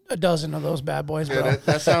eat a dozen of those bad boys, bro. Yeah,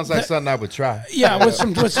 that sounds like something I would try. Yeah, with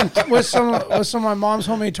some of my mom's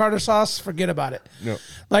homemade tartar sauce, forget about it. No.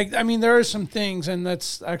 Like, I mean, there are some things, and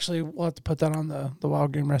that's actually, we'll have to put that on the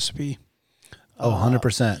wild game recipe. Oh,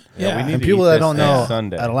 100%. Yeah. we need And to people eat that this don't next know,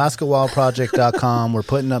 Sunday. at AlaskaWildProject.com, we're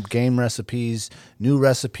putting up game recipes, new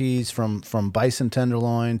recipes from bison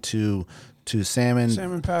tenderloin to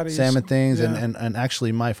salmon patties. salmon things, Yeah. and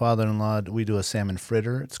actually my father-in-law, we do a salmon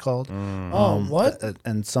fritter, it's called. What?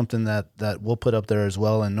 And something that we'll put up there as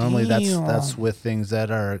well. And normally Damn. that's with things that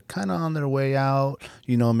are kind of on their way out.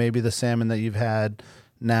 Maybe the salmon that you've had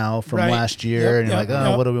now from Right. last year, Yep, and you're yep, like, oh,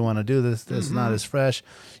 yep. what do we want to do? This is not as fresh.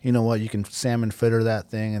 You know what? You can salmon fritter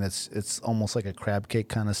that thing, and it's almost like a crab cake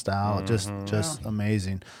kind of style. Just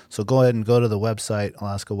amazing. So go ahead and go to the website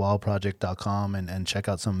AlaskaWildProject.com and check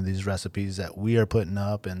out some of these recipes that we are putting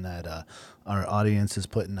up and that our audience is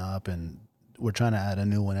putting up, and we're trying to add a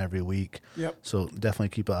new one every week. Yep. So definitely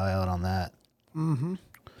keep an eye out on that.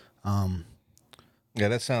 Yeah,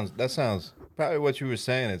 that sounds probably what you were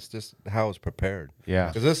saying. It's just how it's prepared. Yeah.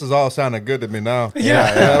 Because this is all sounding good to me now.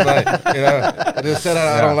 Yeah. I'm like, I just said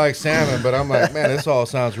I don't like salmon, but I'm like, man, this all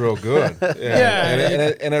sounds real good.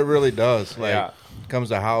 Yeah. And it really does. Like, Yeah. comes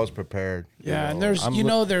to how it's prepared. Yeah, and there's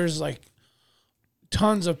there's like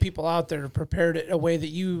tons of people out there prepared it a way that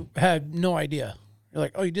you had no idea. You're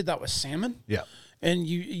like, oh, you did that with salmon, Yeah. and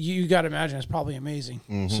you got to imagine it's probably amazing.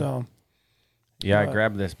 So Yeah, I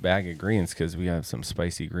grabbed this bag of greens because we have some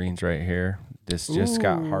spicy greens right here. This just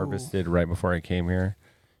got harvested right before I came here,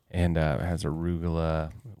 and it has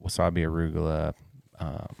arugula, wasabi arugula,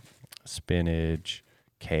 spinach,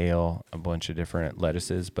 kale, a bunch of different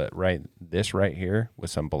lettuces. But this right here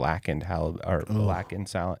with some blackened blackened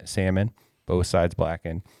salmon, both sides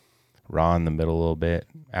blackened, raw in the middle a little bit.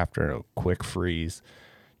 After a quick freeze,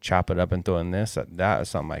 chop it up and throw in this. That is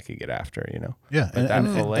something I could get after, Yeah, But that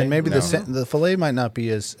fillet, and maybe no. the fillet might not be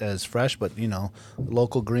as fresh, but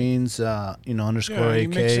local greens, underscore you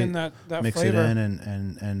AK, mix in that mix flavor. it in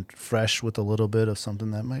and fresh with a little bit of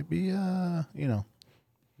something that might be, Yeah,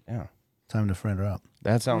 time to friend her up.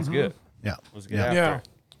 that sounds good. Yeah. Let's get Yeah.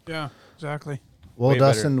 after. Yeah, exactly. Well, Way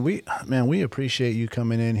better. Dustin, we appreciate you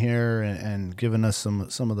coming in here and giving us some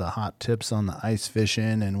of the hot tips on the ice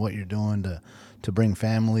fishing and what you're doing to bring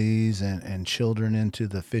families and children into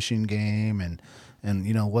the fishing game and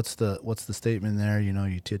what's the statement there?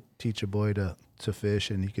 You teach a boy to fish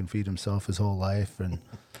and he can feed himself his whole life and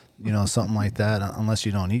something like that, unless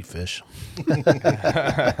you don't eat fish.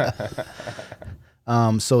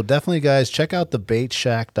 So definitely, guys, check out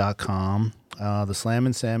thebaitshack.com, the Slam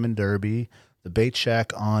and Salmon Derby, the Bait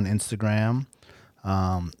Shack on Instagram.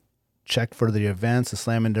 Check for the events. The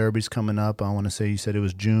Slam and Derby's coming up. I want to say you said it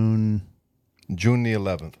was June the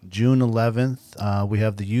 11th. June 11th. We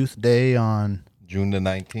have the Youth Day on June the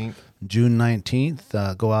 19th. June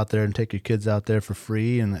 19th. Go out there and take your kids out there for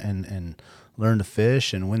free and learn to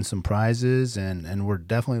fish and win some prizes. And we're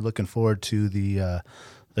definitely looking forward to the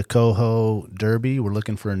the Coho Derby. We're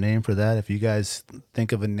looking for a name for that. If you guys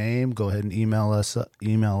think of a name, go ahead and email us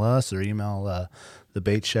or email the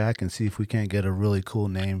Bait Shack and see if we can't get a really cool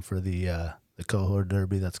name for the Coho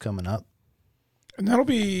Derby that's coming up. And that'll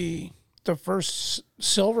be the first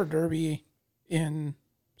silver derby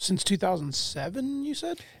since 2007, you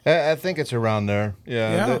said? I think it's around there.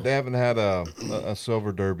 Yeah. Yeah. They haven't had a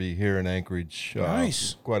silver derby here in Anchorage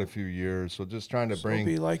Nice. quite a few years. So just trying to So it'll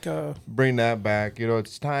be like a bring that back. You know,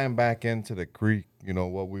 it's tying back into the creek, you know,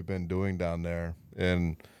 what we've been doing down there.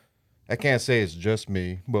 And I can't say it's just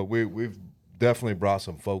me, but we've definitely brought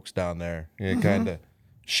some folks down there. You know, kind of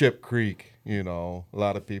Ship Creek, you know, a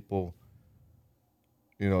lot of people,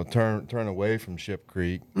 you know, turn away from Ship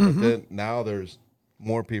Creek. But then now there's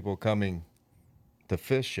more people coming to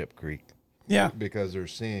fish Ship Creek. yeah. Because they're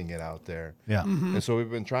seeing it out there. Yeah. And so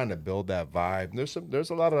we've been trying to build that vibe. There's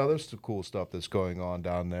a lot of other cool stuff that's going on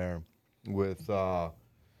down there with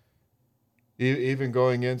even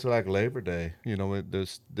going into like Labor Day. You know,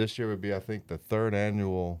 this year would be, I think, the third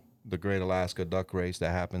annual the Great Alaska Duck Race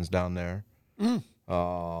that happens down there.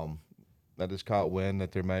 I just caught wind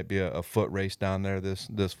that there might be a foot race down there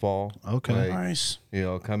this fall. Okay. Like, Nice. you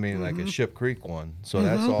know, coming like a Ship Creek one. So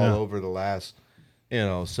that's all over the last, you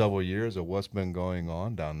know, several years of what's been going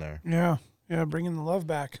on down there. Yeah. Yeah, bringing the love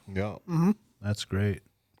back. Yeah. That's great.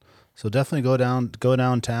 So definitely go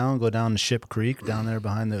downtown, go down to Ship Creek, down there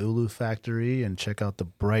behind the Ulu factory, and check out the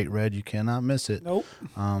bright red. You cannot miss it. Nope.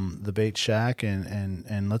 The Bait Shack,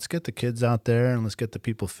 and let's get the kids out there, and let's get the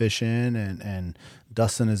people fishing, and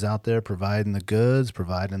Dustin is out there providing the goods,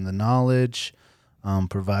 providing the knowledge,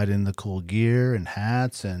 providing the cool gear and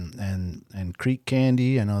hats and creek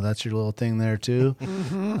candy. I know that's your little thing there too.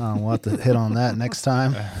 We'll have to hit on that next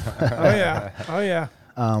time. Oh yeah. Oh yeah.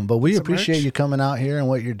 But we Some appreciate merch. you coming out here and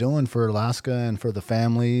what you're doing for Alaska and for the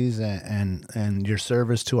families and your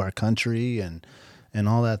service to our country and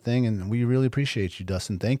all that thing. And we really appreciate you,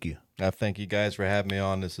 Dustin. Thank you. I thank you guys for having me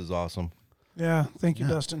on. This is awesome. Yeah. Thank you,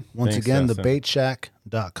 Dustin. Once Thanks, again, Dustin.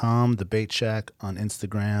 thebaitshack.com, the Bait Shack on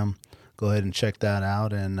Instagram. Go ahead and check that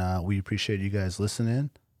out. And we appreciate you guys listening.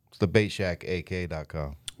 It's the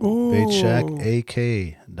baitshackak.com. Ooh.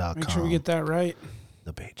 Baitshackak.com. Make sure we get that right.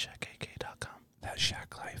 thebaitshackak.com. That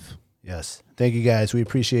shack life. Yes. Thank you, guys. We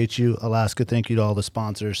appreciate you, Alaska. Thank you to all the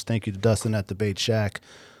sponsors. Thank you to Dustin at the Bait Shack.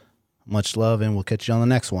 Much love, and we'll catch you on the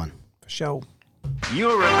next one. For sure.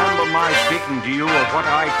 You'll remember my speaking to you of what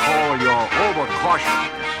I call your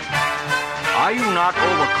overcautiousness. Are you not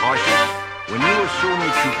overcautious when you assume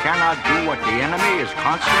that you cannot do what the enemy is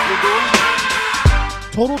constantly doing?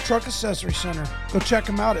 Total Truck Accessory Center. Go check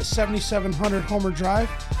them out at 7700 Homer Drive.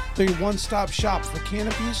 They're your one-stop shop for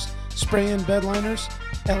canopies, spray-in bed liners,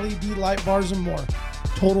 LED light bars, and more.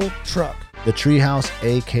 Total Truck.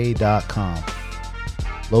 TheTreehouseAK.com.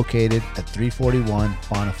 Located at 341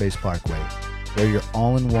 Boniface Parkway. They're your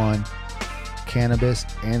all-in-one cannabis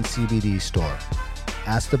and CBD store.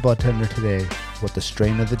 Ask the bartender today what the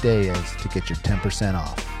strain of the day is to get your 10%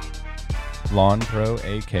 off. Lawn Pro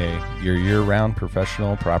AK, your year-round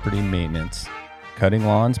professional property maintenance. Cutting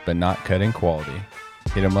lawns, but not cutting quality.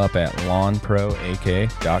 Hit them up at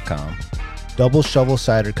lawnproak.com. Double Shovel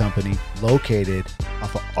Cider Company, located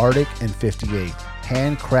off of Arctic and 58.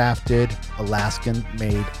 Handcrafted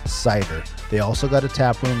Alaskan-made cider. They also got a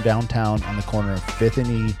tap room downtown on the corner of 5th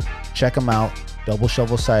and E. Check them out,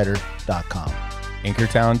 doubleshovelcider.com.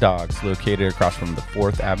 Anchortown Dogs, located across from the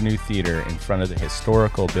 4th Avenue Theater in front of the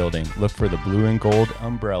historical building. Look for the blue and gold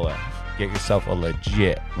umbrella. Get yourself a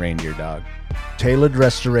legit reindeer dog. Tailored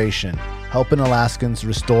Restoration, helping Alaskans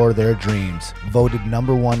restore their dreams. Voted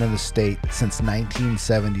 #1 in the state since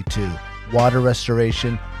 1972. Water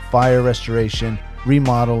restoration, fire restoration,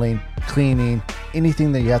 remodeling, cleaning,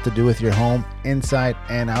 anything that you have to do with your home, inside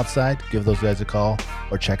and outside, give those guys a call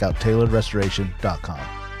or check out tailoredrestoration.com.